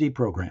PhD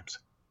programs.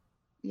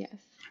 Yes.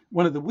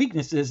 One of the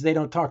weaknesses, they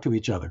don't talk to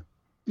each other.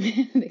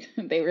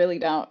 They really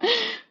don't.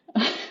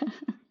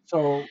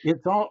 So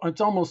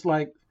it's almost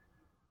like,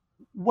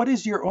 what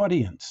is your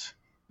audience?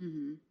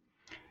 Mm-hmm.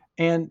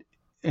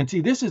 And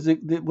see, this is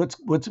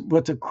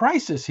what's a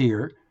crisis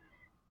here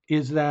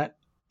is that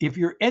if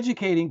you're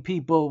educating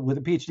people with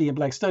a PhD in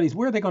Black Studies,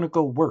 where are they going to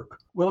go work?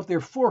 Well, if there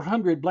are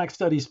 400 Black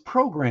Studies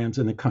programs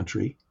in the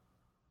country,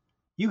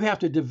 you have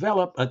to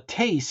develop a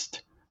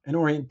taste, an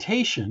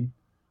orientation,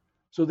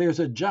 so there's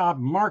a job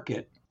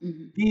market.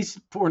 Mm-hmm. These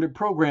 400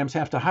 programs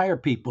have to hire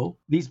people.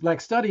 These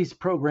Black Studies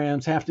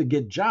programs have to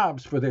get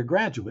jobs for their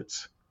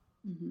graduates.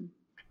 Mm-hmm.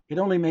 It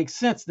only makes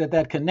sense that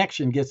that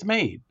connection gets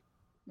made.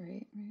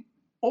 Right.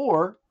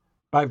 Or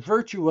by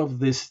virtue of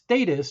the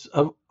status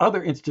of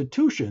other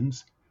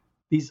institutions,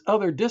 these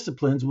other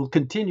disciplines will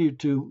continue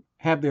to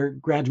have their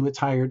graduates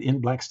hired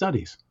in Black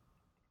Studies.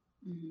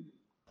 Mm-hmm.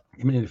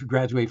 I mean, if you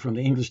graduate from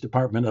the English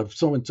department of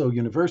so-and-so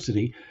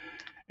university,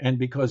 and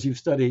because you've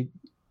studied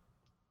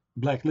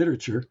Black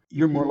literature,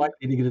 you're more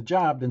likely to get a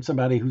job than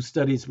somebody who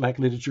studies Black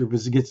literature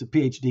but gets a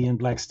PhD in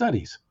Black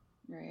Studies.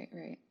 Right.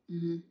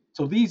 Mm-hmm.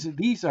 So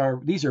these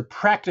are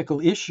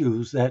practical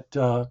issues that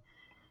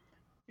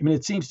I mean,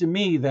 it seems to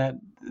me that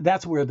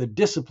that's where the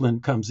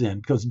discipline comes in,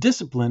 because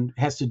discipline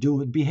has to do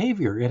with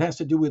behavior. It has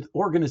to do with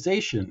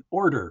organization,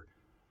 order,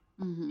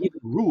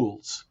 even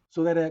rules.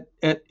 So that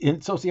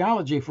in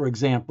sociology, for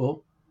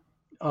example,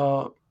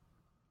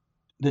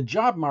 the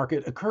job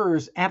market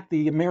occurs at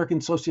the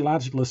American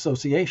Sociological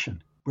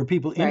Association, where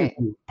people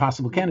interview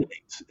possible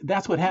candidates.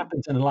 That's what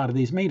happens in a lot of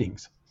these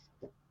meetings.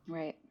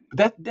 Right.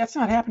 But that's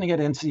not happening at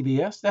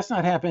NCBS. That's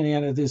not happening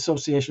at the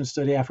Association to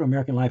Study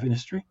Afro-American Life and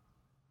History.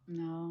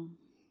 No.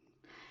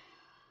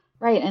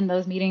 Right, and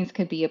those meetings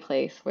could be a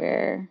place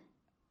where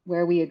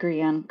we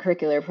agree on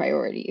curricular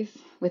priorities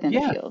within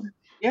the field.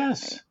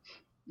 Yes. Right.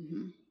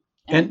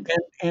 Mm-hmm.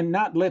 And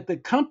not let the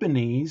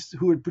companies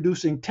who are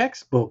producing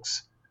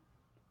textbooks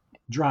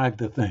drive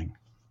the thing.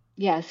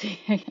 Yes,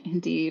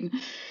 indeed.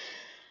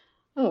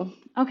 Oh,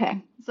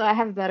 okay. So I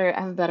have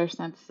a better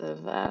sense of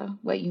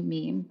what you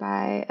mean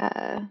by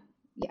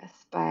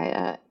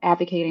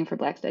advocating for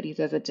Black Studies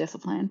as a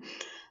discipline.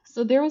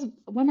 So there was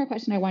one more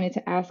question I wanted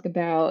to ask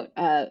about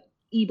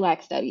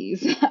Black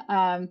Studies,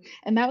 and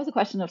that was a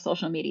question of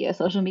social media.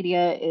 Social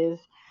media is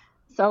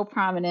so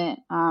prominent,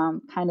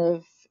 kind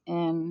of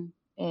in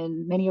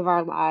many of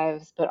our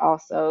lives, but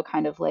also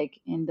kind of like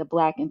in the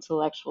Black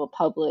intellectual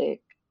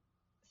public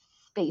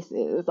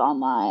spaces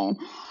online.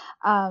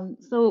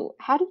 So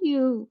how do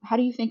you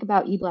think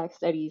about Black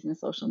Studies and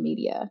social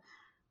media?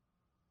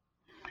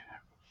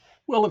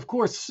 Well, of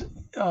course,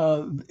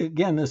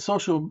 again, the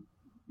social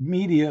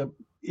media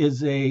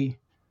is a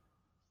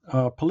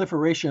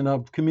proliferation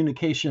of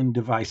communication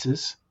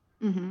devices,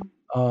 Mm-hmm.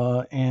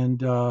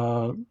 and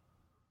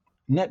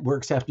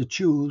networks have to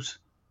choose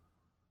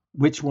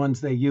which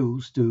ones they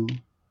use to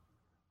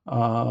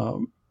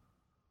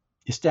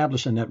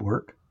establish a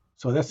network.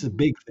 So that's the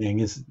big thing,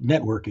 is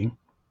networking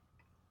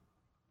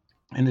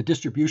and the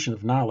distribution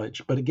of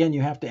knowledge. But again,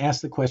 you have to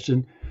ask the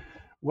question,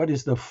 what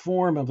is the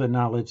form of the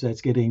knowledge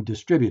that's getting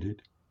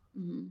distributed?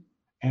 Mm-hmm.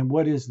 And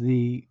what is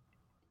the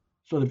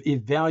sort of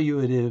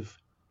evaluative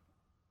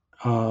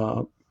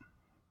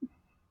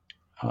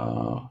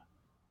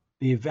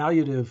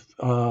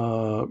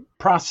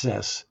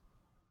process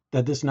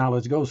that this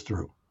knowledge goes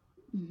through?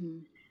 Mm-hmm.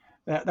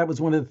 That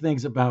was one of the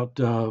things about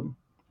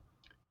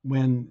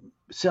when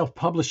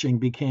self-publishing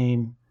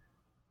became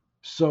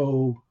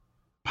so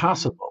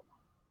possible.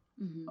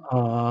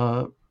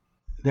 Mm-hmm.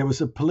 There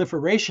was a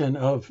proliferation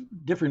of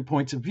different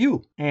points of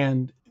view,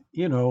 and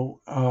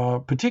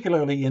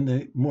particularly in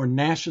the more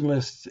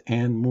nationalist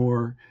and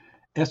more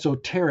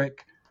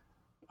esoteric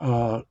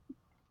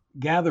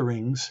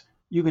gatherings,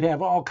 you could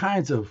have all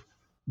kinds of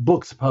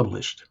books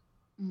published.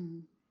 Mm-hmm.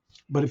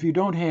 But if you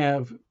don't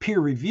have peer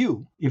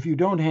review, if you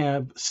don't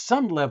have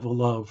some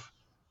level of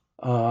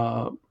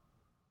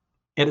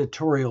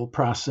editorial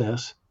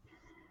process,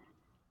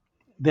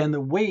 then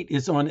the weight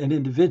is on an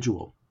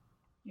individual.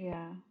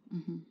 Yeah.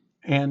 Mm-hmm.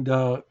 And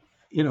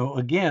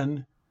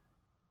again,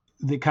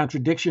 the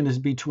contradiction is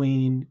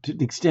between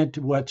the extent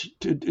to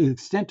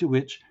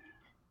which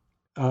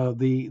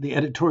the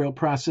editorial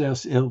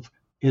process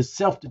is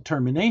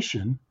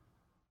self-determination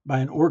by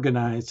an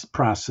organized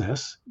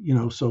process,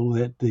 so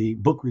that the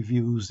book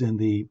reviews in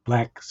the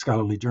Black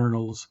scholarly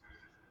journals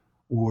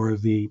or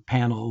the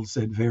panels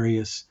at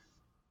various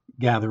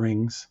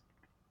gatherings,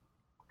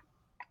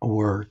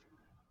 or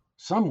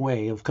some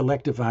way of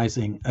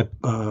collectivizing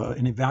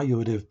an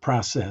evaluative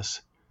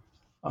process.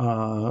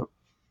 I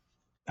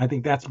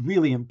think that's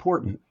really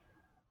important.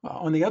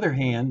 On the other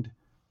hand,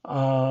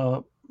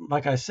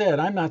 like I said,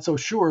 I'm not so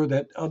sure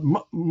that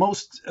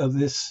most of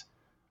the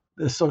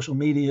social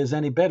media is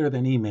any better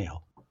than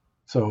email.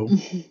 So,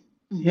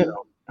 Mm-hmm.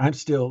 I'm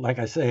still, like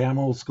I say, I'm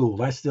old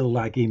school. I still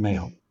like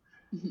email.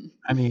 Mm-hmm.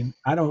 I mean,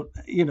 I don't,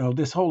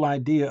 this whole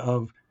idea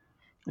of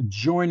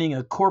joining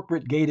a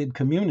corporate gated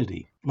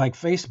community like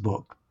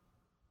Facebook,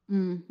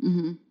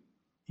 Mm-hmm.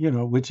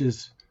 which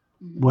is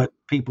what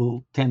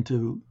people tend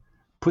to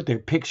put their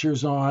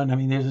pictures on. I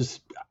mean, there's this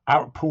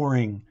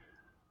outpouring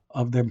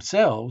of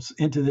themselves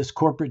into this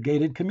corporate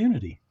gated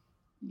community.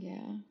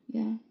 Yeah,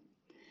 yeah.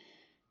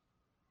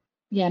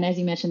 Yeah, and as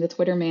you mentioned, the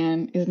Twitter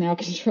man is now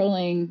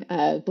controlling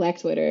Black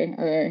Twitter,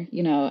 or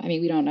I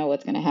mean, we don't know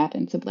what's going to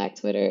happen to Black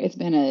Twitter. It's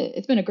been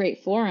a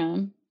great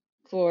forum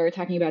for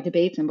talking about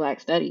debates in Black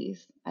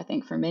studies, I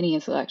think, for many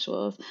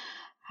intellectuals.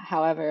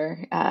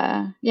 However,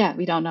 yeah,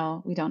 we don't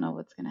know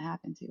what's going to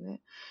happen to it.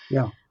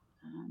 Yeah.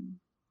 Um,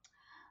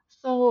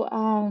 so,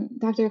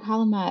 Dr.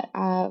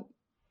 Kalamat,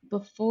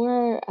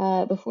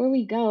 before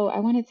we go, I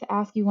wanted to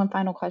ask you one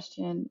final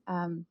question.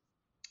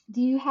 Do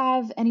you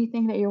have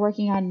anything that you're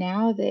working on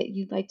now that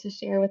you'd like to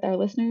share with our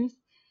listeners?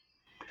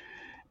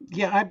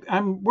 Yeah,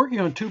 I'm working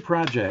on two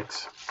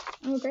projects.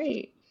 Oh,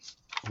 great.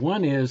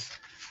 One is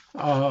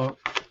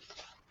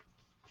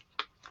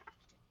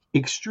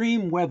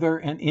extreme weather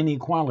and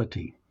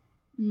inequality.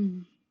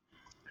 Mm.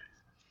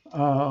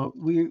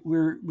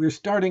 We're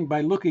starting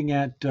by looking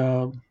at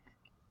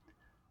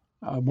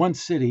one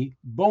city,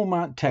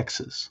 Beaumont,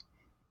 Texas.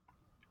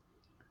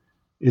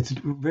 It's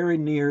very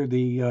near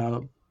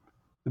the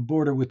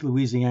border with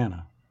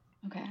Louisiana.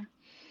 Okay.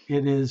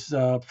 It is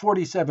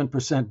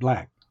 47%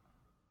 Black,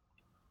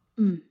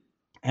 Mm.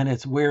 and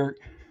it's where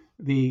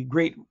the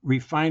great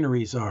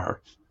refineries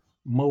are,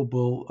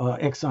 Mobil,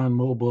 Exxon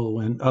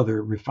Mobil, and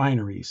other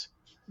refineries.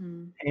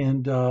 Mm.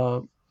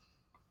 And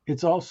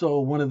it's also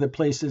one of the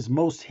places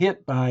most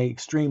hit by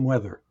extreme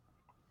weather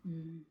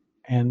Mm.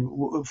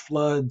 and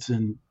floods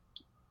and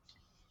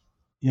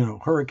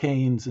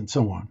hurricanes and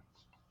so on.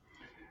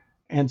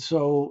 And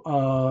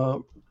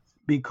so,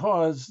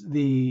 because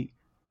the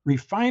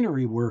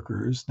refinery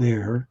workers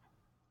there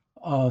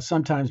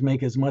sometimes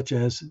make as much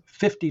as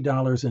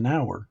 $50 an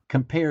hour,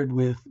 compared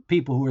with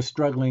people who are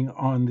struggling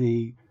on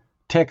the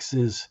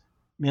Texas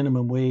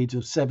minimum wage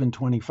of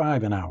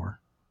 $7.25 an hour,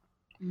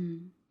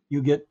 Mm.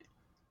 you get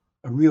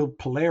a real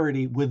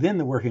polarity within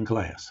the working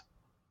class.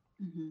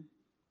 Mhm.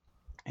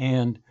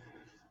 And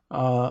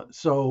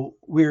so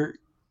we're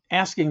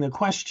asking the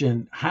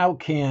question: how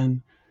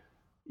can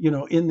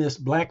in this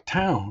Black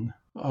town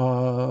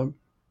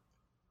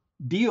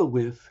deal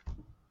with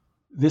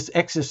this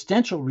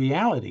existential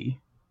reality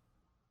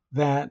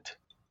that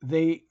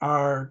they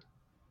are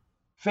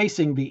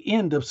facing the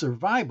end of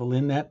survival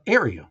in that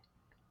area?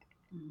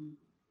 Mhm.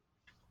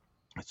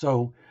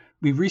 So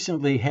we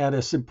recently had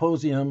a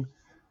symposium,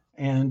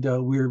 and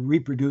we're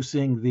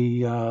reproducing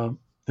the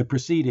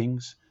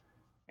proceedings,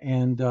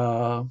 and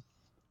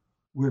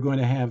we're going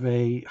to have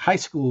a high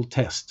school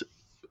test,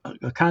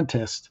 a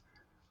contest,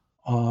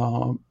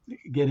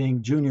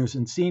 getting juniors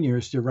and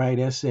seniors to write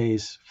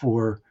essays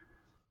for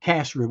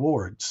cash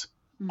rewards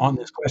on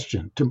this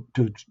question to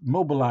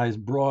mobilize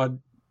broad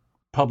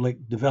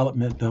public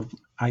development of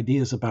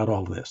ideas about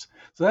all of this.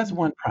 So that's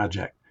one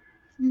project.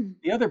 Mm.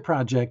 The other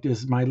project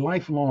is my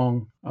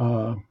lifelong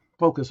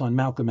focus on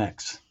Malcolm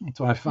X.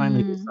 So I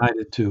finally Mm.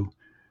 decided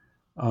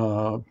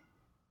uh,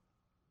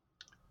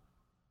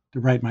 to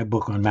write my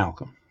book on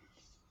Malcolm.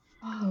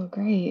 Oh,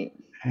 great.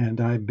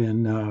 And I've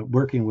been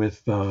working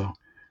with,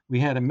 we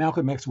had a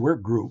Malcolm X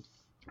work group,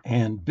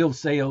 and Bill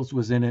Sales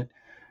was in it,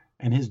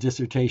 and his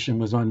dissertation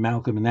was on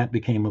Malcolm, and that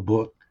became a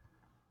book.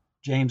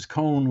 James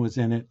Cone was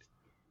in it,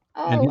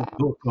 and Oh, his wow.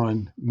 book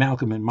on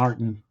Malcolm and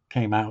Martin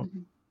came out.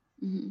 Mhm.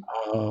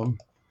 Mhm. Um,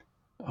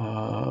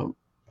 uh,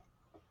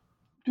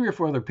 Three or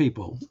four other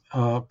people.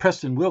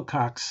 Preston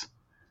Wilcox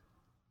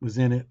was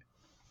in it,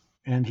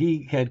 and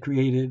he had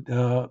created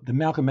the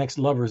Malcolm X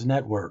Lovers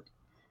Network.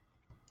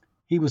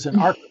 He was an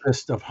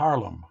archivist of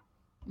Harlem,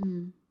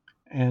 Mm.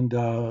 and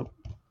on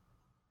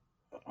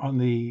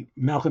the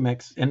Malcolm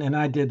X, and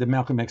I did the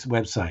Malcolm X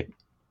website.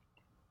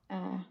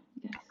 Yes.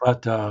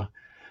 But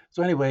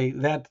so anyway,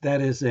 that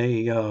is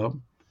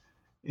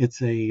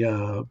it's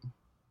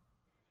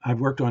I've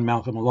worked on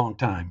Malcolm a long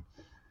time,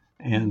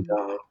 and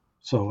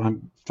so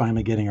I'm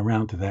finally getting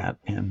around to that,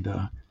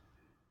 and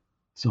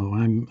so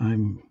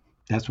I'm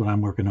that's what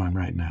I'm working on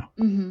right now.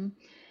 Mm-hmm.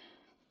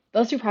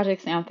 Those two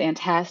projects sound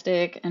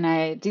fantastic, and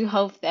I do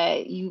hope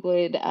that you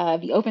would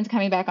be open to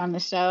coming back on the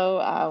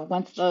show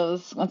once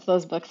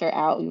those books are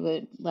out. We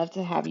would love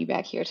to have you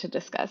back here to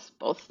discuss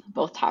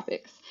both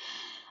topics.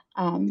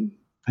 Um,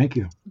 Thank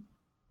you.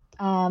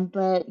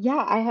 but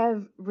yeah, I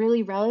have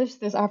really relished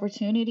this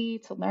opportunity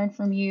to learn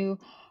from you,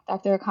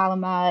 Dr.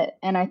 Kalamat,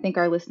 and I think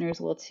our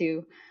listeners will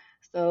too.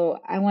 So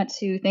I want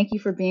to thank you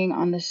for being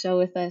on the show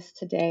with us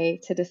today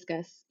to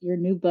discuss your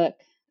new book,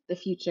 The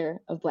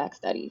Future of Black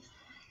Studies.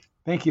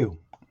 Thank you.